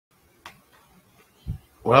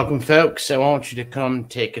Welcome, folks. I want you to come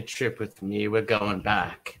take a trip with me. We're going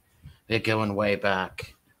back. We're going way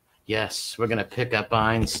back. Yes, we're going to pick up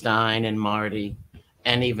Einstein and Marty,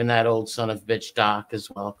 and even that old son of bitch Doc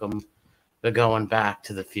is welcome. We're going back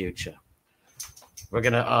to the future. We're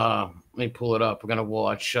going to, let me pull it up. We're going to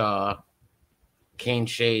watch Kane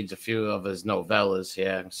Shades, a few of his novellas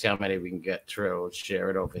here. See how many we can get through. Let's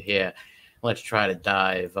share it over here. Let's try to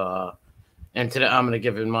dive. And today I'm going to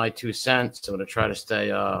give it my 2 cents. I'm going to try to stay.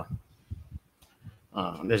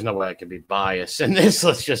 There's no way I can be biased in this.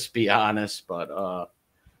 Let's just be honest. But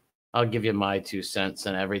I'll give you my 2 cents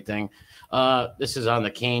and everything. This is on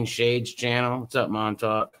the Kane Shades channel. What's up,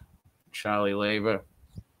 Montauk? Charlie Labor.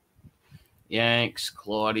 Yanks,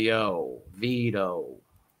 Claudio, Vito,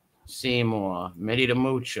 Seymour, Mitty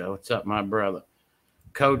DeMucha. What's up, my brother?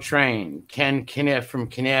 Co-train, Ken Kniff from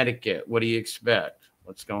Connecticut. What do you expect?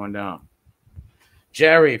 What's going down?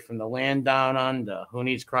 Jerry from the land down under. Who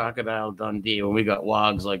needs Crocodile Dundee when we got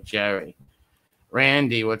wogs like Jerry?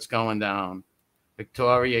 Randy, what's going down?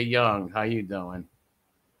 Victoria Young, how you doing?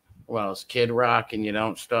 Well, it's Kid Rock and you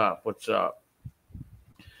don't stop. What's up?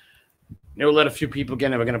 We'll let a few people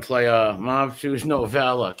get in. We're going to play MobTube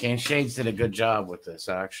Novella. Kane Shades did a good job with this,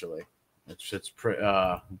 actually. It's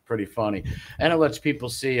pretty funny. And it lets people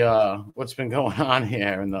see what's been going on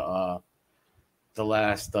here in the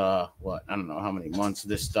last I don't know how many months of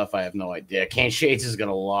this stuff. I have no idea. Kane Shades has got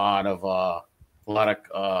a lot of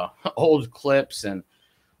old clips and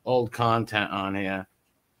old content on here.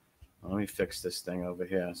 Let me fix this thing over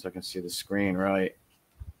here so I can see the screen right.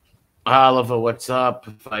 Oliver, what's up?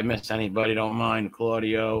 If I miss anybody, don't mind.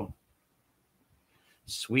 Claudio.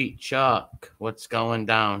 Sweet Chuck, what's going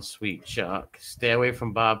down, Sweet Chuck? Stay away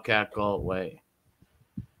from Bobcat Galtway.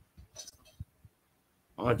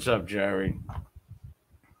 What's up, Jerry?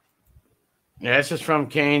 Yeah, this is from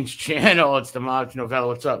Kane's channel. It's the MobTube Novella.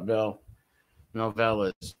 What's up, Bill?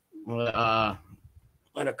 Novellas. Let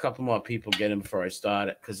a couple more people get in before I start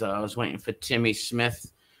it because I was waiting for Timmy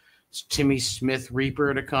Smith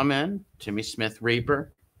Reaper to come in. Timmy Smith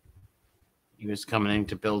Reaper. He was coming in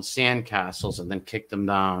to build sandcastles and then kick them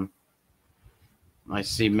down. I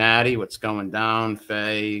see Maddie. What's going down?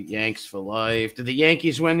 Faye, Yanks for life. Did the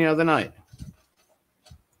Yankees win the other night?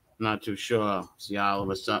 Not too sure. See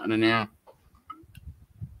Oliver Sutton in there.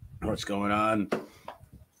 What's going on?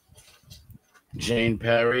 Jane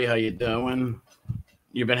Perry, how you doing?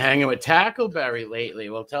 You've been hanging with Tackleberry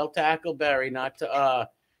lately. Well, tell Tackleberry not to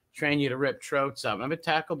train you to rip throats up. Remember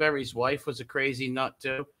Tackleberry's wife was a crazy nut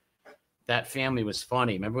too? That family was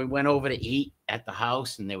funny. Remember we went over to eat at the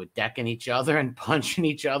house and they were decking each other and punching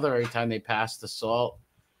each other every time they passed the salt?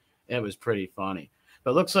 It was pretty funny.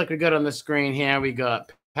 But looks like we got on the screen here, we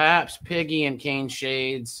got Paps, Piggy, and Kane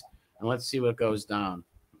Shades. And let's see what goes down.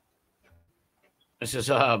 This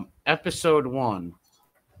is episode 1.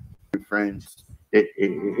 Friends,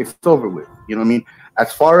 it's over with. You know what I mean?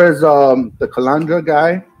 As far as the Calandra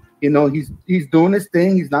guy, you know, he's doing his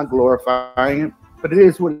thing. He's not glorifying it, but it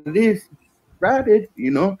is what it is. Ratted,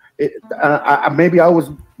 you know. Maybe I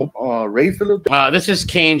was raised a little. This is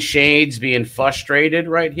Kane Shades being frustrated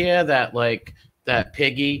right here. That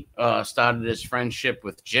Piggy started his friendship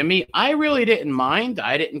with Jimmy. I really didn't mind.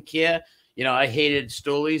 I didn't care. You know, I hated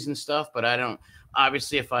stoolies and stuff, but I don't.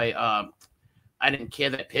 Obviously, if I didn't care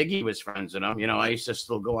that Piggy was friends with him. You know, I used to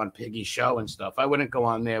still go on Piggy's show and stuff. I wouldn't go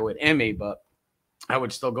on there with Emmy, but I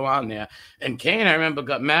would still go on there. And Kane, I remember,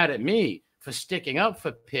 got mad at me for sticking up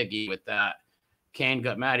for Piggy with that. Kane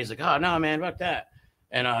got mad. He's like, oh, no, man, fuck that.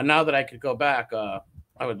 And now that I could go back, I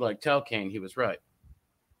would tell Kane he was right.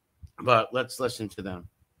 But let's listen to them.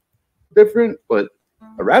 Different, but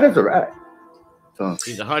a rat is a rat. So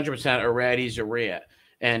he's 100% a rat. He's a rat.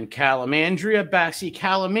 And Calamandria back. See,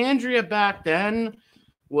 Calamandria back then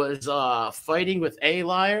was fighting with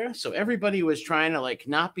A-Liar. So everybody was trying to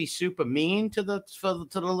not be super mean to the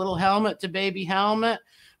little Helmet, to baby Helmet.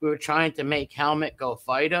 We were trying to make Helmet go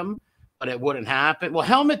fight him, but it wouldn't happen. Well,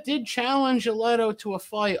 Helmet did challenge Aletto to a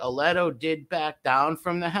fight. Aletto did back down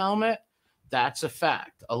from the Helmet. That's a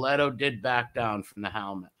fact. Aletto did back down from the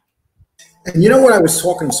Helmet. And you know what I was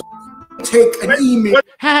talking to? Take an email.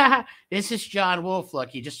 This is John Wolf. Look,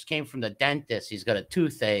 he just came from the dentist. He's got a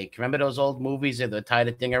toothache. Remember those old movies that they tied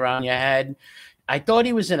a thing around your head? I thought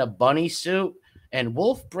he was in a bunny suit, and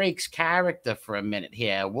Wolf breaks character for a minute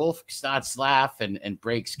here. Wolf starts laughing and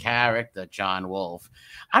breaks character, John Wolf.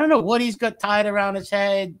 I don't know what he's got tied around his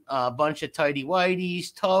head, a bunch of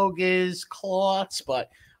tighty-whities, togas, cloths, but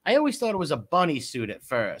I always thought it was a bunny suit at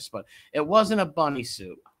first, but it wasn't a bunny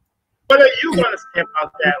suit. What do you want to say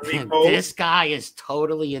about that, Rico? This guy is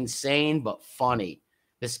totally insane, but funny.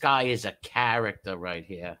 This guy is a character right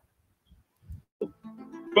here. But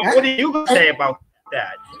what are you going to say about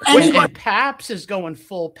that? And Paps is going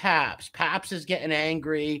full Paps. Paps is getting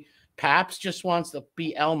angry. Paps just wants to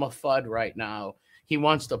be Elmer Fudd right now. He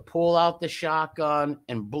wants to pull out the shotgun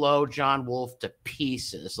and blow John Wolf to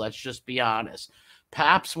pieces. Let's just be honest.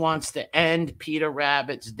 Paps wants to end Peter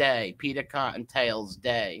Rabbit's day, Peter Cottontail's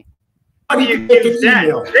day. He's going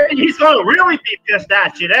to really be pissed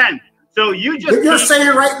at you then. So you just you're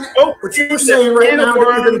saying right now, what you're saying right now,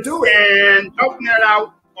 you're going to do it and talking that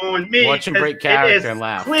out on me. Watch him break character and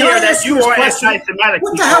laugh. Clear that you are anti-Semitic.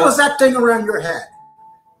 What the hell is that thing around your head?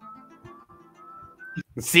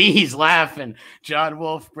 See, he's laughing. John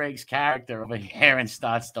Wolf breaks character over here and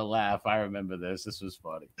starts to laugh. I remember this. This was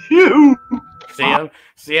funny.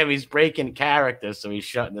 See him? He's breaking character, so he's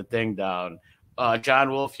shutting the thing down.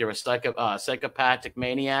 John Wolf, you're a psychopathic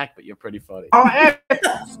maniac, but you're pretty funny.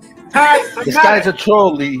 This guy's a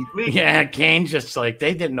troll, Lee. Yeah, Kane just like,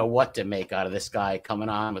 they didn't know what to make out of this guy coming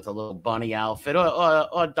on with a little bunny outfit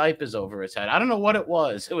or diapers over his head. I don't know what it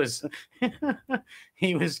was. It was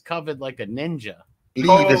he was covered like a ninja.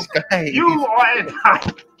 Lee, this guy.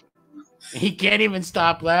 He can't even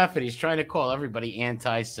stop laughing. He's trying to call everybody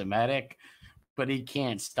anti-Semitic, but he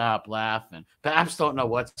can't stop laughing. Paps don't know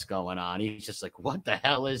what's going on. He's just like, what the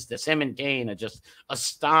hell is this? Him and Kane are just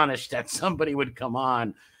astonished that somebody would come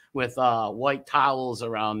on with white towels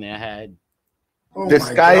around their head. Oh this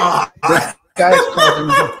guy's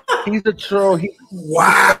causing, he's a troll.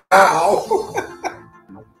 Wow.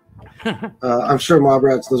 I'm sure Mob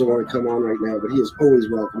Rats doesn't want to come on right now, but he is always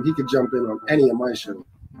welcome. He could jump in on any of my shows.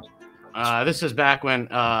 This is back when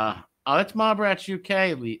that's Mob Rats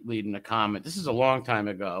UK leading the comment. This is a long time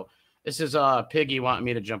ago. This is Piggy wanting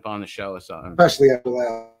me to jump on the show or something. Especially after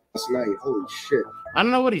last night. Holy shit. I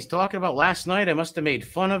don't know what he's talking about. Last night I must have made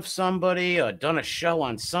fun of somebody or done a show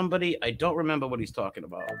on somebody. I don't remember what he's talking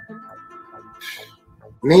about.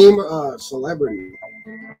 Name a celebrity.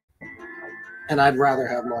 And I'd rather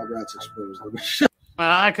have Mob Rats exposed than the show.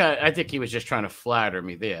 I think he was just trying to flatter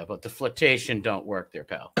me there, but the flirtation don't work there,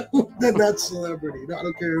 pal. Then that's celebrity. I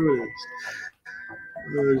don't care who it is.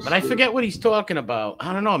 But shit. I forget what he's talking about.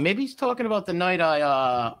 I don't know. Maybe he's talking about the night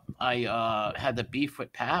I had the beef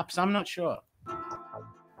with Paps. I'm not sure.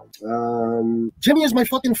 Jimmy is my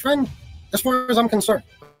fucking friend, as far as I'm concerned.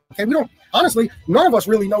 Okay, we don't. Honestly, none of us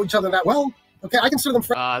really know each other that well. Okay, I consider them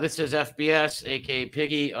friends. This is FBS, aka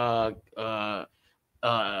Piggy,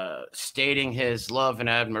 stating his love and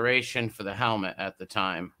admiration for the helmet at the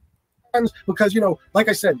time. Because, you know, like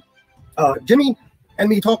I said, Jimmy and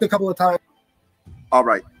me talked a couple of times. All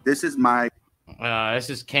right, this is my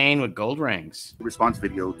this is Kane with gold rings. Response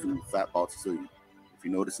video to Fatball Sicilian. If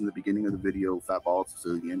you notice in the beginning of the video, Fatball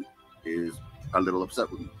Sicilian is a little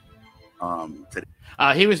upset with me.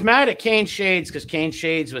 He was mad at Kane Shades because Kane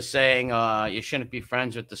Shades was saying you shouldn't be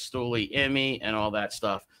friends with the Stoolie Immy and all that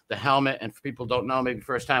stuff. The helmet, and for people who don't know, maybe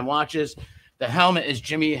first time watches, the helmet is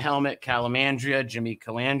Jimmy Helmet Calamandria, Jimmy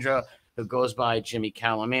Calandra, who goes by Jimmy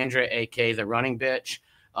Calamandra, aka the running bitch,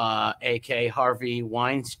 aka Harvey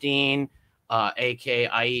Weinstein, aka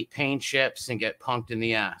I eat paint chips and get punked in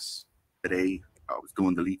the ass. Today I was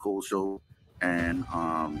doing the Lee Cole show, and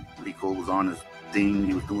Lee Cole was on his thing.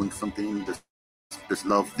 He was doing something, this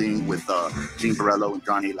love thing with Gene Barello and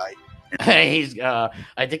Johnny Light. He's I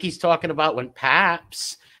think he's talking about when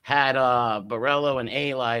Paps had Barello and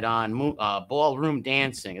A-Light on ballroom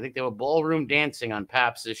dancing. I think they were ballroom dancing on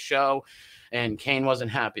Paps's show, and Kane wasn't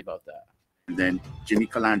happy about that. And then Jimmy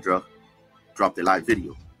Calandra dropped a live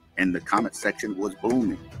video, and the comment section was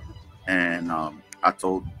booming. And I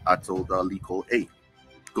told Lee Cole, hey,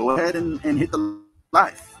 go ahead and hit the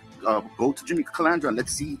live. Go to Jimmy Calandra and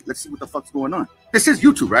let's see what the fuck's going on. This is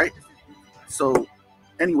YouTube, right? So,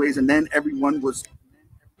 anyways, and then everyone was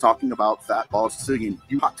talking about Fatball Sicilian.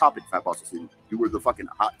 You hot topic, Fatball Sicilian. You were the fucking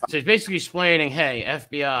hot topic. So he's basically explaining, hey,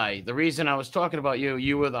 FBI, the reason I was talking about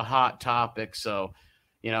you were the hot topic. So,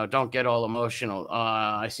 you know, don't get all emotional.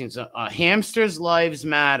 I seen some hamsters' lives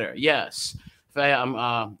matter. Yes.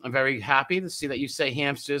 I'm very happy to see that you say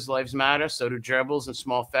hamsters' lives matter. So do gerbils and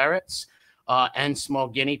small ferrets. And small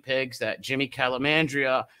guinea pigs that Jimmy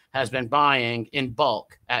Calamandria has been buying in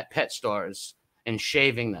bulk at pet stores and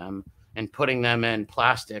shaving them and putting them in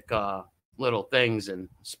plastic little things and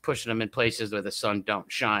pushing them in places where the sun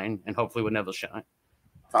don't shine and hopefully would never shine.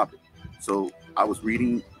 Topic. So I was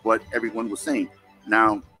reading what everyone was saying.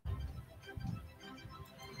 Now,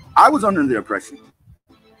 I was under the impression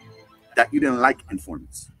that you didn't like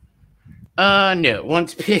informants. No.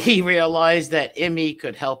 Once Piggy realized that Immy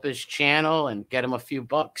could help his channel and get him a few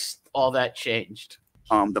bucks, all that changed.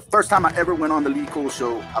 The first time I ever went on the Lee Cole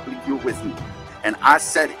show, I believe you were with me, and I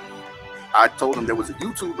said it. I told him there was a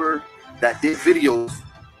YouTuber that did videos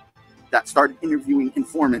that started interviewing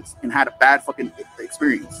informants and had a bad fucking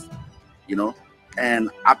experience, you know? And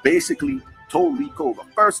I basically told Lee Cole the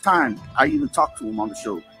first time I even talked to him on the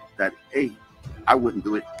show that, hey, I wouldn't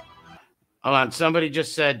do it. Hold on. Somebody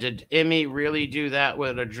just said, did Emmy really do that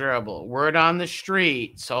with a gerbil? Word on the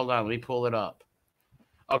streets. Hold on. Let me pull it up.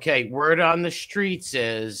 Okay. Word on the streets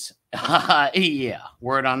is, yeah,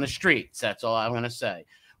 word on the streets. That's all I'm going to say.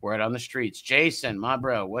 Word on the streets. Jason, my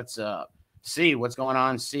bro, what's up? C, what's going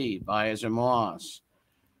on? C, Byers or Moss.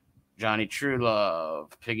 Johnny Truelove.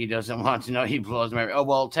 Piggy doesn't want to know he blows Mary. Oh,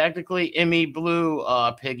 well, technically, Emmy blew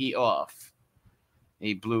Piggy off.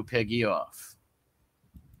 He blew Piggy off.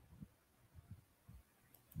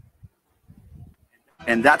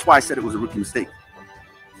 And that's why I said it was a rookie mistake.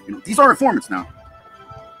 You know, these are informants now.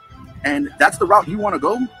 And that's the route you want to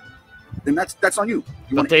go, then that's on you.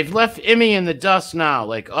 But they've left Emmy in the dust now.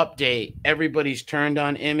 Like, update. Everybody's turned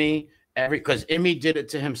on Emmy. Because Emmy did it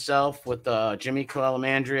to himself with Jimmy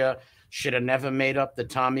Calamandria. Should have never made up the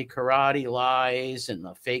Tommy Karate lies and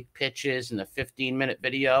the fake pitches and the 15-minute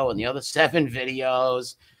video and the other 7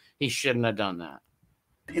 videos. He shouldn't have done that.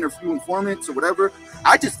 Interview informants or whatever.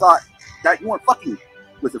 I just thought that you weren't fucking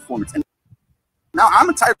with informants. And now I'm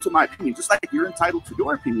entitled to my opinion, just like you're entitled to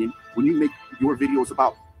your opinion when you make your videos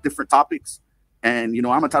about different topics. And, you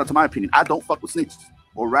know, I'm entitled to my opinion. I don't fuck with snitches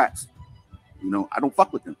or rats. You know, I don't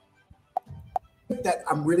fuck with them. That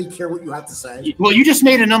I'm really care what you have to say. Well, you just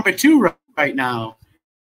made a number 2 right now,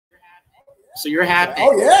 so you're happy.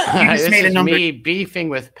 Oh yeah, you just this made a is number. Me beefing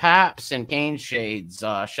with Paps and Cane Shades.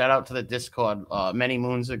 Shout out to the Discord many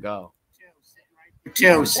moons ago.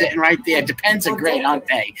 2 sitting right there. Depends are great, aren't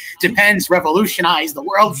they? Depends revolutionized the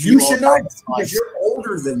world. You should know because you're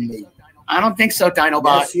older than me. I don't think so,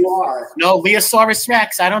 Dinobot. Yes, you are. No, Leosaurus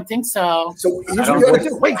Rex. I don't think so. So here's what you gotta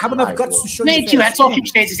do. Wait, have enough guts to show Way you. too. That's all people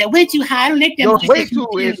say. They say way too high. I don't like them. You're way too.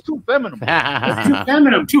 It's too feminine. Too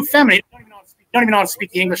feminine. Too feminine. Don't even know how to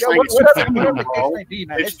speak the English language.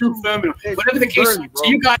 It's too feminine. Whatever the case. So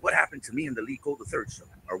you got what happened to me in the Lee Cole III show,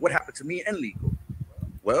 or what happened to me and Lee Cole?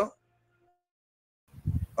 Well,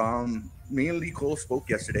 me and Lee Cole spoke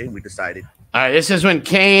yesterday, and we decided. All right, this is when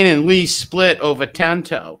Kane and Lee split over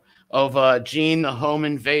Tanto, over Gene, the home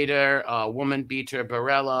invader, woman beater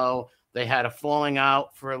Borello. They had a falling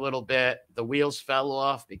out for a little bit. The wheels fell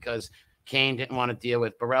off because Kane didn't want to deal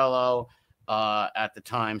with Borello at the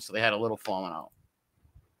time, so they had a little falling out.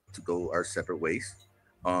 To go our separate ways.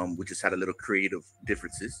 We just had a little creative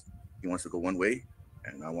differences. He wants to go one way,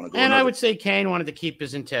 and I want to go And another I would say Kane wanted to keep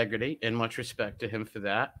his integrity, and much respect to him for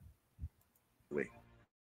that. way.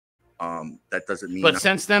 That doesn't mean. But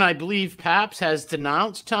since then, I believe Paps has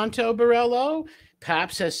denounced Tonto Borello.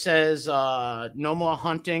 Paps says no more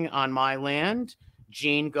hunting on my land.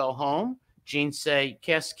 Gene, go home. Gene say,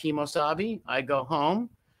 Kes Kimosabi, I go home.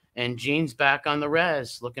 And Gene's back on the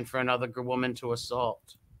res, looking for another woman to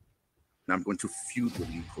assault. And I'm going to feud with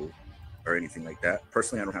Lee Cole or anything like that.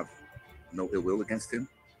 Personally, I don't have no ill will against him.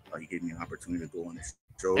 He gave me an opportunity to go on this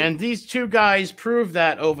show. And these two guys proved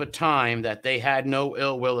that over time that they had no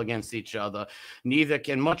ill will against each other. Neither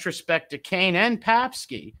can, much respect to Kane and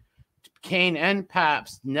Papsky. Kane and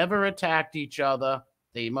Paps never attacked each other.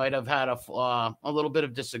 They might have had a little bit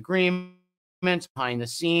of disagreement behind the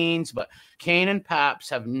scenes, but Kane and Paps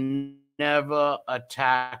have never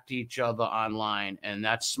attacked each other online, and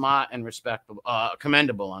that's smart and respectable,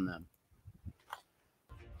 commendable on them.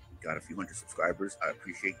 Got a few hundred subscribers. I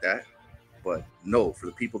appreciate that. But no, for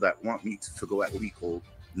the people that want me to go at Lee Cole,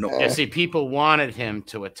 no. Yeah, see, people wanted him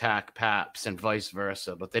to attack Paps and vice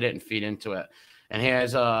versa, but they didn't feed into it. And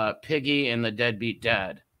here's Piggy and the Deadbeat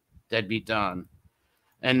Dad, Deadbeat Don.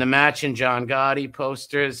 And the match in John Gotti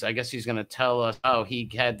posters, I guess he's going to tell us, oh, he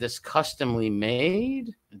had this customly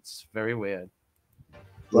made. It's very weird.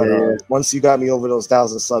 But once you got me over those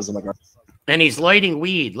 1,000 subs, I'm like, and he's lighting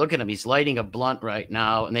weed. Look at him. He's lighting a blunt right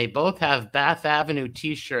now. And they both have Bath Avenue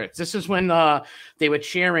T-shirts. This is when they were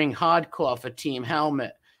cheering hardcore for Team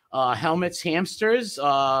Helmet. Helmet's Hamsters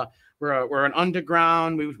were an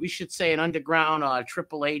underground, we should say an underground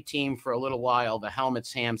AAA team for a little while, the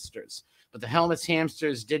Helmet's Hamsters. But the Helmet's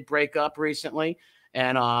Hamsters did break up recently.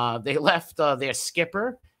 And they left their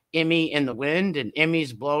skipper, Emmy, in the wind, and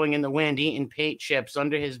Emmy's blowing in the wind, eating paint chips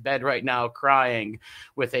under his bed right now, crying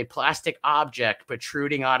with a plastic object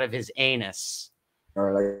protruding out of his anus. all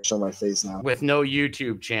right, I gotta show my face now. With no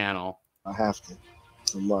YouTube channel. I have to.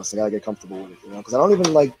 It's a must. I gotta get comfortable with it, you know, because I don't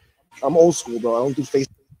even like. I'm old school, bro. I don't do face.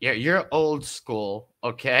 You're old school,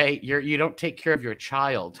 okay? You don't take care of your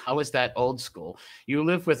child. How is that old school? You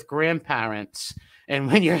live with grandparents, and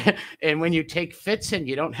when you take fits and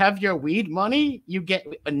you don't have your weed money, you get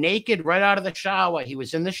naked right out of the shower. He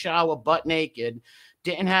was in the shower butt naked,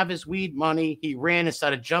 didn't have his weed money. He ran and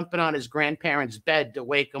started jumping on his grandparents' bed to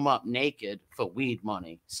wake him up naked for weed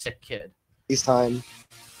money. Sick kid. This time,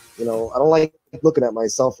 I don't like looking at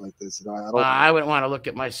myself like this. I wouldn't want to look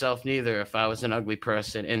at myself neither if I was an ugly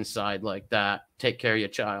person inside like that. Take care of your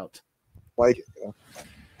child. Like it,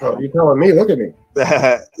 Oh, you're telling me? Look at me. So,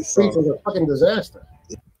 This is a fucking disaster.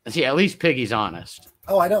 See, at least Piggy's honest.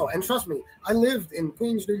 Oh, I know. And trust me, I lived in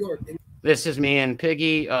Queens, New York. This is me and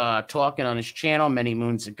Piggy talking on his channel many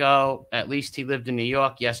moons ago. At least he lived in New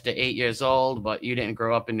York. Yes, to 8 years old, but you didn't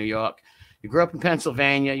grow up in New York. You grew up in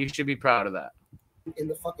Pennsylvania. You should be proud of that. In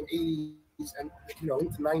the fucking 80s and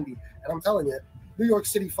into 90, and I'm telling you, New York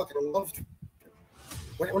City fucking loved him.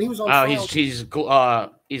 When he was on trial, he's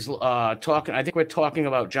talking. I think we're talking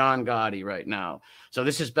about John Gotti right now. So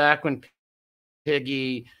this is back when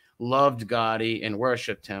Piggy loved Gotti and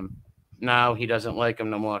worshipped him. Now he doesn't like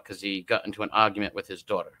him no more because he got into an argument with his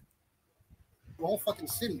daughter. the whole fucking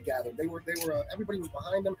city gathered. They were everybody was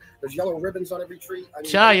behind them. There's yellow ribbons on every tree. I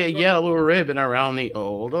mean, Tell you, yellow ribbon around the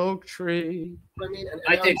old oak tree. I mean,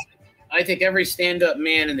 I think every stand-up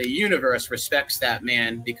man in the universe respects that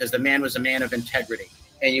man because the man was a man of integrity,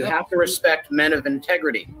 and you have to respect men of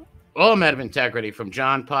integrity. All men of integrity, from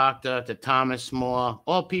John Proctor to Thomas More,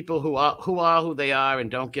 all people who are who they are and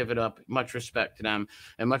don't give it up. Much respect to them,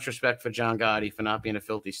 and much respect for John Gotti for not being a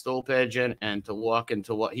filthy stool pigeon and to walk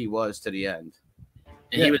into what he was to the end.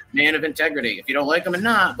 And he was a man of integrity. If you don't like him or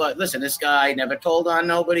not, but listen, this guy never told on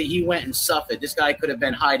nobody. He went and suffered. This guy could have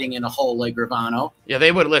been hiding in a hole like Gravano. Yeah,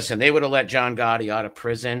 they would listen. They would have let John Gotti out of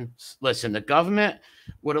prison. Listen, the government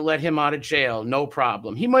would have let him out of jail, no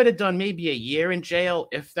problem. He might have done maybe a year in jail,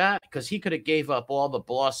 if that, because he could have gave up all the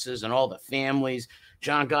bosses and all the families.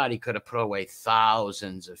 John Gotti could have put away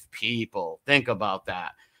thousands of people. Think about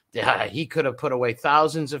that. Yeah, he could have put away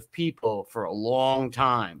thousands of people for a long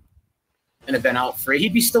time. And have been out free,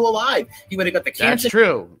 he'd be still alive. He would have got the cancer. That's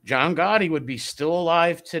true. John Gotti would be still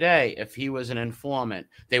alive today if he was an informant.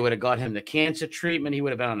 They would have got him the cancer treatment. He would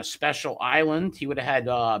have been on a special island. He would have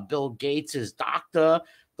had Bill Gates' doctor,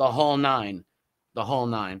 the whole nine. The whole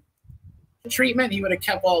nine. Treatment, he would have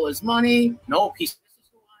kept all his money. Nope, he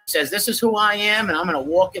says, this is who I am, and I'm going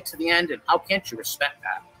to walk it to the end. And how can't you respect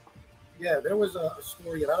that? yeah, there was a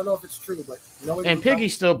story, and I don't know if it's true, but and Piggy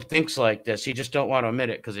still thinks like this. He just don't want to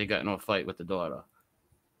admit it because he got in a fight with the daughter.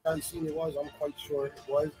 I'm quite sure it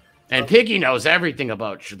was. And Piggy knows everything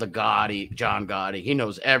about the Gotti, John Gotti. He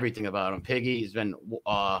knows everything about him. Piggy's been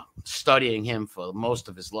studying him for most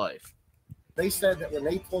of his life. They said that when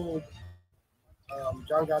they told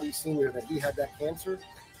John Gotti Sr. that he had that cancer,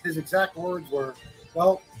 his exact words were,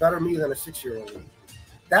 well, better me than a 6-year-old.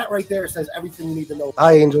 That right there says everything you need to know.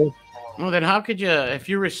 Hi, Angel. Well, then how could you, if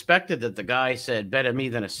you respected that the guy said better me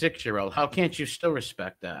than a 6-year-old, how can't you still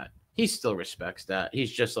respect that? He still respects that.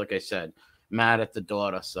 He's just, like I said, mad at the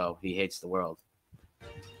daughter, so he hates the world.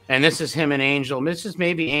 And this is him and Angel. This is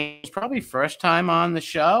maybe Angel's probably first time on the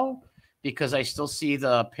show because I still see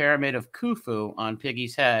the pyramid of Khufu on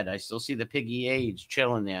Piggy's head. I still see the Piggy age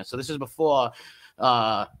chilling there. So this is before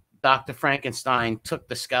Dr. Frankenstein took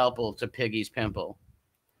the scalpel to Piggy's pimple.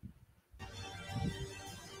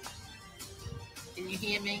 Can you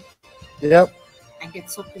hear me? Yep. I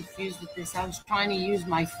get so confused with this. I was trying to use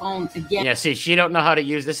my phone again. Yeah, see, she don't know how to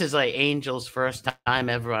use this. Is like Angel's first time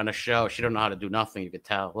ever on a show. She don't know how to do nothing. You could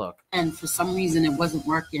tell. Look. And for some reason, it wasn't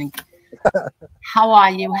working. How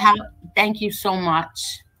are you? Thank you so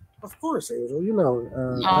much. Of course, Angel. You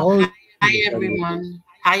know. Hi, everyone.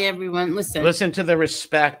 Hi, everyone. Listen to the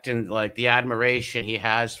respect and like the admiration he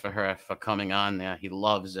has for her for coming on there. He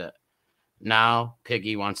loves it. Now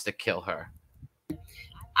Piggy wants to kill her.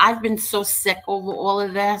 I've been so sick over all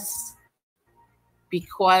of this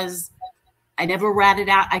because I never ratted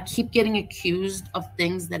out. I keep getting accused of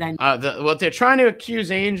things that I. What they're trying to accuse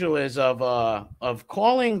Angel is of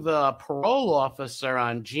calling the parole officer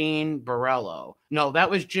on Gene Borello. No, that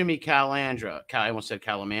was Jimmy Calandra. I almost said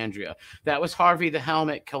Calamandria. That was Harvey the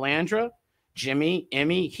Helmet Calandra. Jimmy,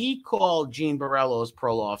 he called Gene Borello's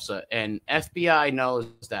parole officer, and FBI knows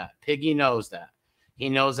that. Piggy knows that. He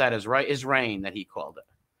knows that as right as rain that he called it.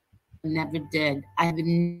 Never did. I've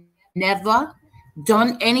never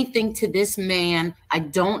done anything to this man. I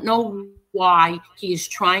don't know why he is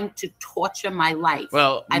trying to torture my life.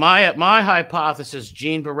 Well, my hypothesis,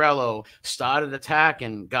 Gene Borello started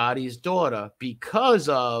attacking Gotti's daughter because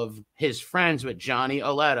of his friends with Johnny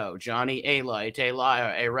Oletto, Johnny a light, a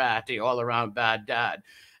liar, a rat, a all-around bad dad,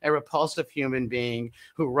 a repulsive human being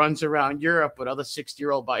who runs around Europe with other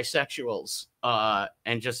 60-year-old bisexuals,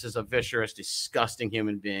 and just is a vicious, disgusting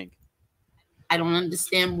human being. I don't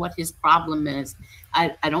understand what his problem is.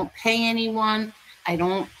 I don't pay anyone. I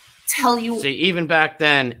don't tell you. See, even back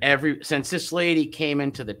then, since this lady came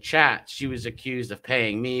into the chat, she was accused of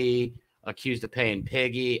paying me, accused of paying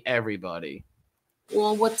Piggy, everybody.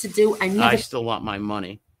 Well, what to do? I still want my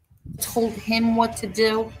money. Told him what to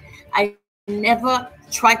do. I never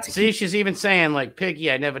tried to. See, she's even saying, like, Piggy,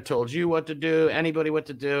 I never told you what to do, anybody what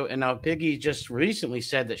to do. And now Piggy just recently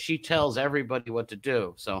said that she tells everybody what to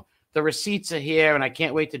do. So the receipts are here, and I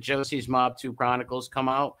can't wait till Josie's MobTube Chronicles come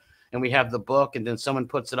out. And we have the book, and then someone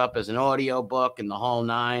puts it up as an audio book and the whole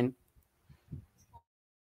nine.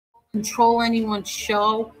 Control anyone's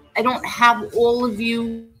show. I don't have all of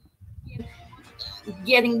you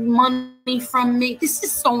getting money from me. This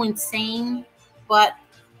is so insane. But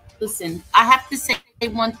listen, I have to say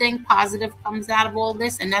one thing positive comes out of all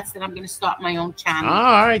this, and that's that I'm going to start my own channel.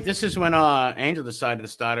 All right. This is when Angel decided to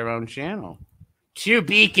start her own channel. To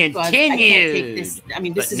be continued. I can't take this. I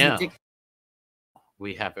mean, this is ridiculous.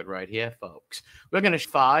 We have it right here, folks. We're going to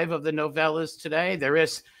 5 of the novellas today.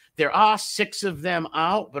 There are 6 of them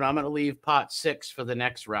out, but I'm going to leave part 6 for the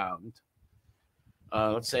next round.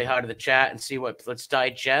 Let's say hi to the chat and see let's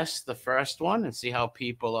digest the first one and see how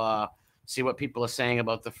people see what people are saying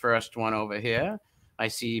about the first one over here. I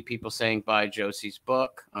see people saying buy Josie's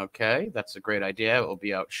book. Okay, that's a great idea. It will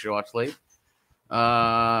be out shortly.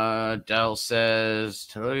 Dell says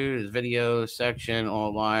to video section,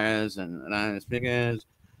 all liars and speakers.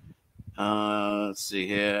 Let's see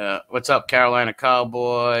here. What's up, Carolina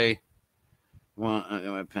Cowboy? Well,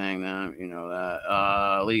 am I paying them? You know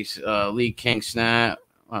that. Lee King Snap.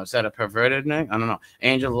 Oh, is that a perverted name? I don't know.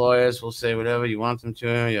 Angel lawyers will say whatever you want them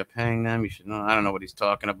to. You're paying them. You should know. I don't know what he's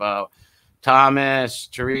talking about. Thomas,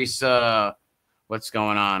 Teresa, what's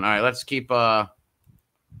going on? All right, let's keep There's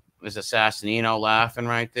Assassinino laughing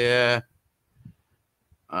right there.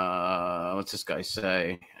 What's this guy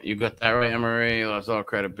say? You got that right, Emery. Lost all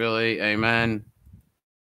credibility. Amen.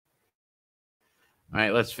 All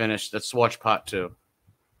right, let's finish. Let's watch part 2.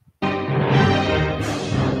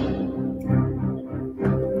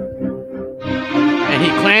 And he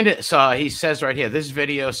planned it. So he says right here, this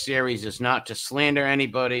video series is not to slander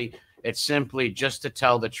anybody. It's simply just to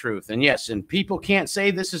tell the truth. And yes, and people can't say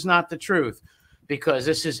this is not the truth, because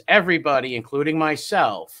this is everybody, including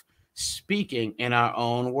myself, speaking in our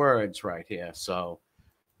own words right here. So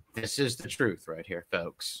this is the truth right here,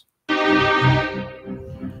 folks.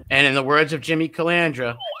 And in the words of Jimmy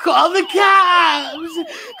Calandra, call the cops!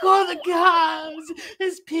 Call the cops!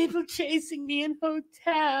 There's people chasing me in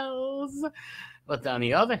hotels. But on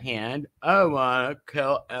the other hand, I want to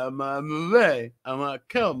kill Emma Murray. I want to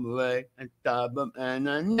kill Murray and stab him in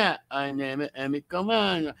the net. I name it Emmy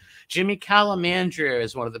Calandra. Jimmy Calamandra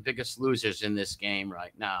is one of the biggest losers in this game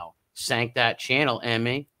right now. Sank that channel,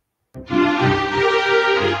 Emmy. You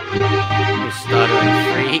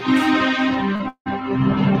stuttering freak.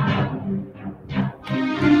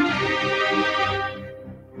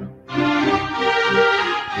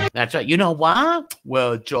 That's right. You know why?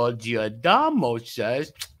 Well, Georgia Adamo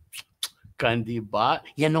says, Candy Bot.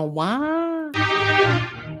 You know why?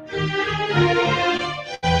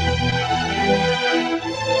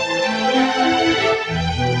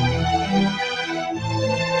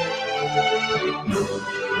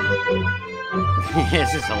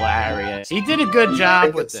 This is hilarious. He did a good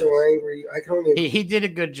job with this. So angry. I can't even... He did a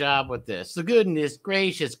good job with this. The goodness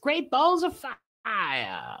gracious. Great balls of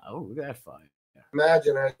fire. Oh, look at that fire.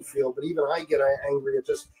 Imagine how you feel, but even I get angry at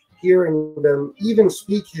just hearing them even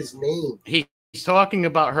speak his name. He's talking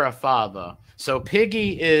about her father. So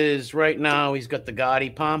Piggy is right now, he's got the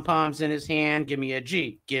Gotti pom-poms in his hand. Give me a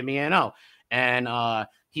G, give me an O. And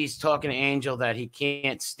he's talking to Angel that he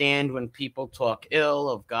can't stand when people talk ill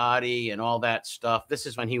of Gotti and all that stuff. This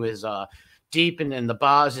is when he was deep in the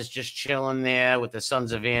bars, is just chilling there with the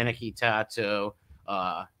Sons of Anarchy tattoo,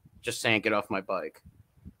 just saying, get off my bike.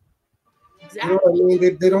 Exactly. You know what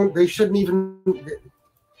I mean? They shouldn't even.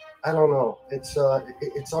 I don't know. It's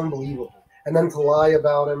unbelievable. And then to lie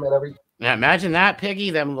about him and everything. Now imagine that, Piggy.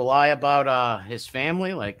 Them to lie about his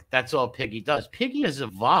family. Like that's all Piggy does. Piggy has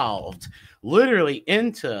evolved literally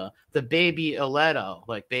into the baby Oletto,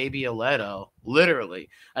 like baby Oletto. Literally,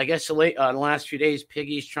 I guess the last few days,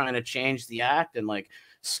 Piggy's trying to change the act and like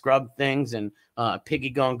scrub things and Piggy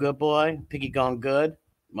gone good, boy. Piggy gone good.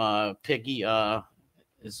 Piggy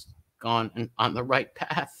is gone on the right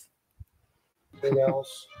path. Anything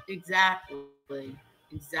else? Exactly.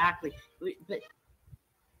 But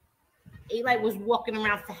Eli was walking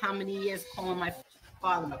around for how many years calling my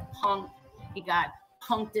father a punk? He got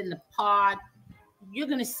punked in the pod. You're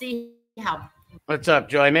gonna see how. What's up,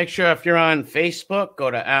 Joey? Make sure if you're on Facebook, go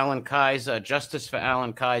to Alan Kaiser, Justice for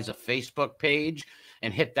Alan Kaiser Facebook page,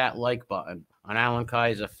 and hit that like button on Alan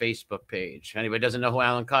Kaiser Facebook page. If anybody doesn't know who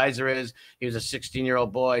Alan Kaiser is, he was a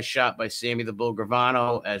 16-year-old boy shot by Sammy the Bull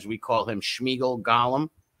Gravano, as we call him, Schmiegel Gollum,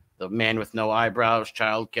 the man with no eyebrows,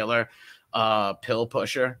 child killer, pill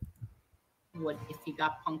pusher. What if he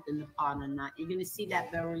got punked in the pod or not? You're gonna see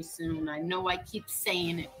that very soon. I know I keep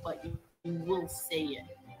saying it, but you will see it.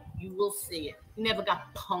 You will see it. He never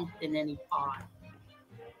got punked in any pod.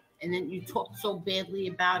 And then you talked so badly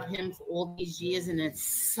about him for all these years, and then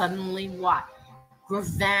suddenly what?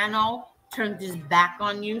 Gravano turned his back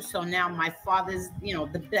on you, so now my father's,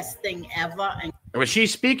 the best thing ever. And what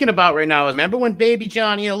she's speaking about right now is, remember when baby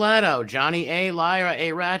Johnny Aletto, Johnny A, liar,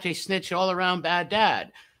 A rat, A snitch, all around bad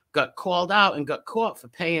dad, got called out and got caught for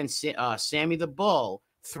paying Sammy the Bull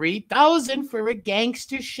 $3,000 for a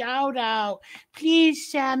gangster shout out.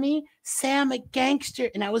 Please, Sammy, Sam a gangster,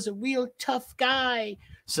 and I was a real tough guy.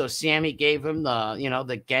 So Sammy gave him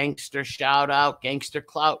the gangster shout out, gangster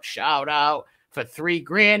clout shout out for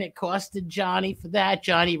 $3,000. It costed Johnny for that.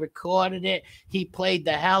 Johnny recorded it. He played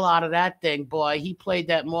the hell out of that thing, boy. He played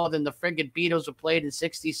that more than the friggin' Beatles were played in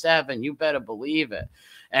 '67. You better believe it.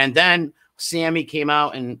 And then Sammy came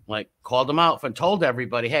out and called him out and told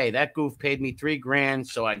everybody, hey, that goof paid me $3,000.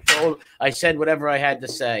 So I said whatever I had to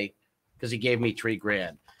say because he gave me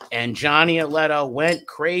 $3,000. And Johnny Aletto went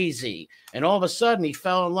crazy. And all of a sudden he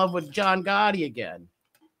fell in love with John Gotti again.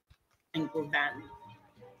 And Gravano.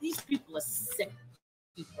 These people are sick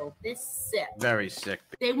people. They're sick. Very sick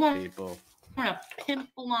They won't people. A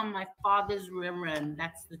pimple on my father's rear end.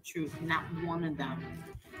 That's the truth. Not one of them.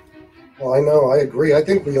 Well, I know. I agree. I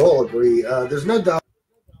think we all agree. There's no doubt.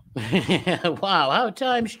 Wow, how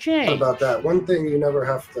times change. About that. One thing you never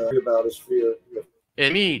have to worry about is fear.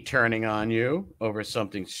 And me turning on you over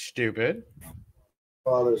something stupid.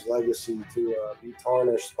 Father's legacy to be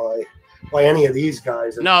tarnished by any of these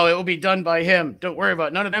guys. No, it will be done by him. Don't worry about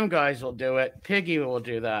it. None of them guys will do it. Piggy will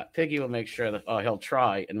do that. Piggy will make sure that he'll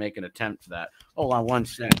try and make an attempt for that. Hold on one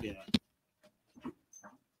sec. Yeah.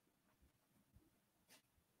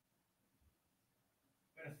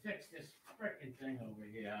 Gotta fix this freaking thing over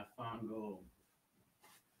here. Fongo.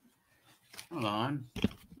 Hold on.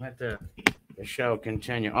 Let the show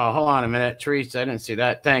continue. Oh, hold on a minute. Teresa, I didn't see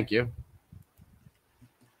that. Thank you.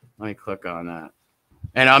 Let me click on that.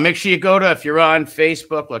 And I'll make sure you go to, if you're on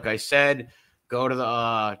Facebook, like I said, go to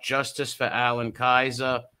the Justice for Alan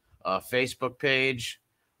Kaiser Facebook page.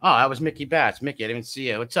 Oh, that was Mickey Batts. Mickey, I didn't even see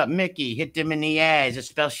you. What's up, Mickey? Hit them in the ass,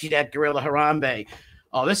 especially that gorilla Harambe.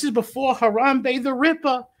 Oh, this is before Harambe the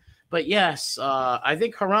Ripper. But yes, I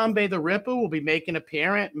think Harambe the Ripper will be making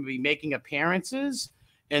appearances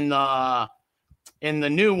in the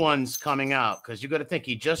new ones coming out, because you got to think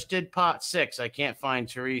he just did part 6. I can't find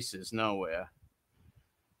Teresa's nowhere.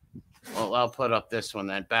 Well, I'll put up this one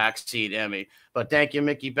then, Backseat Emmy. But thank you,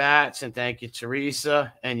 Mickey Batts, and thank you,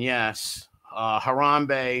 Teresa. And yes,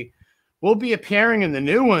 Harambe will be appearing in the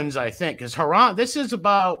new ones, I think, because this is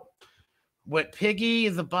about what Piggy,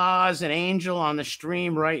 the Boz, and Angel on the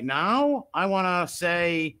stream right now. I want to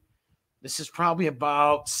say this is probably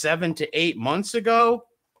about 7 to 8 months ago,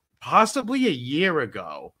 possibly a year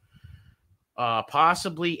ago.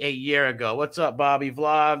 What's up, Bobby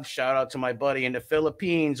Vlog? Shout out to my buddy in the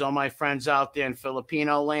Philippines, all my friends out there in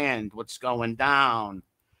Filipino land. What's going down?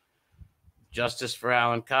 Justice for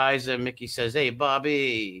Alan Kaiser. Mickey says, hey,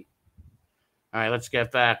 Bobby. All right, let's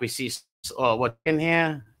get back. We see, what's in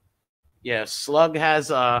here? Yeah, Slug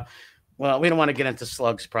has, well, we don't want to get into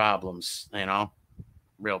Slug's problems,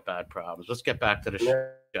 real bad problems. Let's get back to the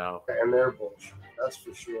show. And their bullshit, that's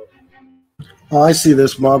for sure. Oh, I see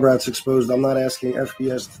this. Mob Rat's exposed. I'm not asking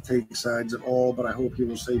FBS to take sides at all, but I hope he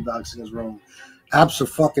will say doxing is wrong.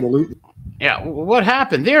 Abso-fucking-lutely. Yeah, what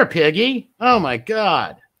happened there, Piggy? Oh, my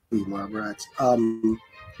God. Mob Rats. And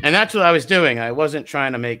that's what I was doing. I wasn't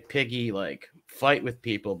trying to make Piggy, fight with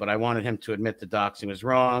people, but I wanted him to admit the doxing was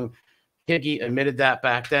wrong. Piggy admitted that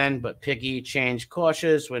back then, but Piggy changed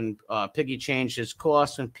courses when Piggy changed his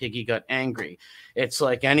course when Piggy got angry. It's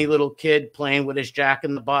like any little kid playing with his Jack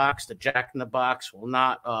in the Box. The Jack in the Box will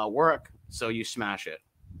not work, so you smash it.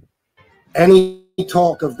 Any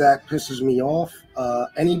talk of that pisses me off.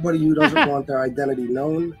 Anybody who doesn't want their identity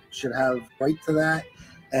known should have right to that.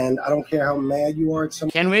 And I don't care how mad you are at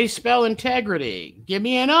Can we spell integrity? Give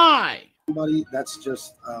me an I. somebody. That's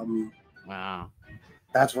just Wow.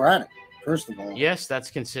 that's radic, first of all. Yes,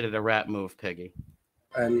 that's considered a rat move, Piggy.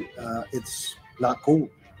 And it's not cool.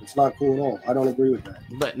 It's not cool at all. I don't agree with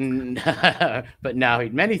that. But now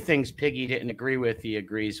many things Piggy didn't agree with, he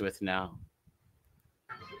agrees with now.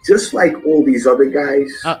 Just like all these other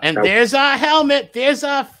guys. And there's our helmet. There's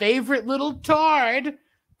our favorite little tard.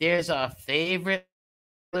 There's our favorite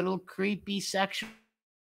little creepy sexual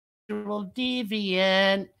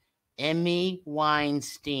deviant, Emmy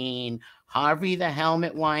Weinstein. Harvey the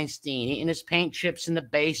Helmet Weinstein, eating his paint chips in the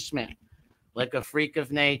basement like a freak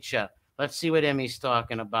of nature. Let's see what Emmy's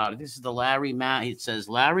talking about. This is the Larry It says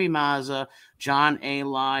Larry Mazza, John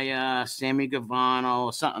Elia, Sammy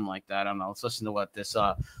Gavano, something like that. I don't know. Let's listen to what this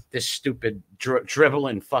stupid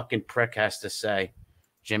dribbling fucking prick has to say.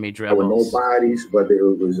 Jimmy Dribbles. Nobodies, whether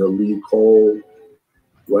it was a Lee Cole,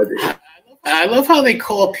 whether. I love how they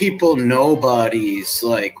call people nobodies.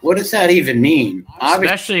 Like, what does that even mean?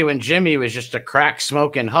 Especially when Jimmy was just a crack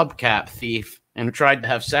smoking hubcap thief and tried to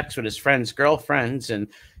have sex with his friends' girlfriends, and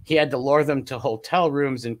he had to lure them to hotel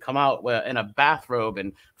rooms and come out in a bathrobe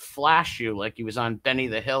and flash you like he was on Benny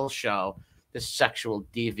the Hill show. This sexual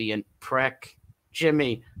deviant prick.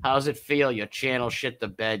 Jimmy, how's it feel? Your channel shit the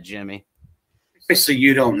bed, Jimmy. Obviously,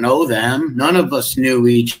 you don't know them. None of us knew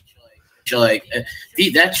each. Like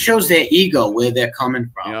that shows their ego, where they're coming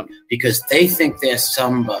from. Yep. Because they think they're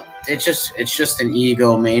somebody. It's just an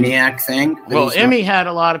egomaniac thing. Well, Emmy had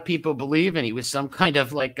a lot of people believing he was some kind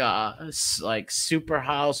of like super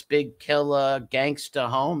house, big killer, gangster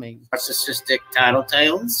homie. Narcissistic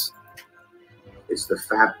tattletales. It's the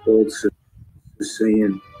fat old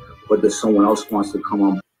Sicilian, whether someone else wants to come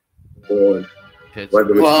on board.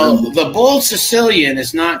 Well, the bold Sicilian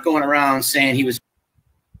is not going around saying he was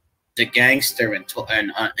a gangster and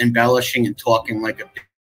embellishing and talking like a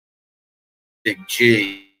big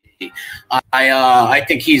G. I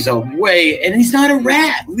think he's and he's not a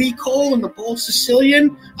rat. Lee Cole and the bold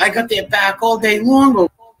Sicilian, I got their back all day long.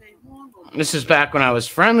 This is back when I was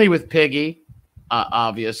friendly with Piggy,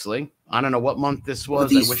 obviously. I don't know what month this was.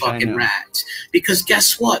 These fucking rats. Because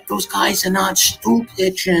guess what? Those guys are not stool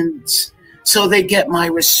pigeons. So they get my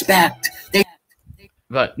respect.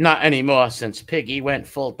 But not anymore, since Piggy went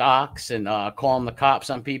full docs and calling the cops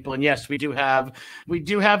on people. And yes, we do have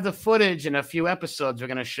the footage in a few episodes we're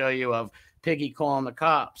going to show you of Piggy calling the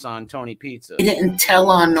cops on Tony Pizza. They didn't tell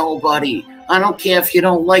on nobody. I don't care if you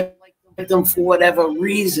don't like them for whatever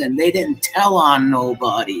reason. They didn't tell on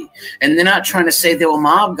nobody. And they're not trying to say they were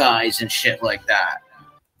mob guys and shit like that.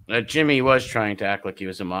 Jimmy was trying to act like he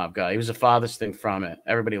was a mob guy. He was the farthest thing from it.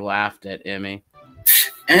 Everybody laughed at Emmy.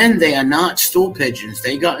 And they are not stool pigeons.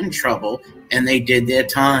 They got in trouble, and they did their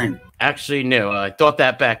time. Actually, no. I thought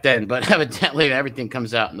that back then, but evidently everything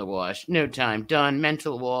comes out in the wash. No time done.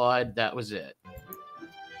 Mental ward. That was it.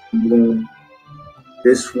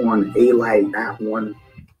 This one, A-Light, that one.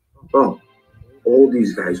 Oh, all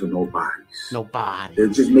these guys are nobodies. Nobodies. They're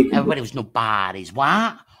just making... Everybody was nobodies.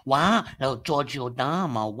 What? No, Giorgio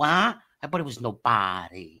Damo. What? Everybody was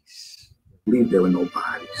nobodies. I believe they were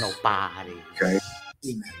nobodies. Nobodies. Okay.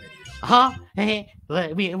 Huh? Hey,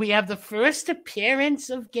 we have the first appearance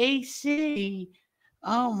of Gay City.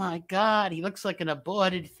 Oh my God, he looks like an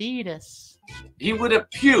aborted fetus. He would have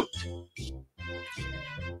puked.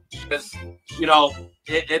 Because, you know,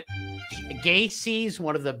 Gacy's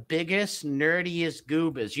one of the biggest, nerdiest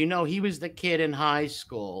goobers. You know, he was the kid in high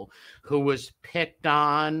school who was picked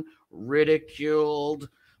on, ridiculed.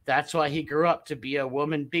 That's why he grew up to be a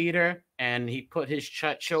woman beater, and he put his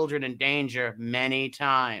children in danger many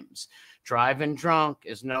times. Driving drunk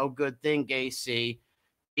is no good thing, Gacy.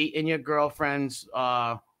 Beating your girlfriend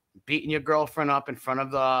up in front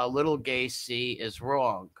of the little Gacy is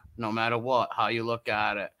wrong, no matter what, how you look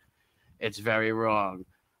at it. It's very wrong.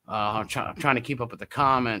 I'm trying to keep up with the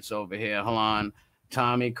comments over here. Hold on.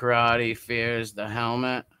 Tommy Karate fears the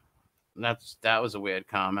helmet. That was a weird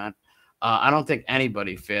comment. I don't think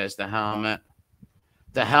anybody fears the helmet.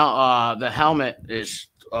 The helmet is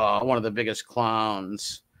one of the biggest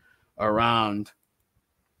clowns around.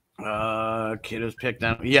 Kid was picked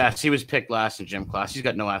on. Yes, he was picked last in gym class. He's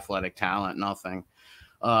got no athletic talent, nothing.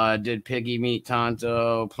 Did Piggy meet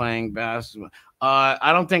Tonto playing basketball?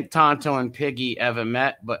 I don't think Tonto and Piggy ever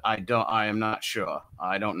met, but I am not sure.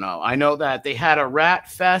 I don't know. I know that they had a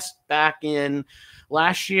rat fest back in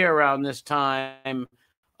last year around this time.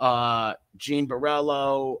 Gene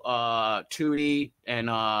Borello, Tootie, and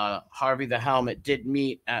Harvey the Helmet did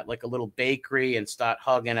meet at like a little bakery and start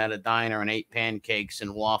hugging at a diner and ate pancakes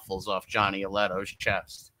and waffles off Johnny Aleto's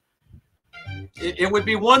chest. it would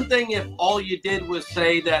be one thing if all you did was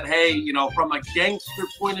say that, hey, you know, from a gangster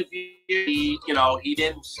point of view, he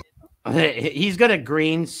didn't. He's got a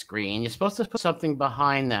green screen. You're supposed to put something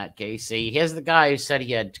behind that, Casey. Here's the guy who said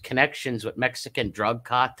he had connections with Mexican drug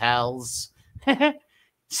cartels.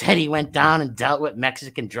 Said he went down and dealt with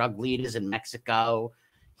Mexican drug leaders in Mexico.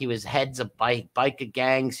 He was heads of biker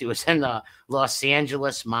gangs. He was in the Los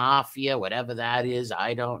Angeles Mafia, whatever that is.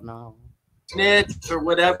 I don't know. Snitch or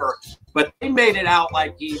whatever. But they made it out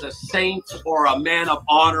like he's a saint or a man of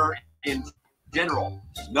honor in general.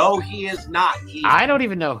 No, he is not. I don't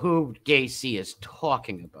even know who Gacy is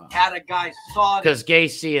talking about. Had a guy saw it. Because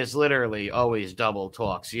Gacy is literally always double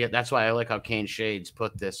talks. Yeah, that's why I like how Kane Shades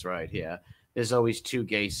put this right here. There's always two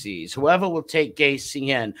Gacy's. Whoever will take Gacy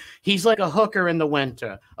in. He's like a hooker in the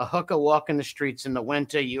winter. A hooker walking the streets in the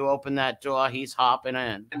winter. You open that door, he's hopping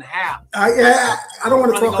in. In half. I don't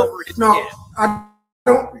want to talk over his kid. I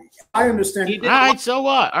don't. I understand. All right, so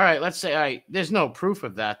what? All right, let's say, all right, there's no proof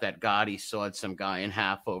of that Gotti sawed some guy in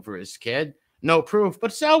half over his kid. No proof.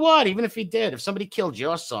 But so what? Even if he did, if somebody killed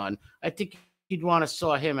your son, I think you'd want to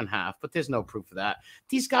saw him in half, but there's no proof of that.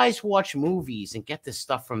 These guys watch movies and get this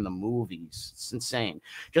stuff from the movies. It's insane.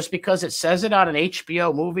 Just because it says it on an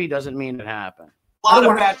HBO movie doesn't mean it happened. A lot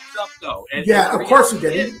of bad stuff, though. And yeah, of course he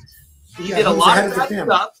did. He did a lot of bad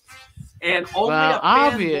stuff. And only a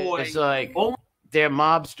fanboy, it's like they're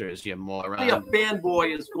mobsters, you moron. Only a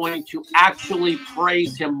fanboy is going to actually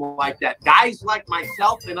praise him like that. Guys like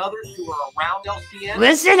myself and others who are around LCN.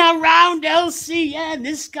 Listen, around LCN,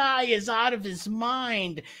 this guy is out of his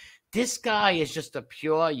mind. This guy is just a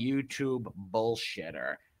pure YouTube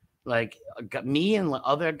bullshitter. Like me and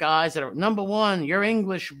other guys that are, number one, you're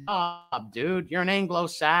English Bob, dude. You're an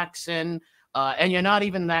Anglo-Saxon. And you're not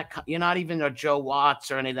even a Joe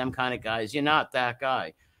Watts or any of them kind of guys. You're not that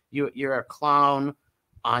guy. You're a clown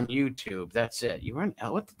on YouTube. That's it. You weren't.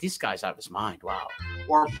 What? This guy's out of his mind. Wow.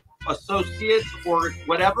 Or associates or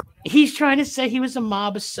whatever. He's trying to say he was a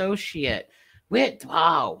mob associate.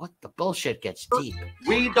 Wow. What the bullshit gets deep.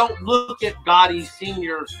 We don't look at Gotti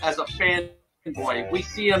Sr. as a fanboy. We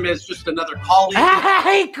see him as just another colleague.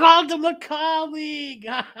 He called him a colleague.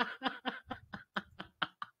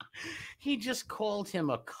 He just called him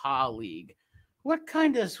a colleague. What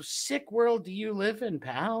kind of sick world do you live in,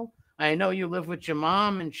 pal? I know you live with your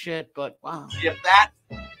mom and shit, but wow. If that,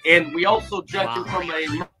 and we also judge it from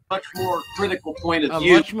a much more critical point of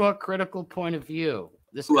view. A much more critical point of view.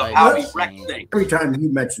 This guy how he wrecked things. Every time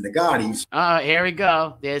you mention the Gottis. Here we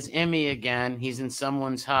go. There's Emmy again. He's in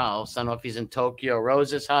someone's house. I don't know if he's in Tokyo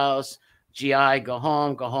Rose's house. GI, go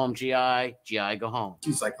home, GI. GI, go home.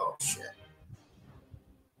 She's like, oh, shit.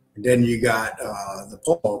 And then you got the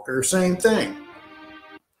poker, same thing.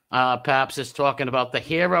 Paps is talking about the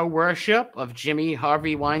hero worship of Jimmy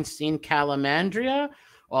Harvey Weinstein Calamandria,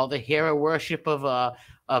 or the hero worship of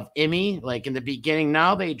Emmy. Like in the beginning,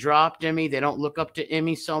 now they dropped Emmy. They don't look up to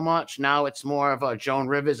Emmy so much. Now it's more of a Joan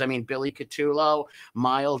Rivers. I mean, Billy Catullo,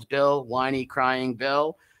 Mild Bill, Whiny Crying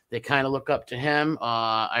Bill. They kind of look up to him.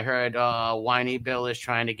 I heard Whiny Bill is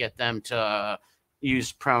trying to get them to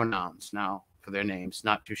use pronouns now for their names.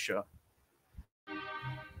 Not too sure.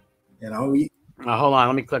 You know, hold on.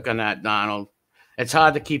 Let me click on that, Donald. It's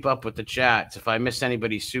hard to keep up with the chats. If I miss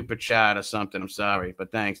anybody's super chat or something, I'm sorry.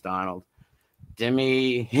 But thanks, Donald.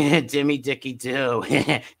 Jimmy Dicky Doo.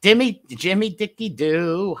 Jimmy Dicky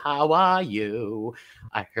Doo, how are you?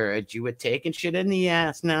 I heard you were taking shit in the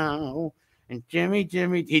ass now. And Jimmy,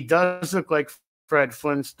 he does look like Fred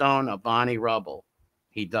Flintstone or Bonnie Rubble.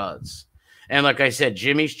 He does. And like I said,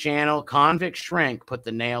 Jimmy's channel, Convict Shrink, put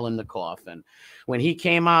the nail in the coffin. When he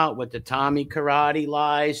came out with the Tommy Karate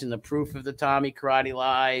lies and the proof of the Tommy Karate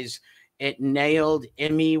lies, it nailed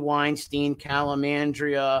Emmy Weinstein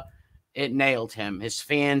Calamandria. It nailed him. His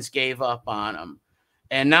fans gave up on him.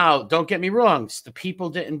 And now, don't get me wrong, the people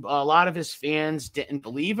didn't, a lot of his fans didn't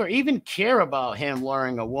believe or even care about him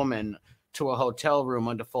luring a woman to a hotel room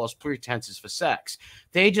under false pretenses for sex.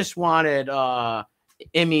 They just wanted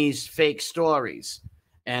Emmy's fake stories.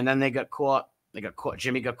 And then they got caught.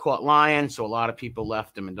 Jimmy got caught lying, so a lot of people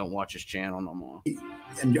left him and don't watch his channel no more.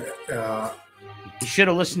 And he should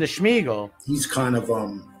have listened to Schmiegel. He's kind of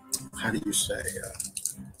how do you say?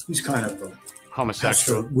 He's kind of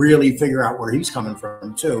homosexual. Has to really figure out where he's coming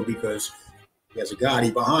from too, because he has a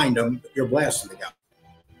Gotti behind him. You're blasting the guy.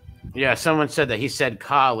 Yeah, someone said that. He said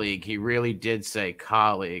colleague. He really did say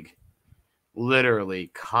colleague.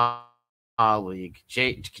 Literally colleague.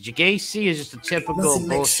 Gacy is just a typical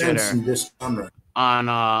bullshitter on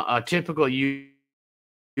a typical YouTube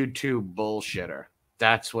bullshitter.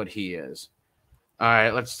 That's what he is. All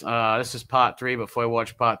right, let's. This is part 3. Before I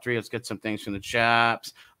watch part 3, let's get some things from the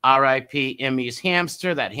chaps. R.I.P. Emmy's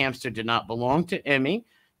hamster. That hamster did not belong to Emmy.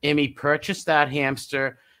 Emmy purchased that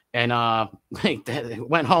hamster and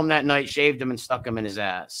went home that night, shaved him, and stuck him in his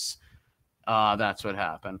ass. That's what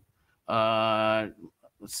happened.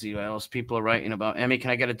 Let's see what else people are writing about Emmy.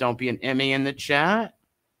 Can I get a don't be an Emmy in the chat?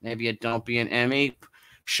 Maybe a don't be an Emmy.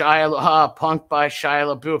 Punked by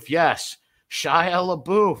Shia LaBeouf. Yes. Shia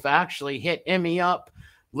LaBeouf actually hit Emmy up,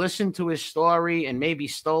 listened to his story, and maybe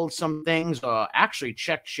stole some things, or actually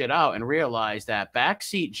checked shit out and realized that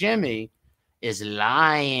Backseat Jimmy is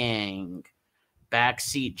lying.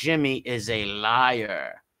 Backseat Jimmy is a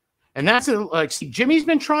liar. And that's see, Jimmy's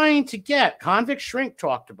been trying to get, Convict Shrink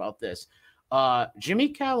talked about this. Jimmy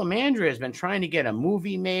Calamandra has been trying to get a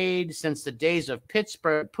movie made since the days of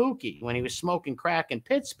Pittsburgh Pookie, when he was smoking crack in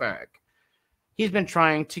Pittsburgh. He's been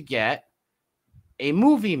trying to get a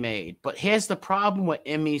movie made, but here's the problem with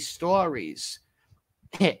Emmy's stories.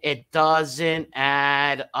 It doesn't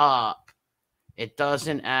add up. It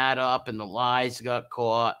doesn't add up, and the lies got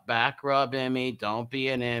caught. Back rub Emmy. Don't be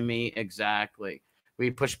an Emmy. Exactly.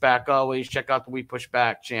 We push back always. Check out the We Push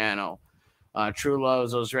Back channel. True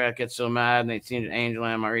Loves, those rats get so mad, and they seen Angel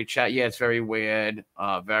and Marie chat. Yeah, it's very weird.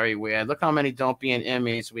 Very weird. Look how many Don't Be an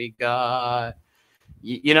Emmys we got.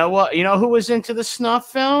 You know what? You know who was into the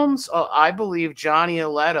snuff films? Oh, I believe Johnny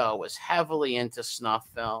Aletto was heavily into snuff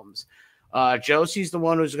films. Josie's the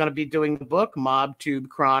one who's going to be doing the book, MobTube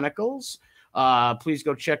Chronicles. Please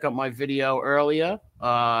go check out my video earlier.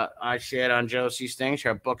 I shared on Josie's things.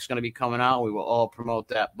 Her book's going to be coming out. We will all promote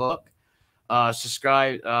that book.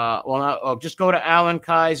 Subscribe. Just go to Alan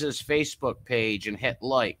Kaiser's Facebook page and hit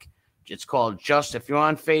like. It's called if you're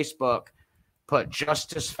on Facebook, put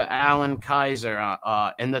Justice for Alan Kaiser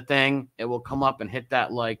in the thing. It will come up and hit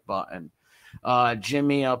that like button.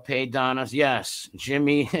 Jimmy, I'll pay Donna. Yes,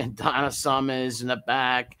 Jimmy and Donna Summers in the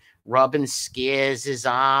back, rubbing Scares'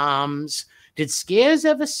 arms. Did Scares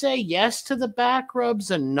ever say yes to the back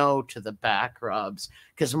rubs or no to the back rubs?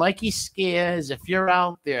 Because Mikey Scares, if you're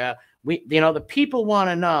out there, the people want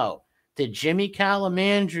to know, did Jimmy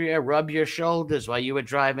Calamandria rub your shoulders while you were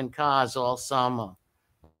driving cars all summer?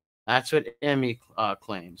 That's what Emmy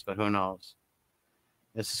claims, but who knows?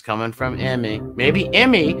 This is coming from Emmy. Maybe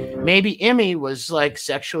Emmy was like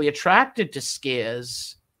sexually attracted to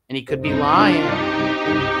Scares, and he could be lying.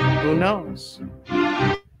 Who knows?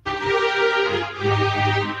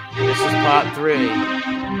 This is part 3.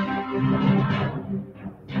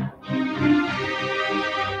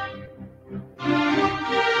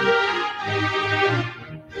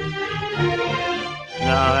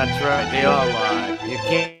 No, that's right. They all lie. You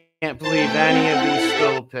can't believe any of these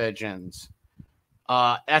stool pigeons.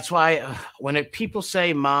 That's why when people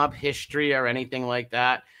say mob history or anything like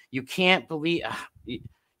that, you can't believe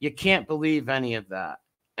any of that.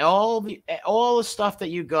 All the stuff that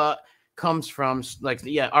you got comes from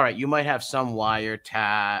all right, you might have some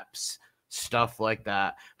wiretaps, stuff like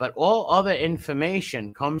that, but all other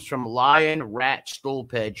information comes from lying rat stool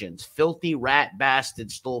pigeons, filthy rat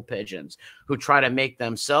bastard stool pigeons who try to make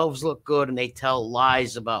themselves look good, and they tell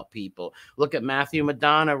lies about people. Look at Matthew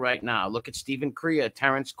Madonna right now. Look at Stephen Crea,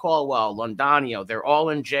 Terrence Caldwell, Londonio. They're all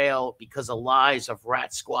in jail because of lies of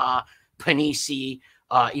Rat Squaw, Panisi,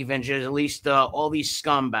 Evangelista, all these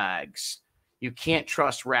scumbags. You can't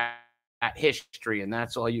trust rat history, and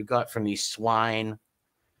that's all you got from these swine.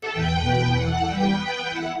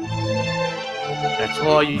 That's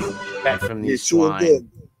all you get from these swine.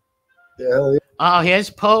 Yeah. Oh,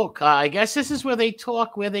 here's Poke. I guess this is where they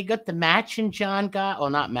talk, where they got the matching John Gotti. Oh,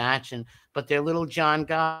 not matching, but their little John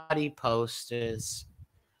Gotti posters.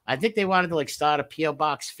 I think they wanted to start a P.O.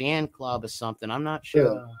 Box fan club or something. I'm not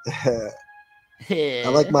sure. I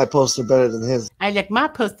like my poster better than his. I like my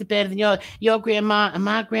poster better than yours. Your grandma and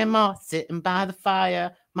my grandma sitting by the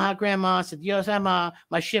fire. My grandma said, "Yours, my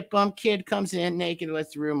shit bum kid comes in naked,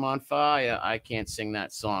 lets the room on fire." I can't sing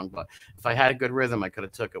that song, but if I had a good rhythm, I could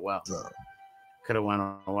have took it well. Could have went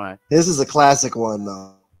away. This is a classic one,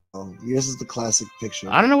 though. This is the classic picture.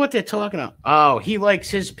 I don't know what they're talking about. Oh, he likes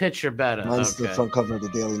his picture better. Mine's the front cover of the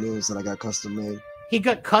Daily News that I got custom made. He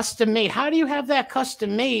got custom made. How do you have that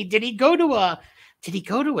custom made? Did he go to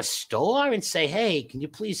a store and say, "Hey, can you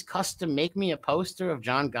please custom make me a poster of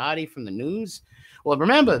John Gotti from the news?" Well,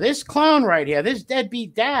 remember, this clown right here, this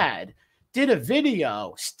deadbeat dad, did a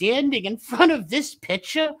video standing in front of this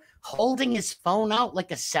picture, holding his phone out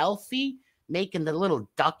like a selfie, making the little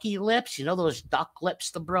ducky lips. You know those duck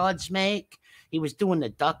lips the broads make? He was doing the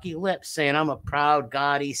ducky lips, saying, "I'm a proud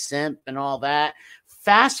Gotti simp," and all that.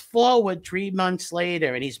 Fast forward 3 months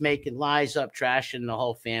later, and he's making lies up, trashing the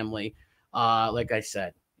whole family. Like I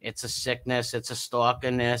said, it's a sickness. It's a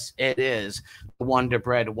stalkiness. It is the Wonder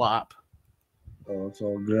Bread WAP. Oh, it's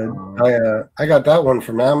all good. I got that one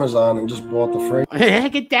from Amazon and just bought the frame. I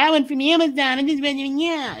get that one from Amazon. And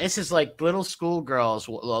yeah, this is like little schoolgirls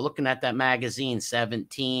looking at that magazine,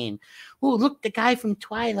 17. Oh, look, the guy from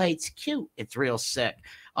Twilight's cute. It's real sick.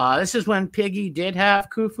 This is when Piggy did have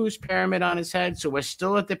Khufu's pyramid on his head, so we're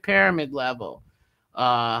still at the pyramid level.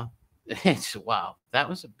 It's wow, that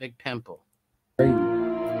was a big pimple.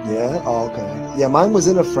 Yeah. Oh, okay. Yeah, mine was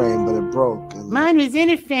in a frame, but it broke. Mine was in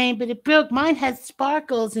a frame, but it broke. Mine has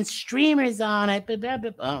sparkles and streamers on it.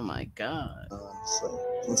 Oh my god! So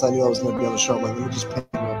once I knew I was going to be on the show, I'm like, let me just paint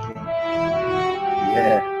it up here.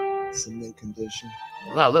 Yeah. It's in mint condition.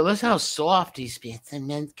 Wow, look how soft he's being. It's in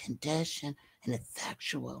mint condition and it's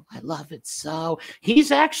sexual. I love it so.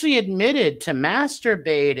 He's actually admitted to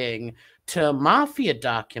masturbating to mafia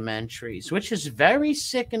documentaries, which is very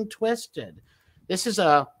sick and twisted. This is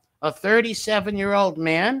a 37-year-old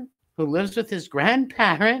man who lives with his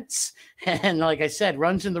grandparents and, like I said,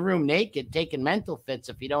 runs in the room naked, taking mental fits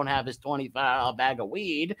if you don't have his $25 bag of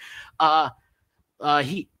weed.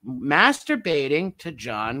 He masturbating to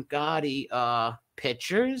John Gotti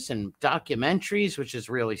pictures and documentaries, which is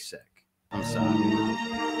really sick. I'm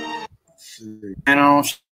sorry. I know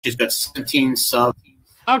she's got 17 subs.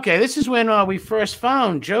 Okay, this is when we first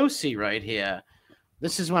found Josie right here.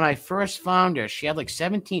 This is when I first found her. She had like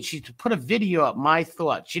 17. She put a video up, My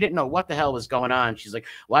Thoughts. She didn't know what the hell was going on. She's like,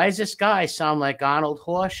 why does this guy sound like Arnold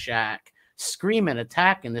Horseshack screaming,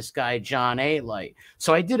 attacking this guy, John A-Light?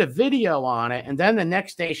 So I did a video on it, and then the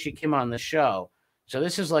next day she came on the show. So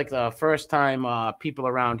this is like the first time people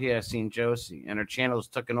around here have seen Josie, and her channel's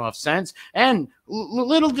taken off since. And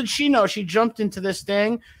little did she know, she jumped into this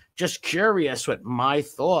thing just curious with My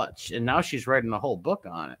Thoughts, and now she's writing a whole book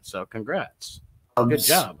on it. So congrats. Good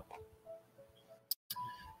job.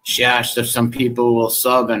 She asked if some people will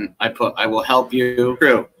sub, and I will help you.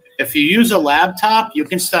 True. If you use a laptop, you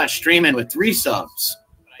can start streaming with 3 subs.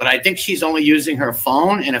 But I think she's only using her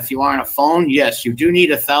phone, and if you are on a phone, yes, you do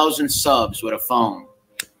need 1,000 subs with a phone.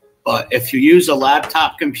 But if you use a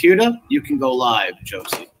laptop computer, you can go live,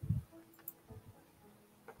 Josie.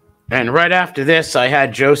 And right after this, I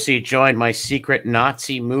had Josie join my secret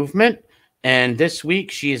Nazi movement. And this week,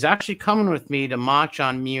 she is actually coming with me to march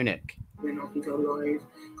on Munich. Then I can go live,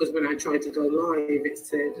 because when I tried to go live, it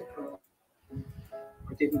said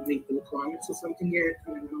I didn't meet the requirements or something yet.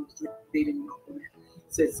 And then I was reading up on it.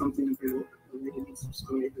 It said something about really many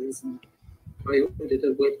subscribers. And I ordered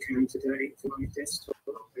a webcam today for my desktop.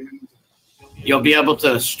 And you'll be able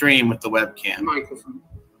to stream with the webcam. Microphone.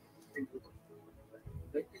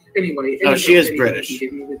 Anyway. Oh, she is British.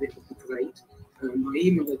 Give me with it would be great. My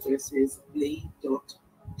email address is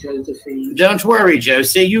lee.josephine. Don't worry,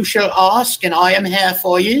 Josie. You shall ask, and I am here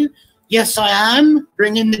for you. Yes, I am.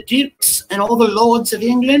 Bring in the dukes and all the lords of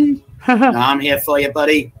England. No, I'm here for you,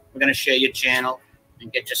 buddy. We're going to share your channel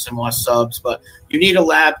and get you some more subs. But you need a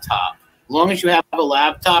laptop. As long as you have a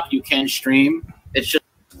laptop, you can stream. It's just.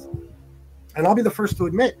 And I'll be the first to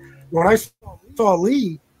admit, when I saw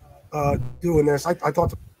Lee doing this, I thought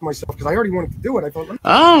to myself, because I already wanted to do it. I thought,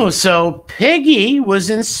 oh, so Piggy was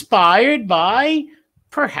inspired by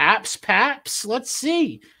perhaps Paps. Let's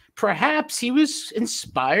see. Perhaps he was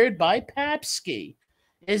inspired by Papsky.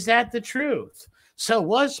 Is that the truth? So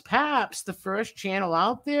was Paps the first channel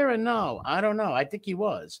out there or no? I don't know. I think he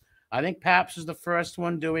was. I think Paps was the first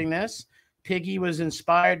one doing this. Piggy was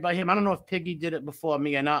inspired by him. I don't know if Piggy did it before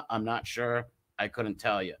me or not. I'm not sure. I couldn't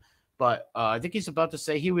tell you. But I think he's about to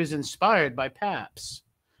say he was inspired by Paps.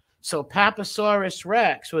 So Papasaurus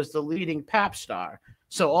Rex was the leading pap star.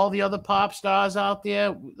 So all the other pop stars out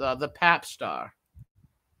there, the pap star.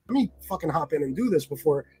 Let me fucking hop in and do this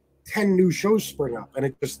before 10 new shows spring up. And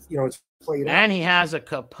it just, it's played out. And he has a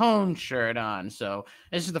Capone shirt on. So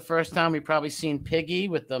this is the first time we've probably seen Piggy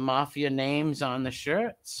with the Mafia names on the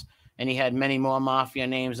shirts. And he had many more Mafia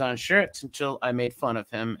names on shirts until I made fun of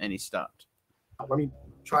him and he stopped. Let me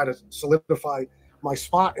try to solidify my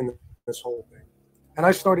spot in this whole thing. And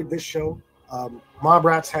I started this show. Mob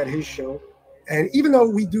Rats had his show. And even though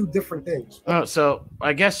we do different things. Oh, so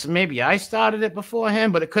I guess maybe I started it before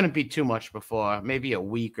him, but it couldn't be too much before. Maybe a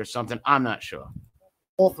week or something. I'm not sure.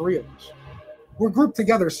 All 3 of us. We're grouped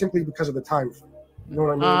together simply because of the time frame. You know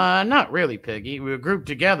what I mean? Not really, Piggy. We were grouped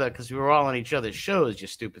together because we were all on each other's shows, you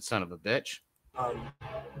stupid son of a bitch.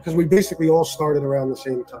 Because we basically all started around the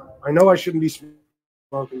same time. I know I shouldn't be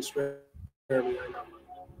smoking. Spare me, I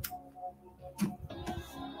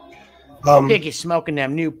know. Piggy smoking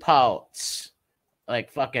them new pots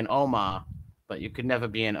like fucking Omar, but you could never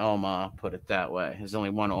be an Omar, put it that way. There's only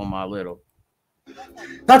one Omar Little.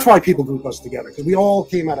 That's why people group us together, because we all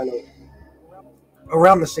came out of nowhere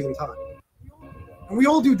around the same time. And we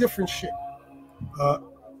all do different shit.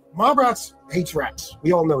 Mob Rats hates rats.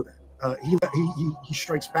 We all know that. He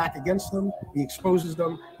strikes back against them. He exposes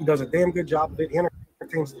them. He does a damn good job of it. He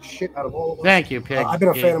entertains the shit out of all of us. Thank you, Pig. I've been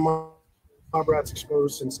a fan of Mob Rats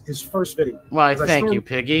Exposed since his first video. Well, thank you,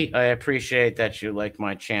 Piggy. I appreciate that you like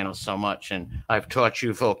my channel so much, and I've taught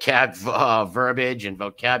you verbiage and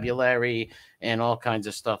vocabulary and all kinds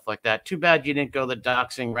of stuff like that. Too bad you didn't go the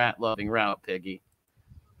doxing, rat-loving route, Piggy.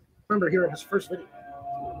 I remember hearing his first video.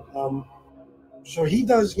 So he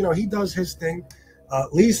does, he does his thing.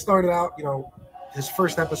 Lee started out, his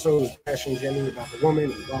first episode was bashing Jimmy about the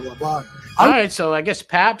woman and blah, blah, blah. All right, so I guess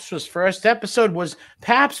Paps' first episode was,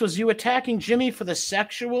 was you attacking Jimmy for the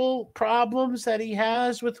sexual problems that he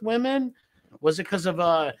has with women? Was it because of,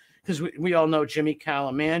 because we all know Jimmy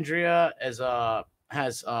Calamandria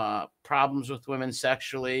has problems with women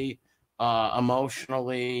sexually,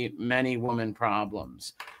 emotionally, many woman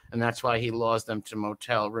problems. And that's why he lures them to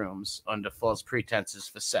motel rooms under false pretenses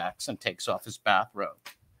for sex and takes off his bathrobe.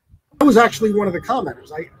 I was actually one of the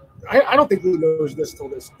commenters. I don't think Lee knows this till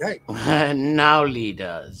this day. Now Lee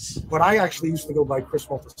does. But I actually used to go by Chris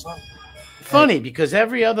Maltasano. Funny, because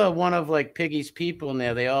every other one of like Piggy's people in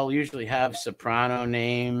there, they all usually have soprano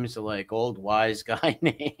names or like old wise guy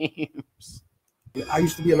names. I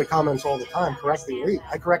used to be in the comments all the time correcting Lee.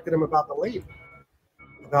 I corrected him about the lady.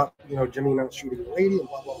 About Jimmy not shooting the lady and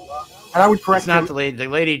blah blah blah. And I would correct. It's not the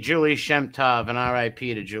lady Julie Shemtov, and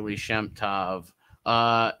R.I.P. to Julie Shemtov.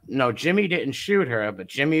 No, Jimmy didn't shoot her, but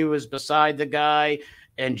Jimmy was beside the guy,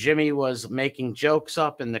 and Jimmy was making jokes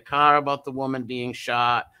up in the car about the woman being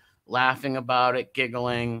shot, laughing about it,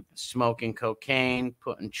 giggling, smoking cocaine,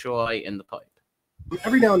 putting Choi in the pipe.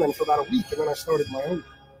 Every now and then for about a week, and then I started my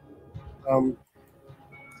own.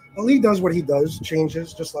 Lee does what he does,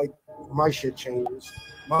 changes, just like my shit changes.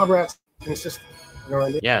 Mob Rats consistent. You know what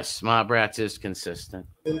I mean? Yes, Mob Rats is consistent.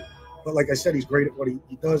 But like I said, he's great at what he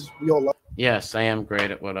does. We all love him. Yes, I am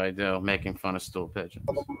great at what I do, making fun of stool pigeons.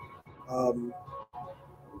 I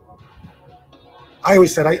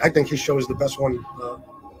always said I think his show is the best one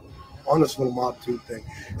on this little MobTube thing.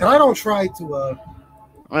 And I don't try to...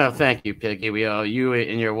 well, thank you, Piggy. We all, you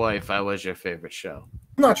and your wife, I was your favorite show.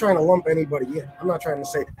 I'm not trying to lump anybody in. I'm not trying to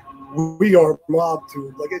say we are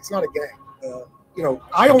MobTube. Like, it's not a gang.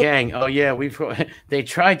 I don't... gang. Oh yeah, they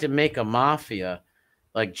tried to make a mafia.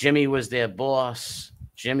 Like Jimmy was their boss.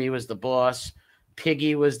 Jimmy was the boss.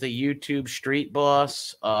 Piggy was the YouTube street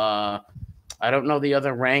boss. I don't know the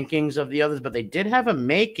other rankings of the others, but they did have a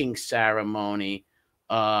making ceremony.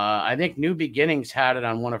 I think New Beginnings had it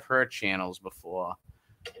on one of her channels before.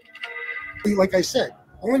 Like I said,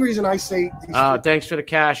 only reason I say thanks for the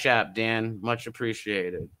Cash App, Dan. Much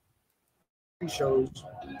appreciated. Shows,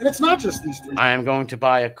 and it's not just these three. I am going to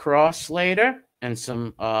buy a cross later and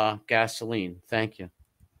some gasoline. Thank you.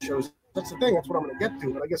 Shows. That's the thing. That's what I'm going to get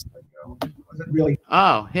to. But I guess really.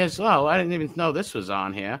 Oh, I didn't even know this was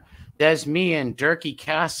on here. There's me and Durkee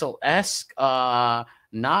Castle-esque not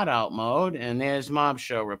out mode, and there's Mob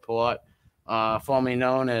Show Report, formerly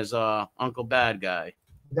known as Uncle Bad Guy.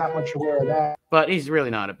 That much aware of that. But he's really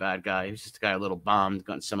not a bad guy. He's just a guy a little bombed,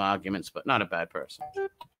 got in some arguments, but not a bad person.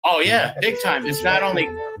 Oh, yeah, big time. It's not only...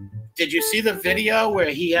 Did you see the video where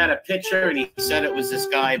he had a picture and he said it was this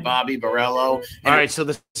guy, Bobby Borello? All right, so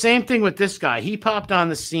the same thing with this guy. He popped on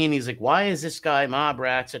the scene. He's like, why is this guy, Mob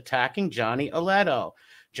Rats, attacking Johnny Aletto?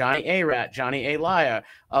 Johnny A-Rat, Johnny A-Liar.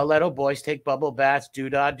 Aletto boys take bubble baths,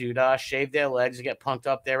 doo-dah, shave their legs, and get punked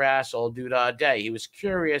up their asshole, doo-dah day. He was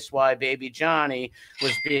curious why baby Johnny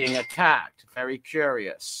was being attacked. Very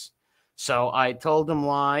curious. So I told him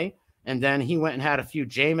why. And then he went and had a few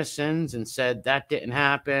Jamesons and said that didn't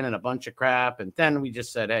happen and a bunch of crap. And then we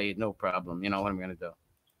just said, hey, no problem. You know what I'm going to do?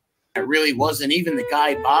 It really wasn't even the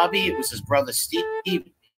guy, Bobby. It was his brother, Steve.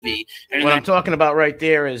 And what I'm talking about right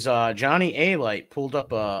there is Johnny A-Light pulled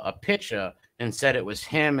up a picture and said it was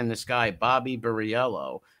him and this guy, Bobby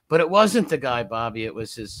Borello. But it wasn't the guy, Bobby. It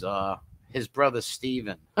was his brother,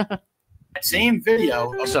 Steven. That same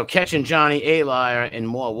video. So catching Johnny A-Liar and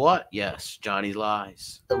more what? Yes, Johnny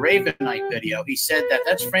lies. The Raven Night video. He said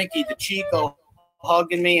that's Frankie DeChico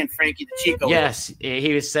hugging me and Frankie DeChico. Yes,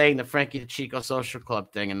 he was saying the Frankie DeChico Social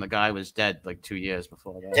Club thing, and the guy was dead like 2 years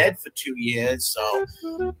before that. Dead for 2 years. So,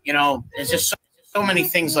 there's just so many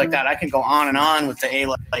things like that. I can go on and on with the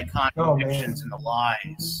A-Light contradictions and the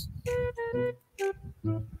lies.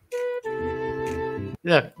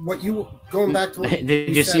 Look, what you going back to?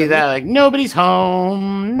 Did you see that? Like, nobody's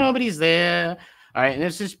home, nobody's there. All right, and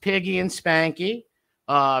this is Piggy and Spanky.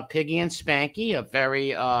 Piggy and Spanky, a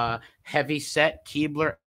very heavy-set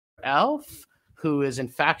Keebler elf who is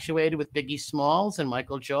infatuated with Biggie Smalls and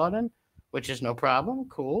Michael Jordan, which is no problem.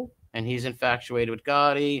 Cool. And he's infatuated with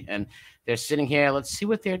Gotti, and they're sitting here. Let's see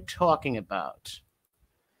what they're talking about.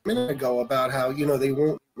 A minute ago about how, you know, they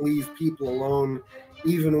won't leave people alone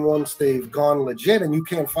even once they've gone legit, and you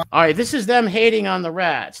can't find. All right, this is them hating on the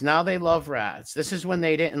Rats. Now they love Rats. This is when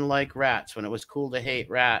they didn't like Rats, when it was cool to hate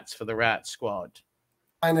Rats for the Rat Squad.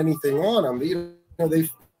 Find anything on them. You know,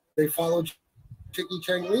 they followed Chicky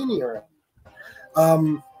Changlini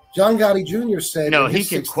around. John Gotti Jr. said, no, he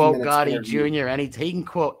can quote Gotti Jr. He can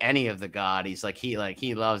quote any of the Gottis.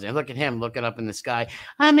 He loves it. Look at him looking up in the sky.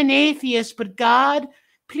 I'm an atheist, but God,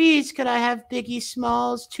 please, could I have Biggie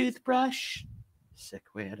Smalls' toothbrush? Sick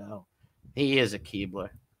weirdo. He is a Keebler.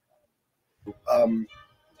 You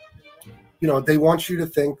know, they want you to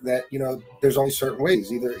think that, you know, there's only certain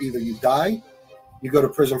ways. Either you die, you go to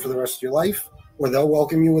prison for the rest of your life, or they'll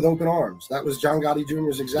welcome you with open arms. That was John Gotti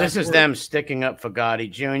Jr.'s exact This is word. them sticking up for Gotti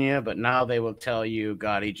Jr., but now they will tell you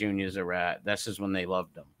Gotti Jr. is a rat. This is when they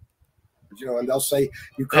loved him. You know, and they'll say,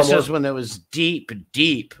 you come This is when there was deep,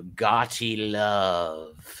 deep Gotti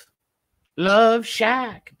love. Love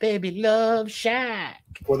Shack, baby, love Shack.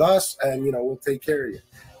 with us, and, you know, we'll take care of you.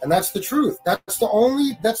 And that's the truth. That's the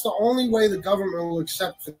only way the government will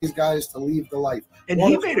accept for these guys to leave the life. And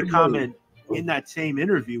he made a comment in that same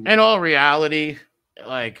interview. In all reality,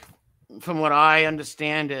 like, from what I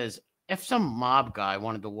understand is, if some mob guy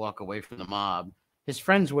wanted to walk away from the mob, his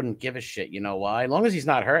friends wouldn't give a shit. You know why? As long as he's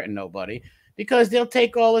not hurting nobody, because they'll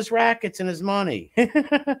take all his rackets and his money.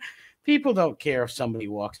 People don't care if somebody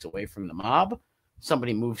walks away from the mob.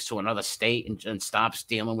 Somebody moves to another state and stops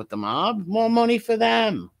dealing with the mob. More money for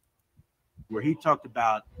them. Where he talked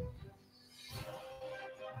about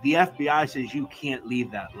the FBI says you can't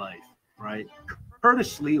leave that life, right?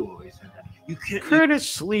 Curtis Sliwa always said that. You can't.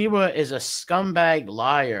 Curtis Sliwa is a scumbag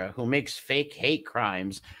liar who makes fake hate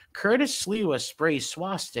crimes. Curtis Sliwa sprays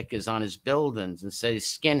swastikas on his buildings and says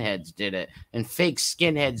skinheads did it, and fake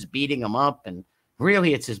skinheads beating him up, and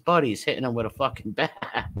really it's his buddies hitting him with a fucking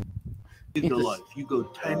bat. Leave the life. You go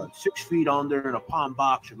 6 feet under in a palm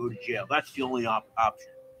box or go to jail. That's the only option.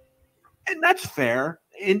 And that's fair.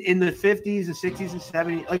 In the 50s and 60s and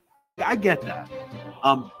 70s, like, I get that.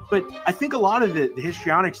 But I think a lot of the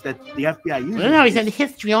histrionics that the FBI uses. No, he said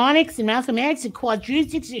histrionics and mathematics and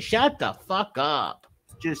quadristics. Shut the fuck up.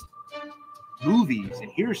 Just movies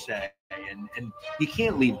and hearsay, and you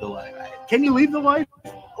can't leave the life. Can you leave the life?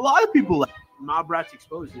 A lot of people. Mob Rats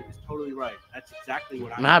Exposed is totally right. That's exactly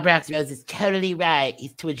what I. Mob Rats Exposed is totally right.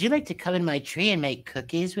 Would you like to come in my tree and make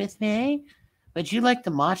cookies with me? Would you like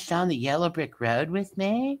to march down the yellow brick road with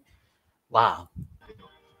me? Wow.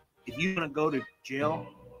 If you want to go to jail,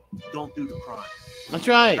 don't do the crime. That's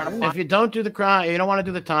right. If you don't do the crime, you don't want to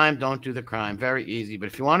do the time, don't do the crime. Very easy. But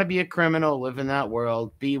if you want to be a criminal, live in that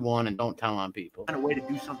world, be one, and don't tell on people. Find a way to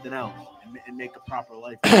do something else and make a proper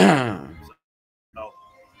life. So,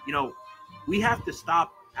 you know, we have to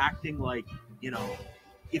stop acting like, you know,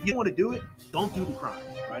 if you want to do it, don't do the crime,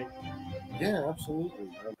 right? Yeah, absolutely.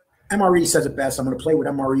 MRE says it best. I'm going to play what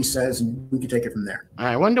MRE says, and we can take it from there. All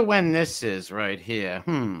right, I wonder when this is right here.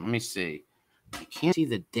 Let me see. I can't see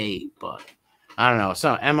the date, but I don't know.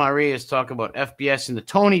 So MRE is talking about FBS and the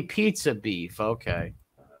Tony Pizza beef. Okay.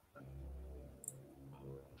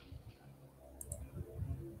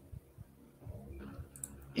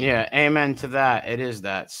 Yeah, amen to that. It is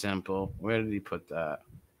that simple. Where did he put that?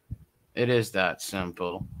 It is that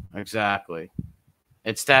simple. Exactly.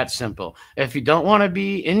 It's that simple. If you don't want to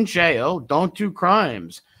be in jail, don't do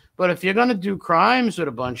crimes. But if you're going to do crimes with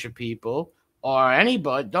a bunch of people or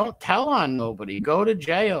anybody, don't tell on nobody. Go to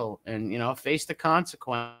jail and, you know, face the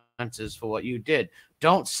consequences for what you did.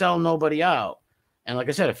 Don't sell nobody out. And like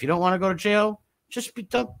I said, if you don't want to go to jail, just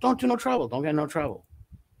don't do no trouble. Don't get in no trouble.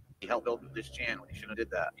 He helped build this channel. He shouldn't have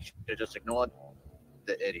did that. He should have just ignored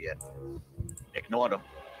the idiot. Ignored him.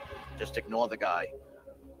 Just ignore the guy.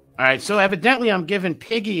 All right, so evidently I'm giving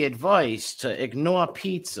Piggy advice to ignore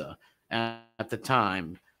pizza at the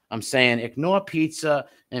time. I'm saying ignore pizza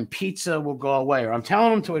and pizza will go away. Or I'm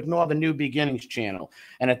telling him to ignore the New Beginnings channel.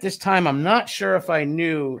 And at this time, I'm not sure if I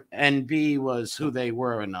knew NB was who they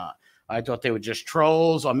were or not. I thought they were just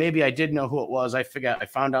trolls, or maybe I did know who it was. I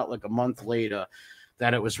found out like a month later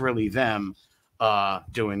that it was really them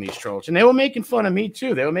doing these trolls. And they were making fun of me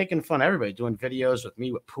too. They were making fun of everybody, doing videos with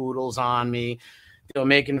me with poodles on me. They were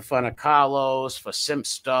making fun of Carlos for simp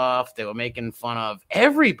stuff. They were making fun of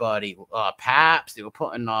everybody, Paps. They were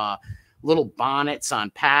putting little bonnets on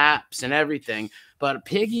Paps and everything. But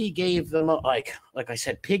Piggy gave them, like I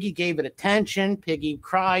said, Piggy gave it attention. Piggy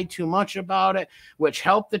cried too much about it, which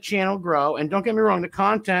helped the channel grow. And don't get me wrong, the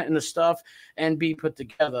content and the stuff and be put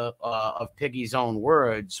together of Piggy's own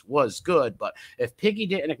words was good. But if Piggy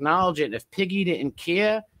didn't acknowledge it, and if Piggy didn't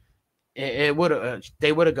care, it would have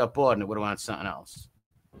they would have got bored and it would have wanted something else.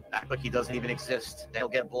 Act like he doesn't even exist. They'll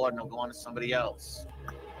get bored and they'll go on to somebody else.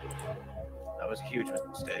 That was a huge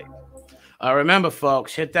mistake. Remember,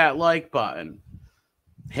 folks, hit that like button.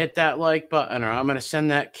 Hit that like button, or I'm going to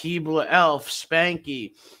send that Keebler elf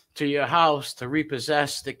Spanky to your house to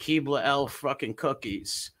repossess the Keebler elf fucking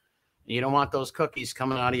cookies. You don't want those cookies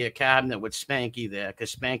coming out of your cabinet with Spanky there,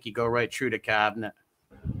 because Spanky go right through the cabinet.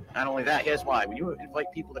 Not only that, here's why. When you invite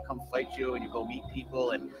people to come fight you and you go meet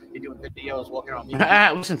people and you're doing videos walking around meeting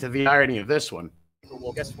people, Listen to the irony of this one.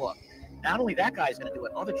 well, guess what? Not only that guy's going to do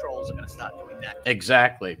it, other trolls are going to start doing that.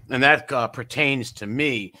 Exactly. And that pertains to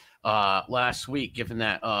me last week, given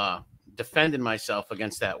that defending myself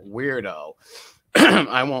against that weirdo.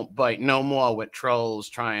 I won't bite no more with trolls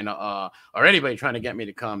trying to, or anybody trying to get me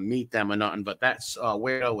to come meet them or nothing, but that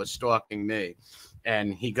weirdo was stalking me.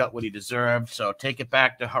 And he got what he deserved. So take it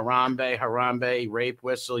back to Harambe. Harambe, rape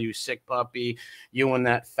whistle, you sick puppy. You and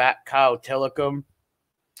that fat cow Tillicum,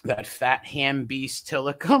 that fat ham beast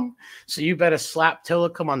Tillicum. So you better slap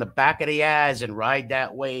Tillicum on the back of the ass and ride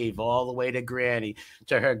that wave all the way to Granny,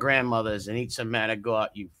 to her grandmother's, and eat some Managot,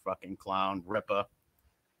 you fucking clown ripper.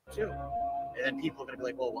 Too. And then people are going to be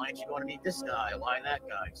like, well, why aren't you going to meet this guy? Why that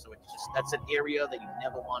guy? So it's just, that's an area that you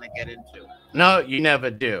never want to get into. No, you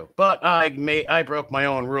never do. But I broke my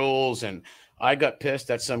own rules, and I got pissed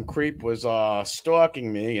that some creep was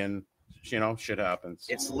stalking me, and, you know, shit happens.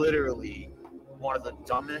 It's literally one of the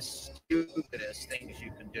dumbest, stupidest things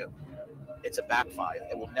you can do. It's a backfire.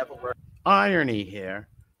 It will never work Irony here.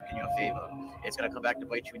 in your favor. It's going to come back to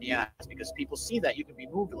bite you in the ass because people see that you can be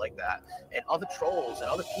moved like that, and other trolls and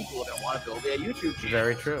other people are going to want to build their YouTube channel.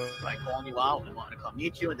 Very true. By calling you out and wanting to come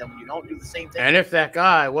meet you, and then when you don't do the same thing. And if that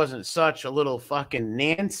guy wasn't such a little fucking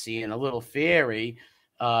Nancy and a little fairy,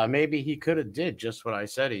 maybe he could have did just what I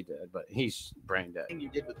said he did, but he's brain dead. You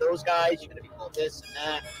did with those guys, you're going to be called this and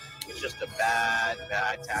that. It's just a bad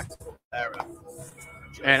tactical error.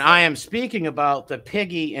 And I am speaking about the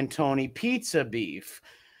Piggy and Tony pizza beef.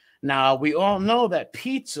 Now, we all know that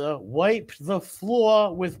pizza wiped the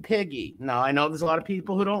floor with Piggy. Now, I know there's a lot of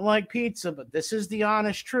people who don't like pizza, but this is the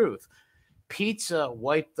honest truth. Pizza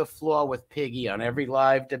wiped the floor with Piggy on every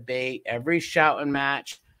live debate, every shouting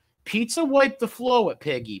match. Pizza wiped the floor with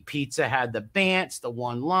Piggy. Pizza had the bants, the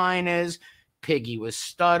one-liners. Piggy was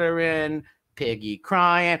stuttering. Piggy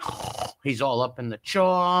crying. He's all up in the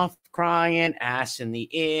trough, crying, ass in the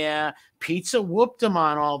air. Pizza whooped him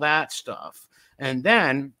on all that stuff. And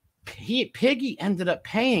then Piggy ended up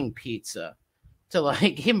paying Pizza to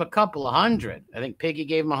like give him a couple of $100. I think Piggy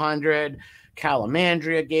gave him $100.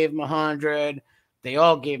 Calamandria gave him $100. They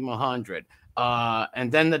all gave him $100.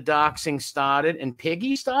 And then the doxing started, and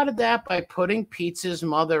Piggy started that by putting Pizza's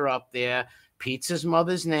mother up there, Pizza's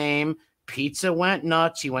mother's name. Pizza went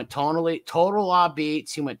nuts. He went total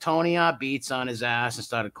beats. He went Tony beats on his ass and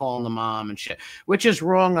started calling the mom and shit, which is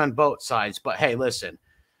wrong on both sides. But hey, listen,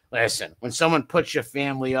 when someone puts your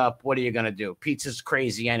family up, what are you going to do? Pizza's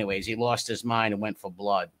crazy anyways. He lost his mind and went for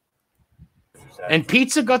blood. Exactly. And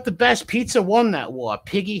Pizza got the best. Pizza won that war.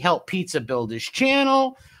 Piggy helped Pizza build his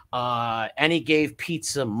channel, and he gave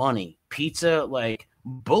Pizza money. Pizza, like,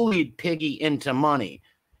 bullied Piggy into money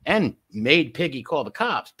and made Piggy call the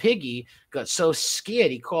cops. Piggy got so scared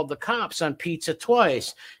he called the cops on Pizza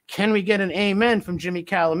twice. Can we get an amen from Jimmy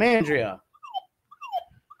Calamandria?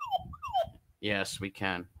 Yes, we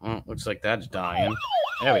can. Oh, looks like that's dying.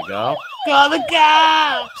 There we go. Call the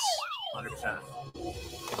cops! 100%.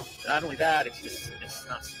 Not only that, it's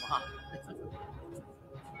not smart.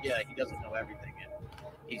 Yeah, he doesn't know everything.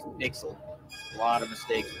 He makes a lot of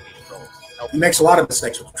mistakes with these trolls. He makes a lot of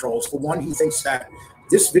mistakes with the trolls. For one, he thinks that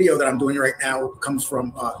this video that I'm doing right now comes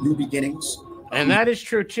from New Beginnings. And that is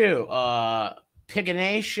true, too.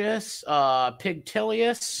 Piganacious,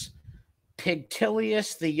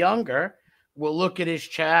 Pigtilius the Younger will look at his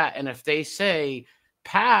chat, and if they say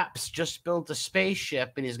Paps just built a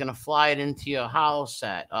spaceship and he's going to fly it into your house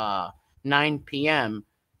at 9 p.m.,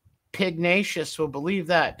 Pignacious will believe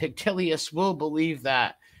that. Pigtilius will believe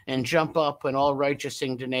that and jump up in all righteous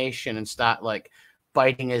indignation and start, like,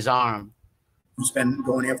 biting his arm. Who's been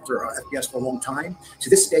going after FPS for a long time. To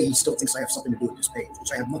this day, he still thinks I have something to do with this page,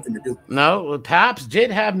 which I have nothing to do with. No, Paps did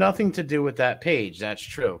have nothing to do with that page. That's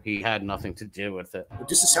true. He had nothing to do with it. But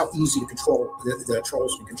this is how easy to control the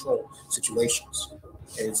trolls can control situations.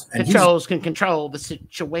 And Controls can control the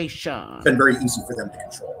situation. It's been very easy for them to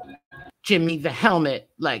control. Jimmy the Helmet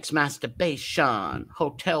likes masturbation,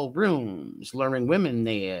 hotel rooms, luring women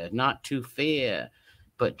there, not too fair.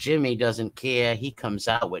 But Jimmy doesn't care. He comes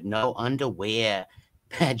out with no underwear.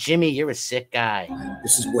 Jimmy, you're a sick guy.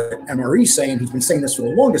 This is what MRE's saying. He's been saying this for the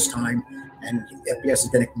longest time, and FPS has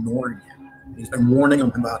been ignoring him. He's been warning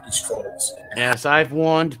him about these trolls. Yes, I've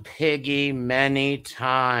warned Piggy many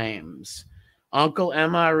times. Uncle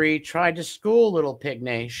MRE tried to school little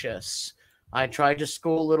Pignacious. I tried to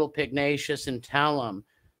school little Pignacious and tell him,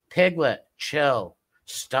 Piglet, chill.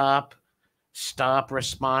 Stop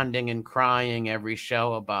responding and crying every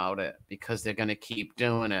show about it, because they're going to keep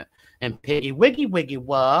doing it. And Piggy Wiggy Wiggy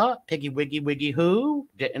what? Piggy Wiggy Wiggy who?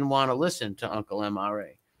 Didn't want to listen to Uncle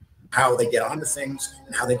MRE. How they get onto things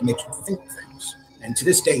and how they can make you think things. And to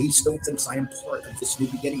this day, he still thinks I am part of this New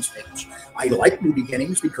Beginnings page. I like New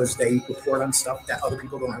Beginnings because they report on stuff that other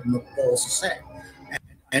people don't have enough balls to say.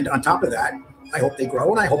 And on top of that, I hope they grow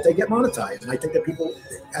and I hope they get monetized. And I think that people...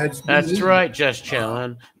 That's right, just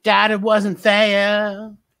chilling. Daddy wasn't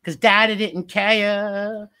there because Daddy didn't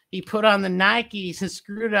care. He put on the Nikes and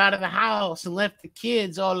screwed out of the house and left the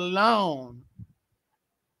kids all alone.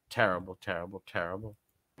 Terrible, terrible, terrible.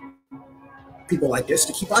 People like this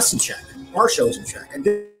to keep us in check, our shows in check. And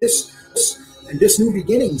this New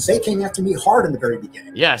Beginnings, they came after me hard in the very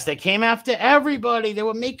beginning. Yes, they came after everybody. They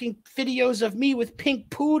were making videos of me with pink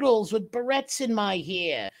poodles with barrettes in my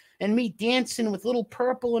hair and me dancing with little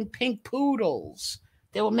purple and pink poodles.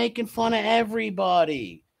 They were making fun of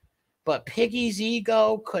everybody. But Piggy's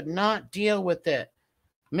ego could not deal with it.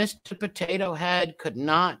 Mr. Potato Head could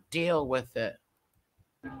not deal with it.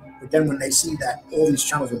 But then when they see that all these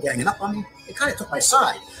channels were ganging up on me, it kind of took my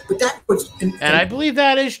side. But that was... And I believe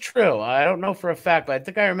that is true. I don't know for a fact, but I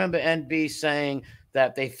think I remember NB saying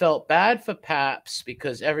that they felt bad for Paps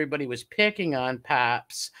because everybody was picking on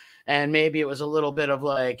Paps. And maybe it was a little bit of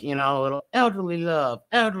like, you know, a little elderly love,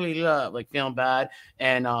 like feeling bad.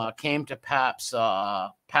 And came to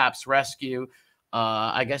Paps' rescue.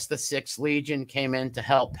 I guess the 6th Legion came in to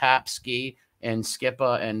help Papski and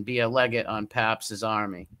Skipper and be a legate on Paps's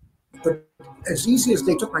army. But as easy as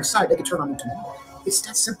they took my side, they could turn on me tomorrow. It's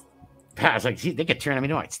that simple. Paps, like, they could turn on me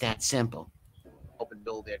tomorrow. It's that simple. Open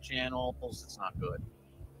build their channels. It's not good.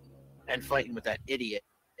 And fighting with that idiot,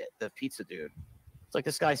 the pizza dude. It's like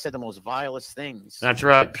this guy said the most vilest things. That's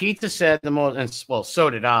right. Pizza said the most, and well, so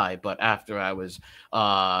did I, but after I was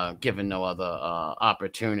given no other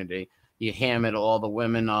opportunity. You hammered all the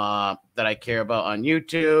women that I care about on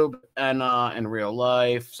YouTube and in real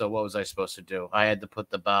life. So what was I supposed to do? I had to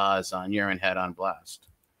put the bars on Urine Head on blast.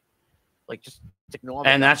 Like, just ignore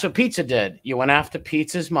And that's what Pizza did. You went after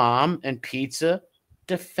Pizza's mom, and Pizza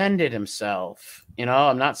defended himself. You know,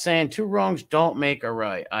 I'm not saying 2 wrongs don't make a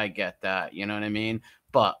right. I get that. You know what I mean?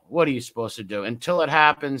 But what are you supposed to do? Until it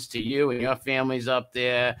happens to you and your family's up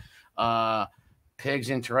there,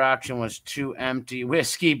 Pig's interaction was 2 empty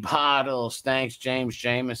whiskey bottles. Thanks, James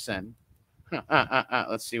Jameson.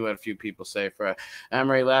 Let's see what a few people say. For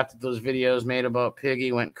Emery laughed at those videos made about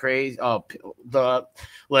Piggy, went crazy. Oh,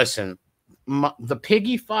 listen, the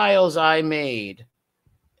Piggy files I made.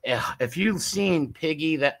 If you've seen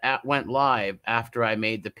Piggy that went live after I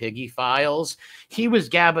made the Piggy files, he was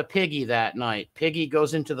Gabba Piggy that night. Piggy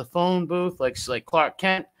goes into the phone booth like Clark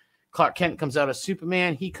Kent. Clark Kent comes out as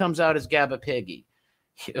Superman. He comes out as Gabba Piggy.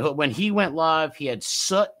 When he went live, he had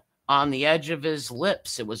soot on the edge of his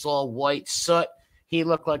lips. It was all white soot. He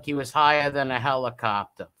looked like he was higher than a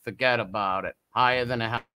helicopter. Forget about it. Higher than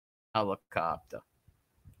a helicopter.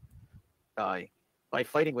 By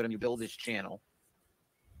fighting with him, you build his channel.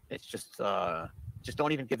 It's just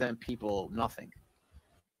don't even give them people nothing.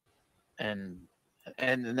 And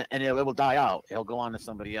it will die out. It'll go on to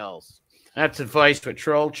somebody else. That's advice for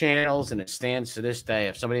troll channels, and it stands to this day.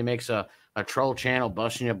 If somebody makes a troll channel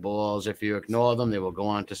busting your balls, if you ignore them, they will go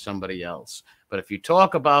on to somebody else. But if you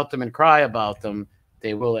talk about them and cry about them,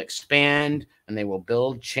 they will expand and they will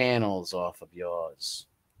build channels off of yours.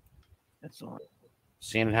 That's all.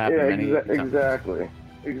 Seen it happen many times.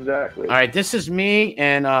 Exactly. All right, this is me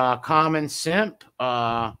and Common Simp,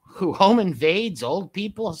 who home invades old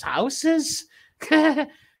people's houses.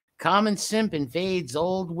 Common Simp invades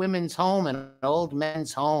old women's home and old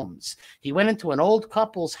men's homes. He went into an old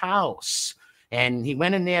couple's house, and he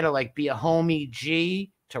went in there to like be a homie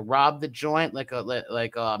G to rob the joint like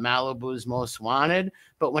Malibu's Most Wanted.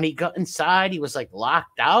 But when he got inside, he was like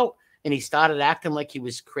locked out, and he started acting like he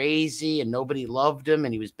was crazy and nobody loved him,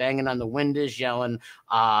 and he was banging on the windows, yelling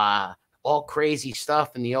all crazy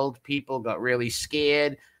stuff, and the old people got really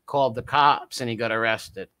scared, called the cops, and he got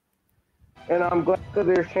arrested. And I'm glad that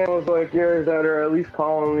there's channels like yours that are at least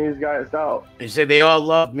calling these guys out. They say they all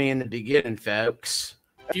loved me in the beginning, folks.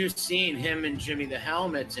 Have you seen him and Jimmy the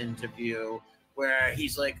Helmet's interview where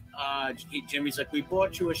he's like, Jimmy's like, we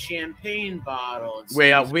bought you a champagne bottle.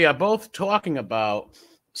 And we are both talking about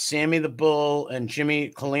Sammy the Bull and Jimmy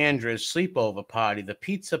Calandra's sleepover party, the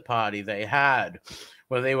pizza party they had,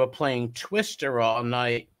 where they were playing Twister all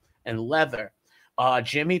night and leather.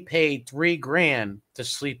 Jimmy paid $3 grand to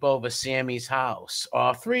sleep over Sammy's house.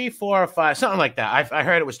 3, 4, or 5, something like that. I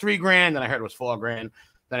heard it was $3 grand, then I heard it was $4 grand,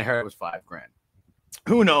 then I heard it was $5 grand.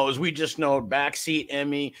 Who knows? We just know backseat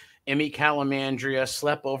Emmy Calamandria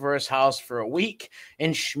slept over his house for a week,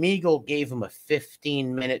 and Schmiegel gave him a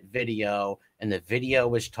 15-minute video, and the video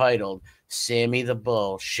was titled Sammy the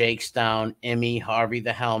Bull Shakes Down Emmy Harvey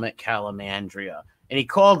the Helmet Calamandria. And he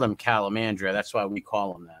called him Calamandria. That's why we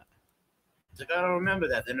call him that. He's like, I don't remember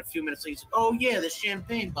that. Then a few minutes later, he's like, oh, yeah, the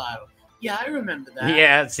champagne bottle. Yeah, I remember that.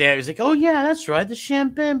 Yeah, he's like, oh, yeah, that's right, the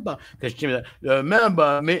champagne bottle. Because Jimmy's like,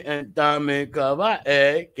 remember me and Tommy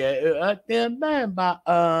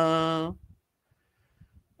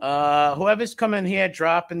whoever's coming here,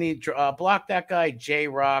 dropping the block that guy,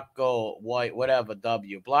 J-Rock, Go, White, whatever,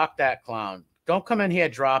 W. Block that clown. Don't come in here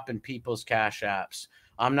dropping people's cash apps.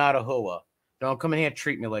 I'm not a whore. Don't come in here and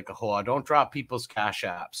treat me like a whore. Don't drop people's cash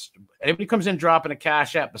apps. Anybody comes in dropping a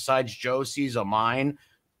cash app besides Josie's or mine,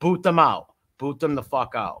 boot them out. Boot them the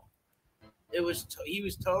fuck out. He was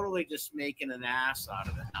totally just making an ass out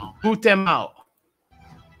of it. Boot them out.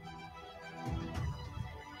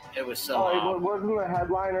 It was so. Oh, wasn't the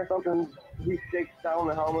headline or something? He shakes down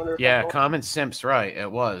the helmet or yeah, something? Common Simp's right.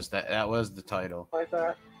 It was that was the title. Like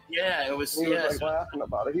that. Yeah, it was. He was like laughing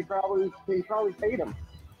about it. He probably paid him.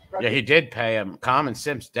 Yeah, he did pay him. Common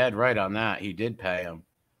Simp's dead right on that. He did pay him.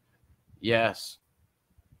 Yes.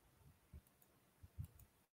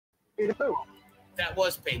 That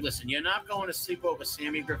was paid. Listen, you're not going to sleep over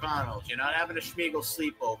Sammy Gravano's. You're not having a Schmiegel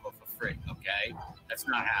sleepover for free, okay? That's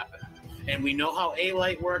not happening. And we know how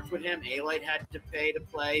A-Light worked with him. A-Light had to pay to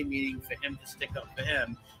play, meaning for him to stick up for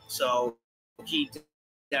him. So he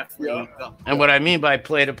definitely got. And what I mean by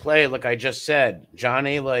play to play, like I just said, John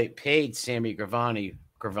A-Light paid Sammy Schmiegel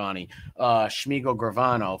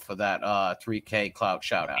Gravano for that 3K clout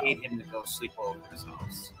shout out. Paid him to go sleep over his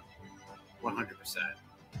house. 100%.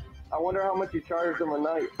 I wonder how much you charged him a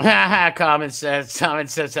night. Common says,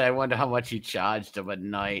 I wonder how much you charged him a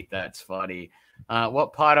night. That's funny.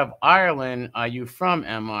 What part of Ireland are you from,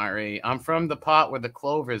 MRE? I'm from the part where the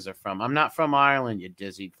Clovers are from. I'm not from Ireland, you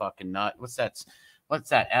dizzy fucking nut. What's that?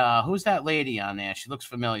 Who's that lady on there? She looks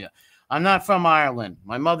familiar. I'm not from Ireland.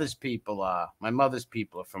 My mother's people are. My mother's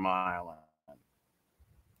people are from Ireland.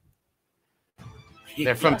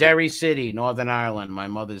 They're from Derry City, Northern Ireland. My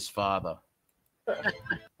mother's father.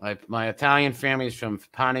 My Italian family is from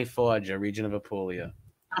Pane Forgia, region of Apulia.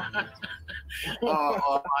 Yeah.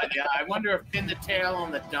 I wonder if pin the tail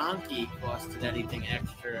on the donkey costed anything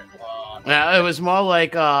extra. It was more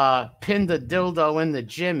like pin the dildo in the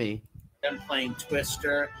Jimmy. Them playing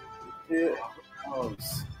Twister. Yeah.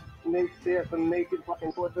 Some naked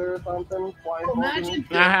fucking Twister or something. Imagine.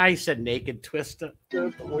 I said naked Twister.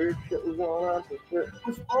 Some weird shit was going on.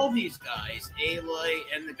 With all these guys, A-Light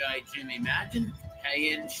and the guy Jimmy, imagine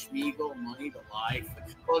paying Schmiegel money to lie.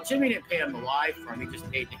 Well, Jimmy didn't pay him to lie for him. He just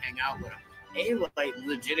paid to hang out with him. A-Light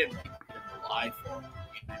legitimately paid him to lie for him.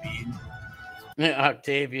 You know what I mean? Yeah,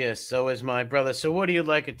 Octavia, so is my brother. So what do you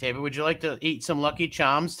like, Octavia? Would you like to eat some Lucky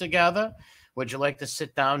Charms together? Would you like to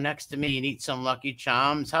sit down next to me and eat some Lucky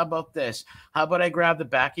Charms? How about this? How about I grab the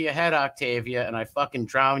back of your head, Octavia, and I fucking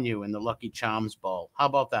drown you in the Lucky Charms bowl? How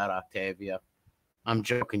about that, Octavia? I'm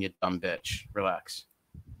joking, you dumb bitch. Relax.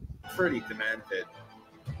 Pretty demented.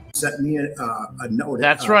 Sent me a note.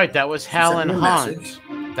 That's right. That was Helen Hunt.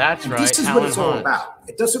 That's right. This is what it's all about.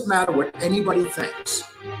 It doesn't matter what anybody thinks.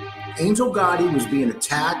 Angel Gotti was being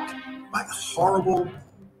attacked by horrible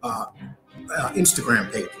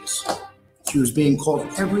Instagram pages. She was being called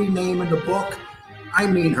every name in the book. I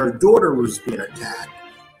mean, her daughter was being attacked.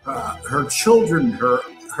 Her children, her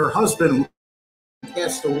husband who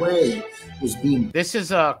passed away was being. This is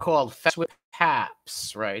called Facts with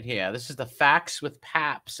Paps right here. This is the Facts with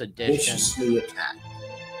Paps edition. Viciously attacked.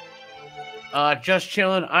 Just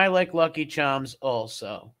chilling. I like Lucky Charms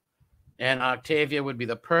also. And Octavia would be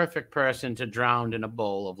the perfect person to drown in a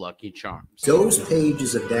bowl of Lucky Charms. Those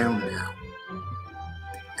pages are down now.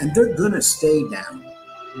 And they're going to stay down.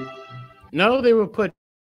 No, they were put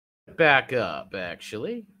back up,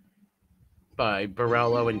 actually, by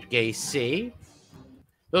Borello and Gacy.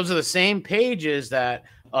 Those are the same pages that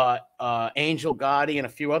Angel Gotti and a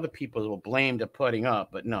few other people were blamed at putting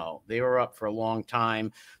up, but no, they were up for a long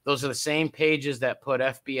time. Those are the same pages that put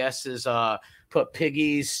FBS's put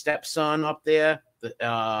Piggy's stepson up there.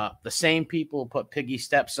 The same people who put Piggy's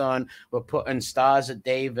stepson were putting Stars of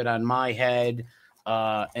David on my head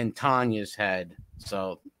and Tanya's head.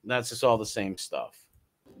 So that's just all the same stuff.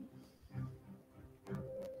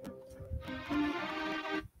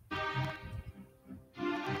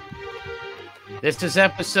 This is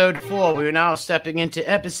episode 4. We're now stepping into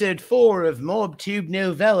episode 4 of MobTube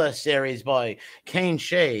Novella series by Kane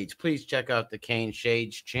Shades. Please check out the Kane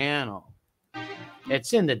Shades channel.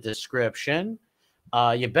 It's in the description.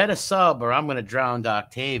 You better sub or I'm going to drown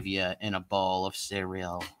Octavia in a bowl of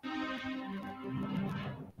cereal.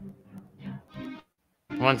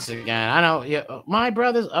 Once again, I know my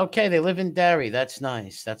brothers, okay, they live in Derry. That's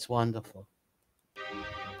nice. That's wonderful.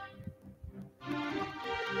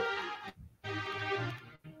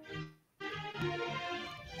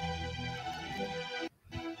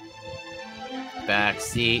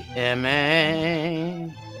 Backseat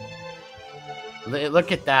MA.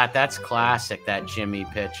 Look at that. That's classic, that Jimmy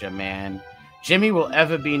picture, man. Jimmy will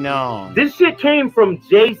ever be known. This shit came from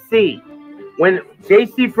JC. When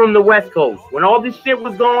JC from the West Coast, when all this shit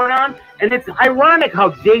was going on, and it's ironic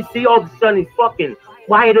how JC all of a sudden he's fucking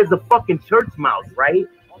quiet as a fucking church mouse, right?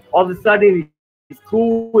 All of a sudden he's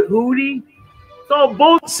cool with Hootie. It's all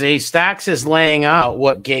bullshit. See, Stax is laying out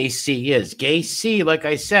what Gay C is. Gay C, like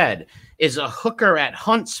I said, is a hooker at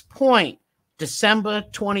Hunts Point, December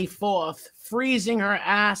 24th, freezing her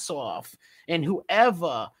ass off. And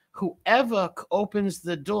whoever opens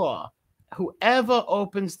the door,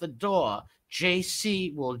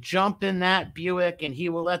 JC will jump in that Buick and he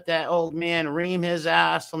will let that old man ream his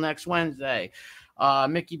ass till next Wednesday.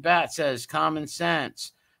 Mickey Bat says, common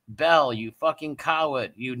sense. Bell, you fucking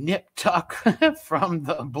coward. You nip tuck from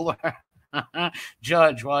the blur.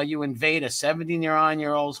 Judge, while you invade a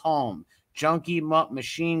 17-year-old's home. Junkie,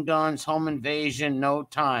 machine guns, home invasion, no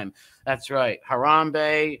time. That's right.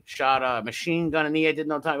 Harambe shot a machine gun in the air, did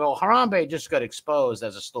no time. Well, Harambe just got exposed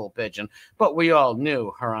as a stool pigeon, but we all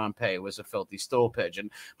knew Harambe was a filthy stool pigeon.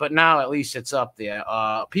 But now at least it's up there.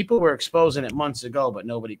 People were exposing it months ago, but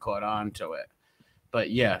nobody caught on to it.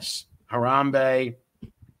 But yes, Harambe,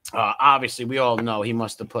 obviously we all know he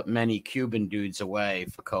must have put many Cuban dudes away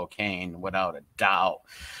for cocaine, without a doubt.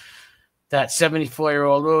 That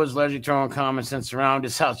 74-year-old was allegedly throwing common sense around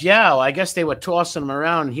his house. Yeah, well, I guess they were tossing him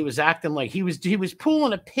around, and he was acting like he was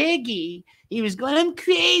pulling a piggy. He was going, I'm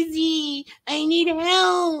crazy. I need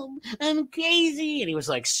help. I'm crazy. And he was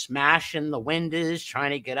like smashing the windows,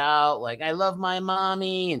 trying to get out. Like, I love my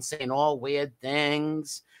mommy, and saying all weird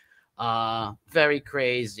things. Very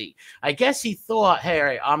crazy. I guess he thought,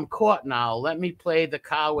 hey, I'm caught now. Let me play the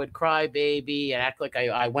coward crybaby and act like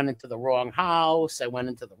I went into the wrong house.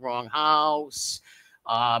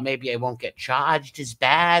 Maybe I won't get charged as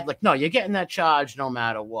bad. Like, no, you're getting that charge no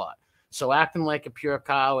matter what. So acting like a pure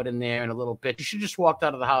coward in there and a little bitch. You should just walked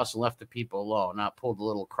out of the house and left the people alone, not pulled the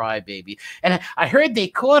little crybaby. And I heard they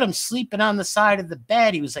caught him sleeping on the side of the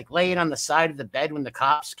bed. He was like laying on the side of the bed when the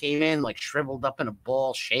cops came in, like shriveled up in a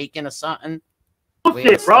ball, shaking or something.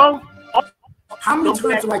 Bullshit, bro. How many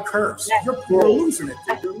times do I curse? You're losing it.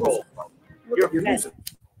 You're losing. You're losing.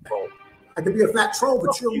 I could be a fat troll,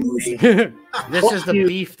 but you're losing. This is the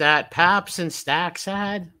beef that Paps and Stax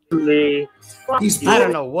had. I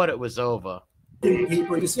don't know what it was over.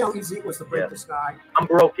 You see how easy it was to break this guy? I'm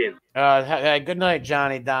broken. Good night,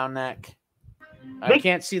 Johnny Downneck. I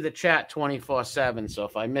can't see the chat 24/7, so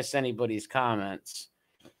if I miss anybody's comments,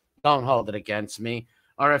 don't hold it against me.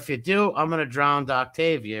 Or if you do, I'm gonna drown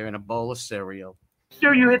Octavia in a bowl of cereal.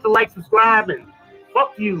 Sure, you hit the like, subscribe, and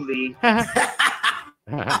fuck you, Lee.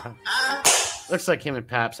 Looks like him and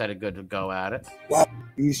Paps had a good go at it. Wow,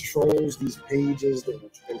 these trolls, these pages,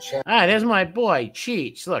 and chat. All right, there's my boy,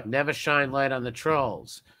 Cheech. Look, never shine light on the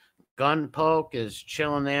trolls. Gun Poke is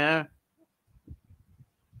chilling there,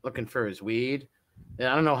 looking for his weed.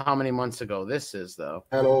 I don't know how many months ago this is, though.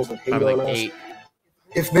 Channels and hate like on us. 8.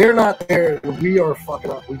 If they're not there, we are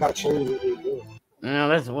fucking up. We got to change what we're doing.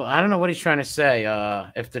 No, I don't know what he's trying to say.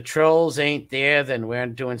 If the trolls ain't there, then we're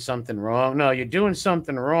doing something wrong. No, you're doing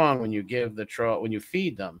something wrong when you give the troll, when you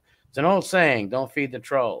feed them. It's an old saying, don't feed the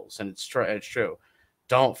trolls, and it's true.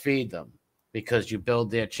 Don't feed them, because you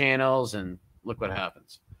build their channels, and look what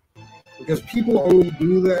happens. Because people only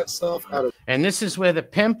do that stuff out of... And this is where the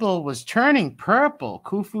pimple was turning purple.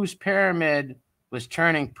 Khufu's pyramid was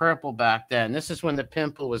turning purple back then. This is when the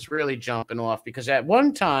pimple was really jumping off, because at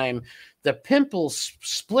one time the pimple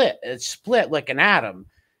split. It split like an atom.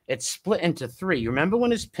 It split into 3. You remember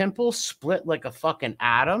when his pimple split like a fucking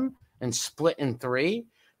atom and split in 3?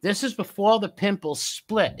 This is before the pimple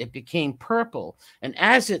split. It became purple. And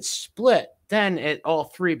as it split, then all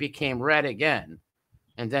 3 became red again.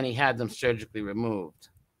 And then he had them surgically removed.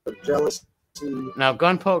 Jealousy. Now,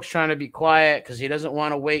 Gunpoke's trying to be quiet because he doesn't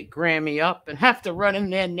want to wake Grammy up and have to run in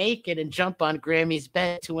there naked and jump on Grammy's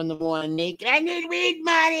bed 2 in the morning naked. I need weed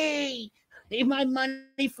money. I need my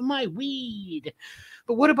money for my weed.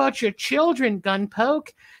 But what about your children, Gunpoke?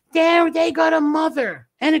 They got a mother,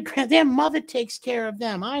 and their mother takes care of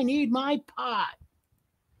them. I need my pot.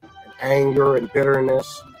 Anger and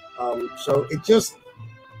bitterness. So it just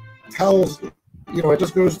tells, it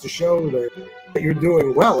just goes to show that you're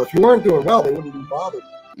doing well. If you weren't doing well, they wouldn't be bothered.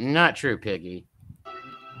 Not true, Piggy.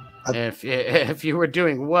 If you were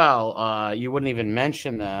doing well, you wouldn't even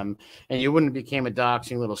mention them, and you wouldn't became a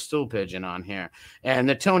doxing little stool pigeon on here. And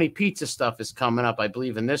the Tony Pizza stuff is coming up, I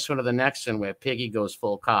believe, in this one or the next one, where Piggy goes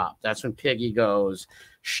full cop. That's when Piggy goes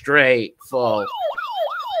straight full.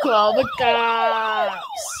 Call the cops.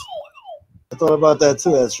 I thought about that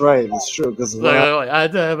too. That's right. It's true. Because I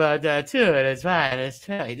thought about that too. It's fine. It's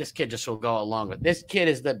true. This kid just will go along with it. This kid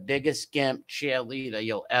is the biggest gimp cheerleader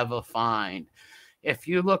you'll ever find. If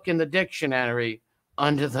you look in the dictionary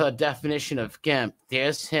under the definition of gimp,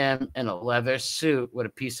 there's him in a leather suit with a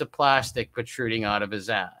piece of plastic protruding out of his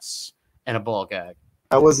ass and a ball gag.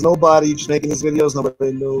 I was nobody just making these videos.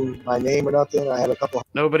 Nobody knew my name or nothing. I had a couple.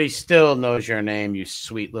 Nobody still knows your name, you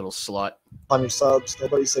sweet little slut. 100 subs.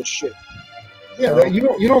 Nobody said shit. Yeah,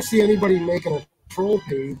 you don't see anybody making a troll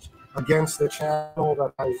page against the channel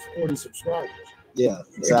that has 40 subscribers. Yeah,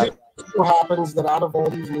 exactly. It just so happens that out of all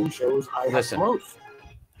these new shows, I have the most.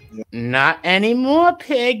 Not anymore,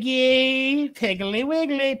 Piggy. Piggly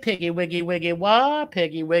Wiggly. Piggy Wiggy Wiggy Wah.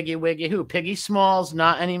 Piggy Wiggy Wiggy who? Piggy Smalls,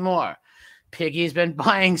 not anymore. Piggy's been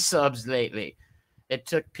buying subs lately. It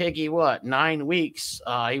took Piggy, 9 weeks?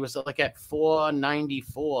 He was like at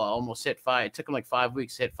 494, almost hit 5. It took him like 5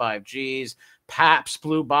 weeks to hit 5 Gs. Paps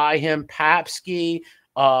blew by him. Papsky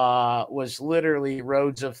was literally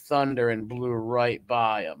Roads of Thunder and blew right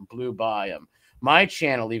by him. Blew by him. My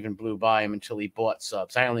channel even blew by him until he bought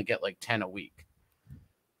subs. I only get like 10 a week.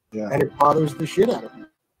 Yeah. And it bothers the shit out of me.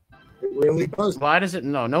 It really does. Why does it?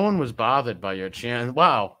 No one was bothered by your channel.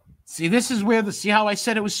 Wow. See, this is where see how I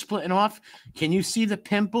said it was splitting off? Can you see the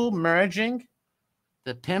pimple merging?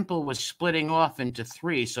 The pimple was splitting off into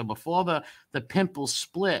 3. So before the pimple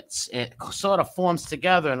splits, it sort of forms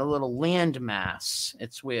together in a little land mass.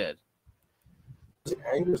 It's weird. It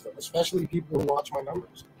angers them, especially people who watch my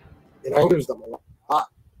numbers. It angers them a lot.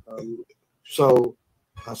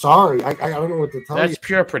 Sorry, I don't know what to tell you. That's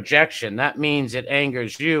pure projection. That means it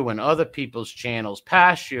angers you when other people's channels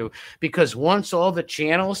pass you, because once all the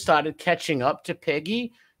channels started catching up to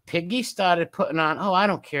Piggy, Piggy started putting on, oh, I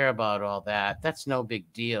don't care about all that. That's no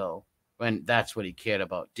big deal, when that's what he cared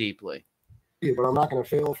about deeply. Yeah, but I'm not going to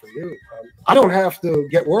fail for you. I don't have to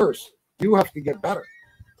get worse. You have to get better.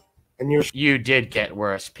 And you did get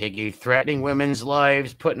worse, Piggy. Threatening women's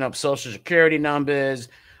lives, putting up social security numbers,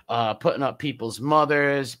 putting up people's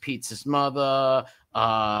mothers, Pizza's mother,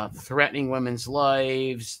 threatening women's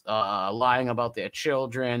lives, lying about their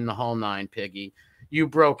children, the whole 9, Piggy. You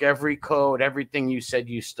broke every code, everything you said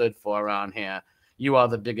you stood for around here. You are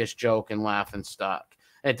the biggest joke and laughing stock.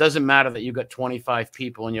 And it doesn't matter that you got 25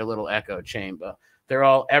 people in your little echo chamber.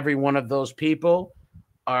 Every one of those people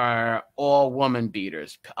are all woman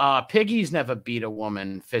beaters. Piggy's never beat a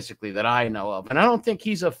woman physically that I know of. And I don't think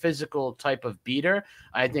he's a physical type of beater.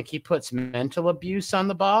 I think he puts mental abuse on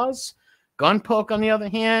the bars. Gunpoke, on the other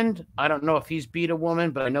hand, I don't know if he's beat a woman,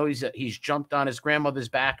 but I know he's jumped on his grandmother's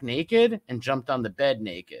back naked and jumped on the bed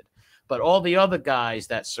naked. But all the other guys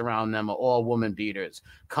that surround them are all woman beaters.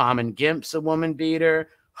 Common Gimp's a woman beater.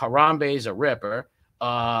 Harambe's a ripper.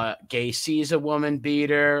 Gay C's a woman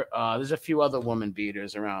beater. There's a few other woman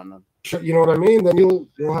beaters around them. You know what I mean? Then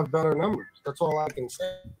you'll have better numbers. That's all I can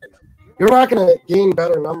say. You're not going to gain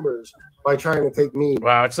better numbers by trying to take me.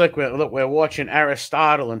 Wow, it's like we're watching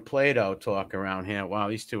Aristotle and Plato talk around here. Wow,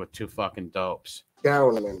 these two are two fucking dopes.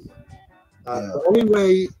 Down on them. The only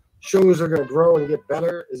way shows are going to grow and get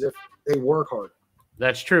better is if they work hard.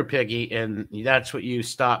 That's true, Piggy, and that's what you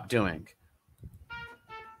stop doing.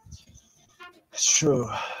 It's true.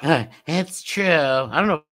 It's true. I don't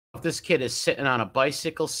know if this kid is sitting on a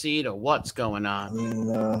bicycle seat or what's going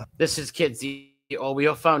on. This is kid's. We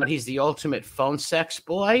all found out he's the ultimate phone sex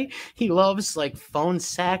boy. He loves like phone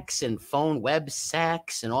sex and phone web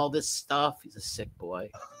sex and all this stuff. He's a sick boy.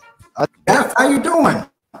 Jeff, how you doing?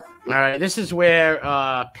 All right, this is where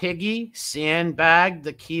Piggy sandbagged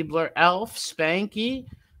the Keebler elf, Spanky,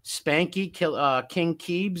 Spanky King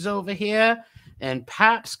Keebs over here, and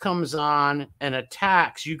Paps comes on and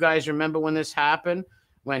attacks. You guys remember when this happened?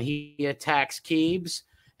 When he attacks Keebs,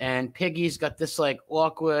 and Piggy's got this like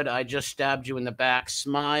awkward, I just stabbed you in the back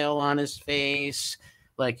smile on his face.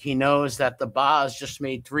 Like he knows that the boss just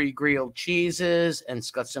made 3 grilled cheeses and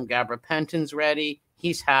got some gabapentins ready.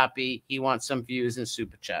 He's happy. He wants some views and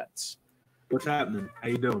super chats. What's happening? How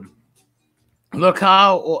you doing? Look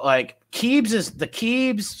how like Keebs is the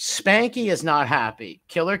Keebs. Spanky is not happy.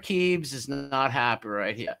 Killer Keebs is not happy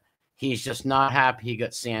right here. He's just not happy. He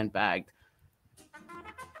got sandbagged.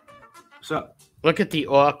 Sup? Look at the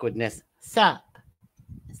awkwardness. Sup?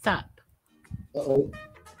 Sup? Uh-oh.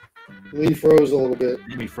 Lee froze a little bit.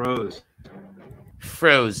 He froze.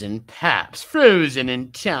 Frozen Paps. Frozen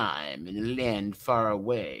in time. In a land far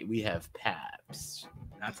away, we have Paps.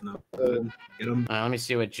 That's not good. Get him. Let me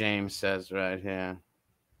see what James says right here.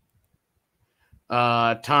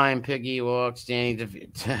 Time Piggy walks. Danny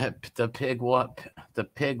DeVito. The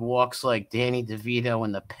pig walks like Danny DeVito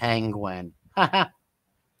and the Penguin.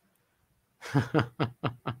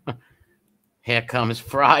 Here comes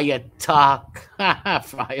Friar Tuck.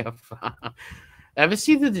 Friar. Ever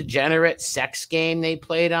see the degenerate sex game they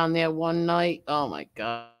played on there one night? Oh my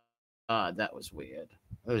god, that was weird.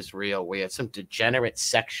 It was real weird. Some degenerate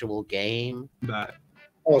sexual game.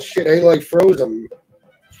 Oh shit! They like froze him.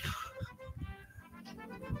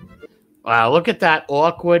 Wow, look at that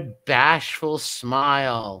awkward, bashful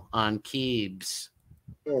smile on Keebs.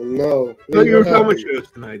 Oh no! Look at your summer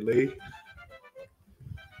shows tonight, Lee.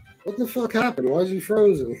 What the fuck happened? Why is he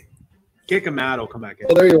frozen? Kick him out. He'll come back in.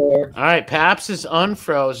 Oh, there you are. All right, Paps is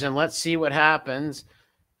unfrozen. Let's see what happens.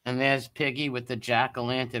 And there's Piggy with the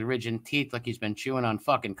jack-o'-lantern ridging teeth like he's been chewing on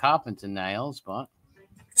fucking carpenter nails. But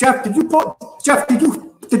Jeff, did you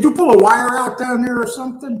pull a wire out down there or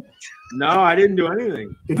something? No, I didn't do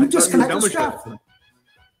anything. Did you disconnect the stuff?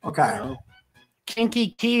 Okay. No.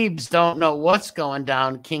 Kinky Keebs don't know what's going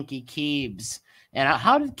down. Kinky Keebs. And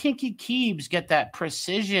how did Kinky Keebs get that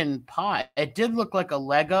precision pot? It did look like a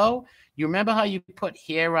Lego. You remember how you put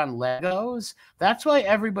hair on Legos? That's why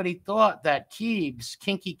everybody thought that Keebs,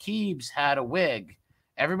 Kinky Keebs, had a wig.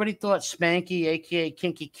 Everybody thought Spanky, a.k.a.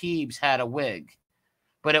 Kinky Keebs, had a wig.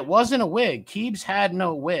 But it wasn't a wig. Keebs had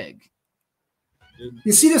no wig.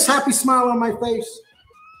 You see this happy smile on my face?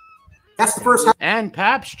 That's the first. And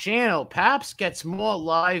Paps channel. Paps gets more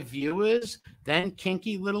live viewers than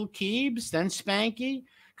Kinky Little Keebs, than Spanky.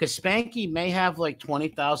 Because Spanky may have like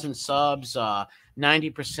 20,000 subs,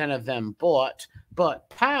 90% of them bought. But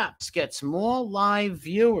Paps gets more live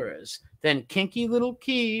viewers than Kinky Little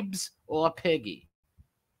Keebs or Piggy.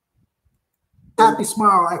 Happy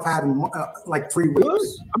smile I've had in like 3 weeks. Good.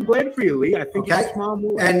 I'm glad for you, Lee. I think okay. You smile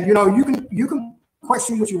more. And you know, you can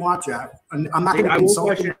question what you want, Jeff. And I'm not going to won't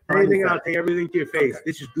question anything. I'll take everything to your face. Okay.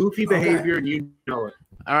 This is goofy behavior, and you know it.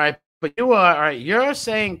 All right, but you are all right. You're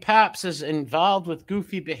saying Paps is involved with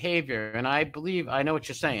goofy behavior, and I believe I know what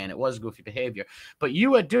you're saying. It was goofy behavior, but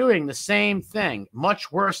you are doing the same thing,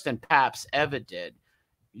 much worse than Paps ever did.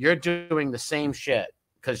 You're doing the same shit.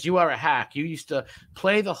 Because you are a hack. You used to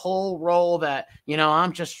play the whole role that, you know,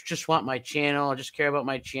 I'm just want my channel. I just care about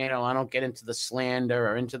my channel. I don't get into the slander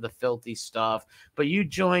or into the filthy stuff. But you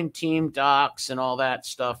joined Team Docs and all that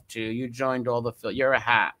stuff too. You joined all the you're a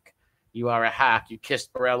hack. You are a hack. You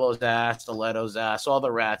kissed Borello's ass, Stiletto's ass, all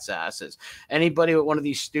the rats' asses. Anybody with one of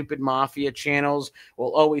these stupid mafia channels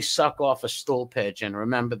will always suck off a stool pigeon.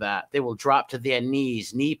 Remember that. They will drop to their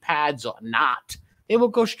knees, knee pads or not. They will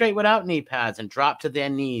go straight without knee pads and drop to their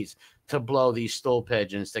knees to blow these stool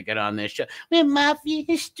pigeons to get on their show. We're mafia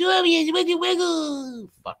historians, wiggle wiggle.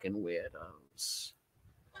 Fucking weirdos.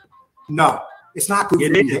 No, it's not good.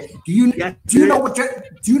 Do you know what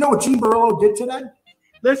Gene Borello did today?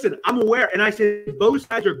 Listen, I'm aware, and I said both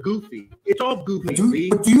sides are goofy. It's all goofy.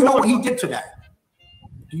 But do you know what he did today?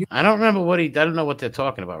 I don't remember what he. I don't know what they're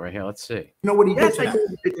talking about right here. Let's see. You know what he did today? I know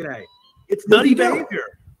what he did today. It's nutty behavior.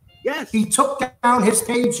 Yes. He took down his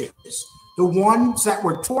pages. The ones that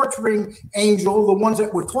were torturing Angel, the ones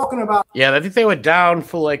that were talking about. Yeah, I think they were down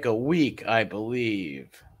for like a week, I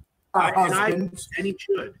believe. And he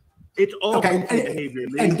should. It's all okay. Behavior.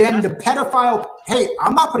 And then the pedophile. Hey,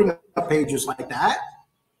 I'm not putting up pages like that.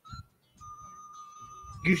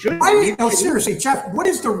 You should. No, seriously, Jeff. What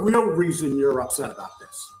is the real reason you're upset about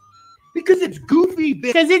this? Because it's goofy.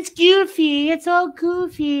 Because it's goofy. It's all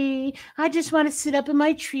goofy. I just want to sit up in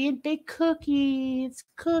my tree and bake cookies.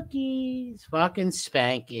 Cookies. Fucking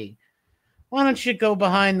Spanky. Why don't you go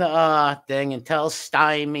behind the thing and tell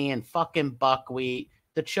Stymie and fucking Buckwheat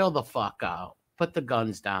to chill the fuck out. Put the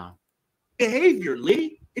guns down. Behavior,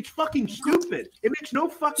 Lee. It's fucking stupid. It makes no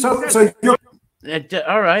fucking sense. So you're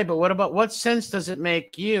all right, but what sense does it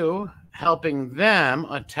make you helping them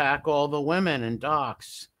attack all the women and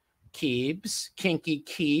docs? Keebs, kinky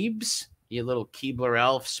Keebs, you little Keebler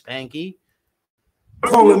elf, Spanky.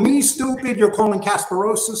 You're calling me stupid. You're calling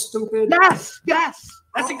Kasparosa stupid. Yes.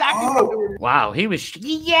 That's exactly what I'm doing. Wow, he was.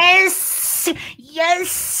 Yes.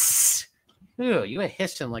 Ew, you were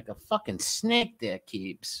hissing like a fucking snake there,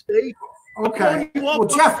 Keebs. Okay. Well,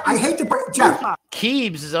 Jeff, I hate to break Jeff.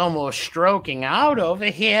 Keebs is almost stroking out over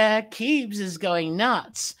here. Keebs is going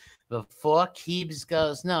nuts. Before Keebs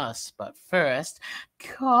goes nuts, but first,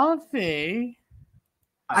 coffee.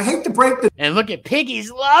 I hate to break the. And look at Piggy's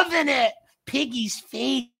loving it. Piggy's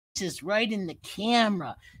face is right in the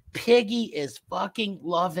camera. Piggy is fucking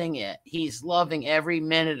loving it. He's loving every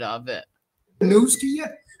minute of it. News to you,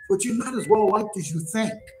 but you're not as well liked as you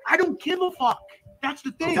think. I don't give a fuck. That's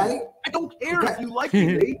the thing. Okay? I don't care if you like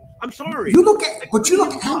me. I'm sorry. You look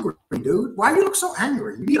angry, dude. Why do you look so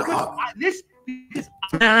angry? You need a hug.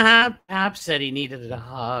 Paps said he needed a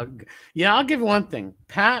hug. Yeah, I'll give you one thing.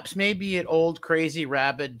 Paps may be an old crazy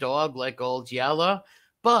rabid dog like old Yella,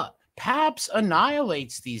 but Paps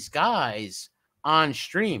annihilates these guys on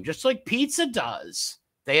stream, just like Pizza does.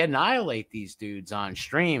 They annihilate these dudes on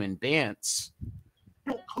stream and dance.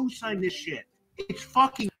 I don't co-sign this shit. It's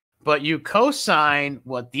fucking. But you co-sign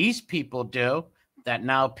what these people do, that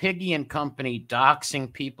now Piggy and company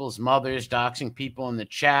doxing people's mothers, doxing people in the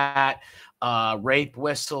chat, rape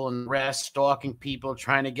whistle and rest, stalking people,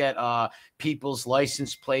 trying to get people's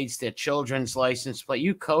license plates, their children's license plate.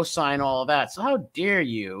 You co-sign all of that. So how dare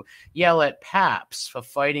you yell at Paps for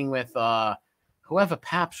fighting with whoever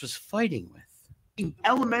Paps was fighting with?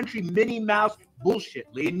 Elementary Minnie Mouse bullshit,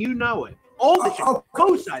 Lee, and you know it. All the shit.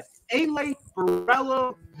 Co-sign. A-Late,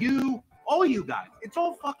 Barello, you, all you guys. It's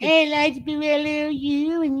all fucking. A-Late, Barello,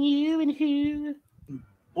 you and who?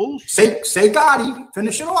 Bullshit. Say Gotti.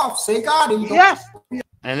 Finish it off. Say Gotti. Yes.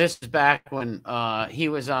 And this is back when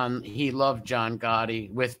he loved John Gotti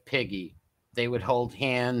with Piggy. They would hold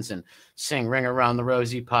hands and sing Ring Around the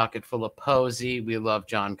Rosy Pocket Full of Posy. We love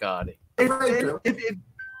John Gotti. If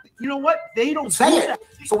you know what? They don't say it, that.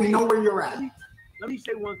 so we know where you're at. Let me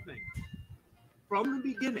say one thing. From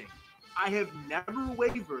the beginning, I have never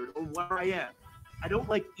wavered on where I am. I don't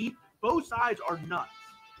like both sides are nuts.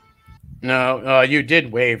 No, you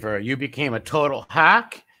did waver. You became a total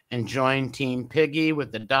hack and joined Team Piggy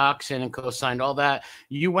with the doxing and co-signed all that.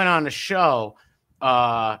 You went on a show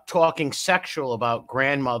talking sexual about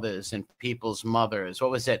grandmothers and people's mothers.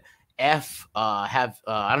 What was it? I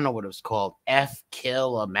don't know what it was called. F,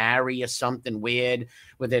 kill, or marry, or something weird,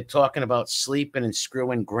 where they're talking about sleeping and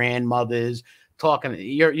screwing grandmothers.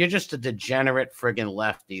 You're just a degenerate friggin'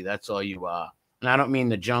 lefty. That's all you are. And I don't mean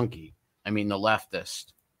the junkie. I mean the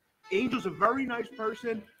leftist. Angel's a very nice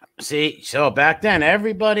person. See, so back then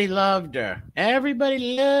everybody loved her.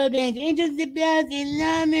 Everybody loved Angel. Angel's the best. They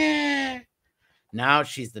love her. Now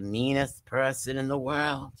she's the meanest person in the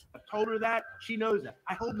world. I told her that. She knows that.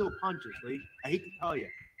 I hold no punches, Lee. I hate to tell you.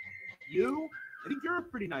 I think you're a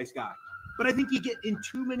pretty nice guy. But I think you get in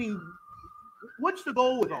too many. What's the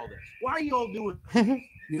goal with all this? Why are you all doing this?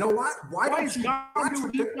 You know what? Why is don't John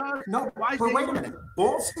you? doing he does? No, why but wait a minute.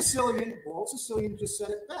 Bald Sicilian just said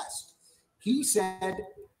it best. He said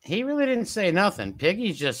he really didn't say nothing.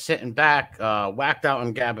 Piggy's just sitting back, whacked out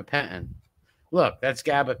on gabapentin. Look, that's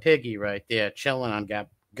Gabba Piggy right there, chilling on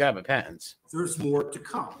gabapentins. There's more to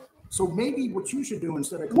come. So maybe what you should do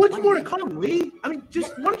instead of what's more to come, Lee? I mean,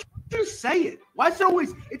 why don't you just say it? Why is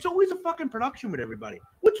it it's always a fucking production with everybody?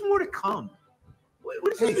 What's more to come?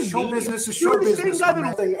 What hey, show business is show business.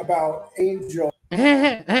 Nothing about Angel.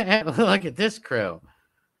 Look at this crew.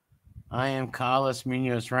 I am Carlos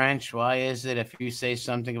Munoz Ranch. Why is it if you say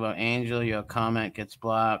something about Angel, your comment gets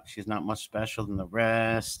blocked? She's not much special than the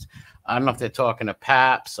rest. I don't know if they're talking to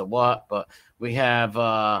Paps or what, but we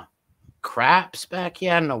have Craps back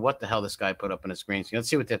here. I don't know what the hell this guy put up on the screen. So let's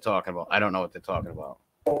see what they're talking about. I don't know what they're talking about.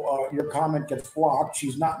 Your comment gets blocked.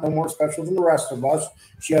 She's not no more special than the rest of us.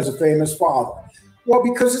 She has a famous father. Well,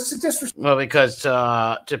 because it's a disrespect. Well, because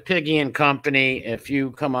to Piggy and company, if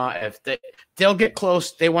you come out, they'll get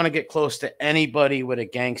close. They want to get close to anybody with a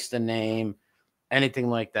gangster name, anything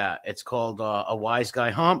like that. It's called a wise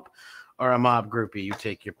guy hump or a mob groupie. You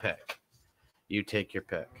take your pick. You take your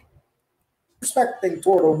pick. Respecting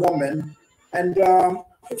toward a woman, and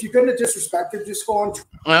if you're going to disrespect her, just go on.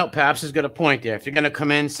 Well, Paps has got a point there. If you're going to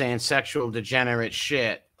come in saying sexual degenerate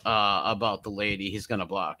shit about the lady, he's going to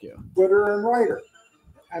block you. Twitter and write her.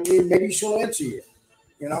 I mean, maybe she'll answer you.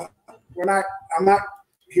 You know, I'm not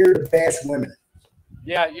here to bash women.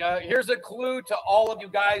 Yeah. Here's a clue to all of you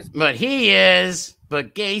guys. But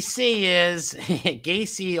Gacy is.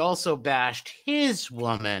 Gacy also bashed his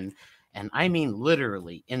woman, and I mean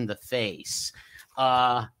literally in the face.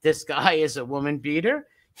 This guy is a woman beater.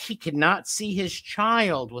 He could not see his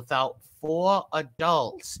child without 4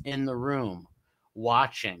 adults in the room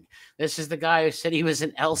watching. This is the guy who said he was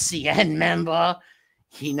an LCN member.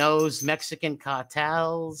 He knows Mexican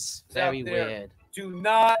cartels. Very weird. Do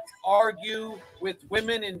not argue with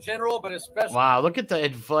women in general, but especially. Wow, look at the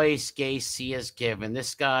advice Gacy has given.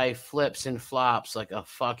 This guy flips and flops like a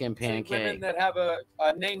fucking Women pancake. that have a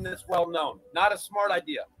name that's well known. Not a smart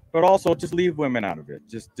idea. But also, just leave women out of it.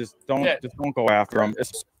 Just don't go after them.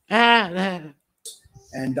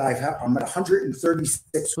 And I'm at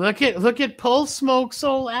 136. Look at Pole Smoke's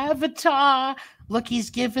old avatar. Look, he's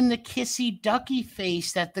giving the kissy ducky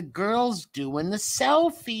face that the girls do in the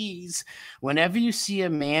selfies. Whenever you see a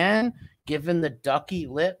man giving the ducky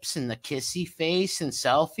lips and the kissy face in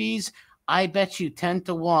selfies, I bet you 10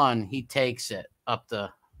 to 1 he takes it up the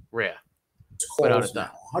rear. Without a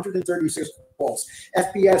doubt. 136 calls.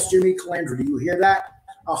 FBS Jimmy Calandra, do you hear that?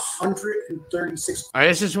 136. All right,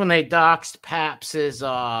 this is when they doxed Paps's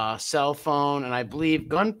cell phone, and I believe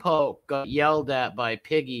Gunpoke got yelled at by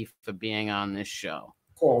Piggy for being on this show.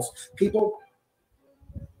 Calls. People,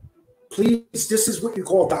 please, this is what you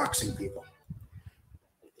call doxing people.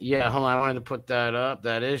 Yeah, hold on. I wanted to put that up.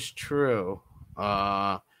 That is true.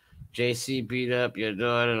 JC beat up your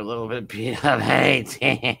daughter, a little bit beat up. Hey,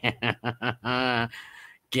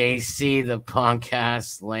 Gacy, the punk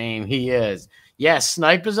ass lame. He is. Yes,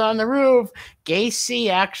 snipers on the roof. Gacy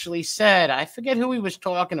actually said, I forget who he was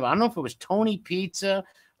talking about. I don't know if it was Tony Pizza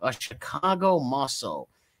or Chicago Muscle.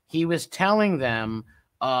 He was telling them,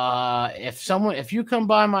 if you come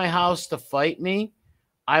by my house to fight me,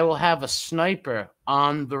 I will have a sniper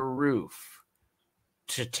on the roof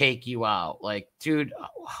to take you out. Like, dude,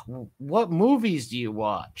 what movies do you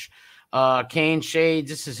watch? Kane Shades,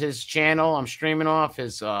 this is his channel. I'm streaming off.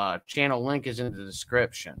 His channel link is in the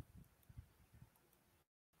description.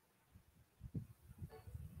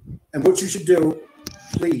 And what you should do,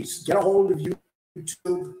 please get a hold of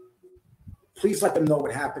YouTube. Please let them know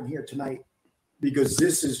what happened here tonight, because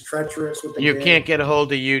this is treacherous. You can't get a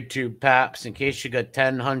hold of YouTube, Paps, in case you got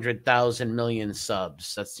 10, 100,000 million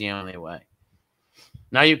subs. That's the only way.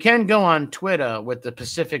 Now, you can go on Twitter with the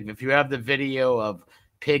Pacific. If you have the video of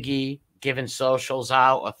Piggy giving socials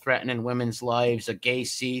out or threatening women's lives, or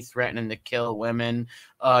Gacy threatening to kill women,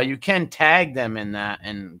 you can tag them in that,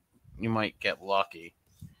 and you might get lucky.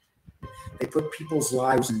 They put people's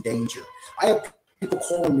lives in danger. I have people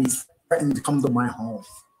calling me threatening to come to my home.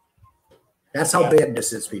 That's how bad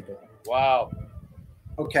this is, people. Wow.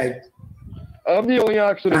 Okay. I'm the only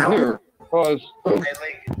accident here. Cause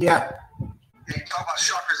yeah. You talk about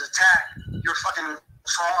Sharper's attack. You're a fucking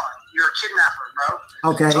fraud. You're a kidnapper, bro.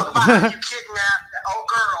 Okay. Talk about how you kidnapped the old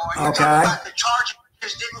girl. And okay. Talk about the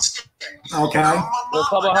charges didn't stick. Okay. We'll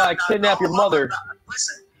talk about how I kidnapped your mother.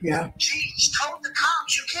 Listen. Yeah. She told the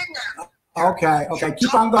cops you kidnapped. Okay. Okay.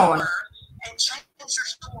 Keep on going.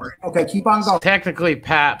 Okay. Keep on going. Technically,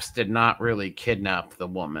 Paps did not really kidnap the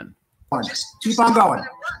woman. Keep on going.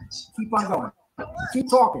 Keep on going. Keep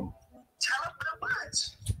talking.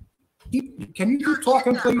 Can you keep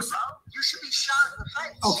talking, please? You should be shot in the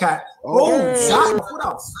face. Okay. Oh, shot. What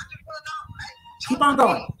else? Keep on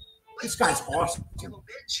going. This guy's awesome.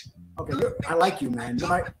 Okay, I like you, man.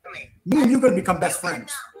 Me and you are gonna become best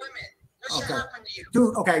friends. Okay,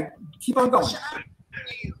 dude. Okay, keep on going.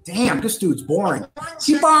 Damn, this dude's boring.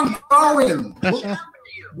 Keep on going.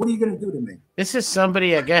 What are you gonna do to me? This is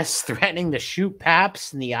somebody, I guess, threatening to shoot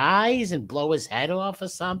Paps in the eyes and blow his head off or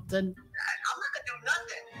something.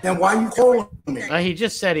 Then why are you calling me? He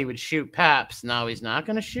just said he would shoot Paps. No, he's not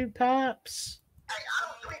gonna shoot Paps.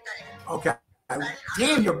 Okay.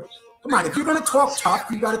 Damn, come on. If you're gonna talk tough,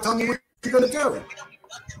 you gotta tell me what you're gonna do.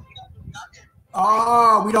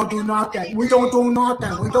 Oh, we don't do nothing. We don't do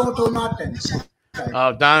nothing. We don't do nothing. Okay.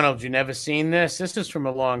 Oh, Donald, you never seen this? This is from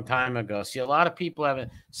a long time ago. See, a lot of people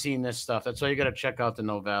haven't seen this stuff. That's why you got to check out the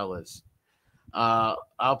novellas.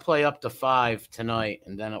 I'll play up to 5 tonight,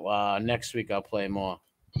 and then next week I'll play more.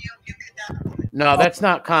 No, that's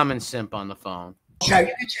not Common Simp on the phone.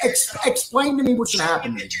 Okay, explain to me what should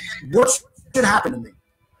happen to me. What should happen to me?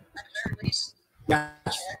 Yeah.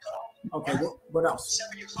 Okay, what else?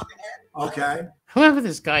 Okay. Whoever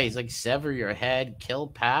this guy is, like, sever your head, kill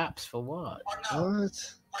Paps for what?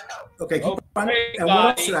 What? Okay, keep on. And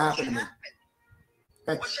what else should happen to me?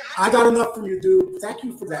 Okay. I got enough from you, dude. Thank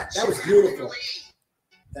you for that. That was beautiful.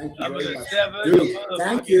 Thank you very much. Dude,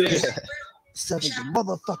 thank you. Sever your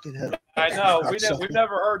motherfucking head. I know. We've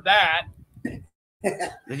never heard that.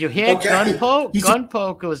 Did you hear Gunpoke?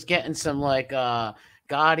 Gunpoke was getting some like John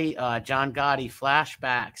Gotti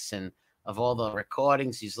flashbacks and of all the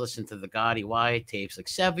recordings he's listened to the Gotti Wyatt tapes, like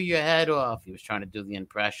sever your head off. He was trying to do the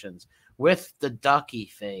impressions with the ducky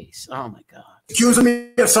face. Oh my god! Accusing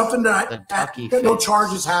me of something that no face.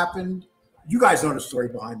 charges happened. You guys know the story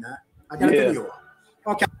behind that. I got a video.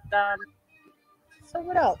 Okay. So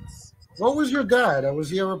what else? What was your dad?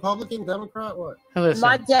 Was he a Republican, Democrat? What?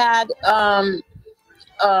 My dad,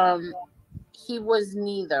 he was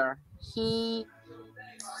neither. He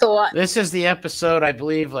thought This is the episode, I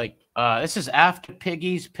believe, like this is after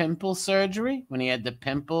Piggy's pimple surgery, when he had the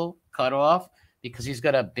pimple cut off because he's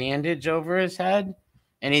got a bandage over his head,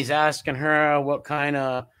 and he's asking her what kind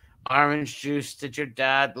of orange juice did your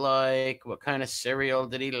dad like, what kind of cereal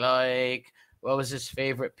did he like, what was his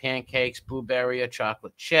favorite pancakes, blueberry or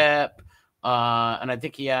chocolate chip, and I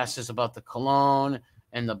think he asked us about the cologne,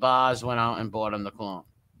 and the bars went out and bought him the cologne.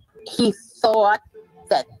 he thought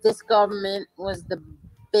that this government was the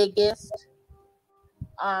biggest,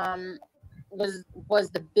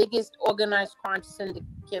 was the biggest organized crime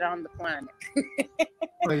syndicate on the planet.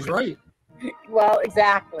 Well, he's right. Well,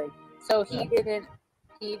 exactly. So he didn't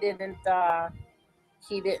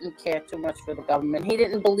care too much for the government. He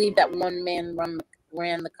didn't believe that one man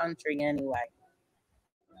ran the country anyway.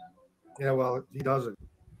 Yeah, well, he doesn't.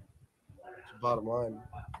 It's the bottom line.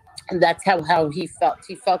 And that's how he felt.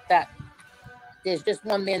 He felt that there's just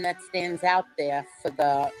one man that stands out there for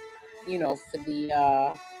the,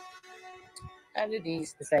 how did he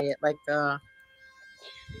used to say it? Like the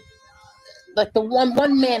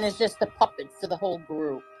one man is just a puppet for the whole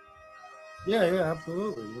group. Yeah,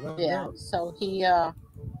 absolutely. Without doubt. So he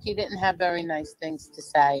didn't have very nice things to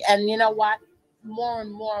say. And you know what? More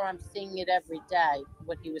and more I'm seeing it every day,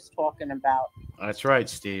 what he was talking about. That's right,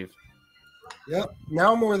 Steve. Yep.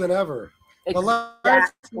 Now more than ever.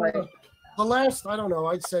 Exactly. The last, I don't know,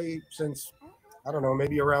 I'd say since, I don't know,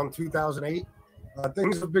 maybe around 2008,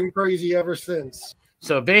 things have been crazy ever since.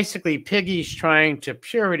 So basically, Piggy's trying to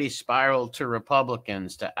purity spiral to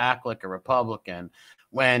Republicans to act like a Republican.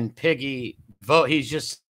 When Piggy he's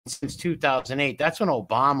just since 2008. That's when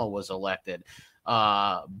Obama was elected.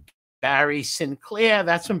 Barry Sinclair,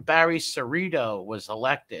 that's when Barry Cerrito was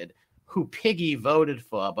elected, who Piggy voted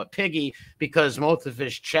for. But Piggy, because most of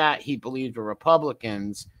his chat he believed were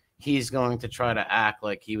Republicans, he's going to try to act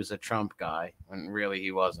like he was a Trump guy when really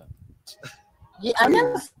he wasn't. Yeah, I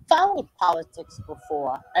never followed politics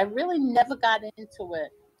before. I really never got into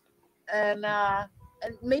it. And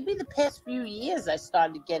maybe the past few years I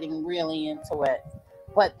started getting really into it.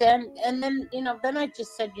 But then I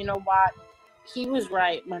just said, you know what? He was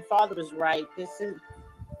right. My father was right. The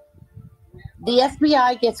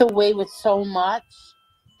FBI gets away with so much,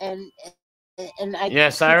 and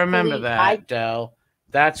I remember that, Del.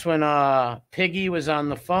 That's when Piggy was on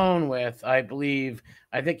the phone with, I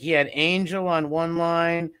think he had Angel on one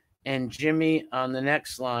line and Jimmy on the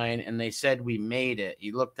next line, and they said, we made it.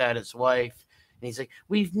 He looked at his wife, and he's like,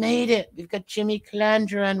 we've made it. We've got Jimmy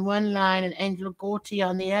Calandra on one line and Angel Gorty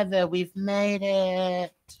on the other. We've made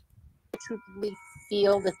it. I truthfully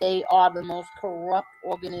feel that they are the most corrupt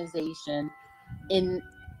organization in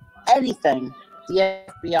anything. The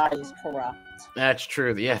FBI is corrupt. That's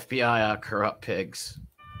true. The FBI are corrupt pigs.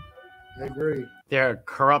 I agree. They're a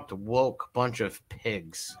corrupt, woke bunch of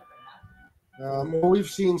pigs. We've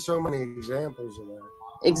seen so many examples of that.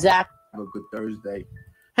 Exactly. Have a good Thursday.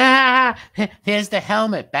 There's the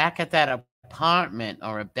helmet back at that apartment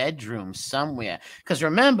or a bedroom somewhere. Because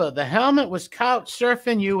remember, the helmet was couch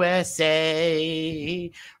surfing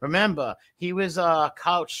USA. Remember, he was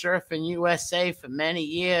couch surfing USA for many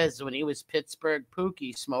years when he was Pittsburgh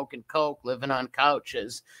Pookie, smoking coke, living on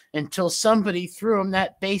couches, until somebody threw him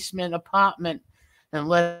that basement apartment and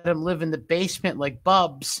let him live in the basement like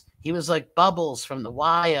Bubs. He was like Bubbles from The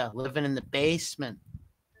Wire, living in the basement.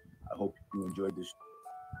 I hope you enjoyed this.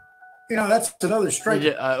 That's another strike.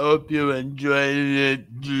 I hope you enjoyed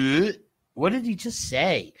it. What did he just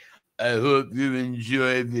say? I hope you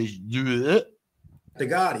enjoy this. The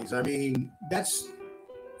Gottis. I mean, that's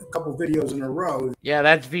a couple videos in a row. Yeah,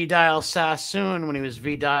 that's V-Dial Sassoon when he was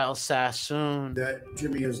V-Dial Sassoon. That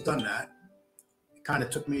Jimmy has done that. It kind of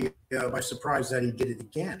took me by surprise that he did it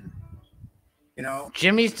again.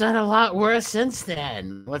 Jimmy's done a lot worse since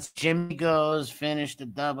then. What's Jimmy goes, finish the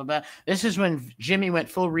double back. This is when Jimmy went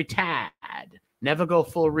full retard. Never go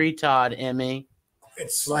full retard, Emmy.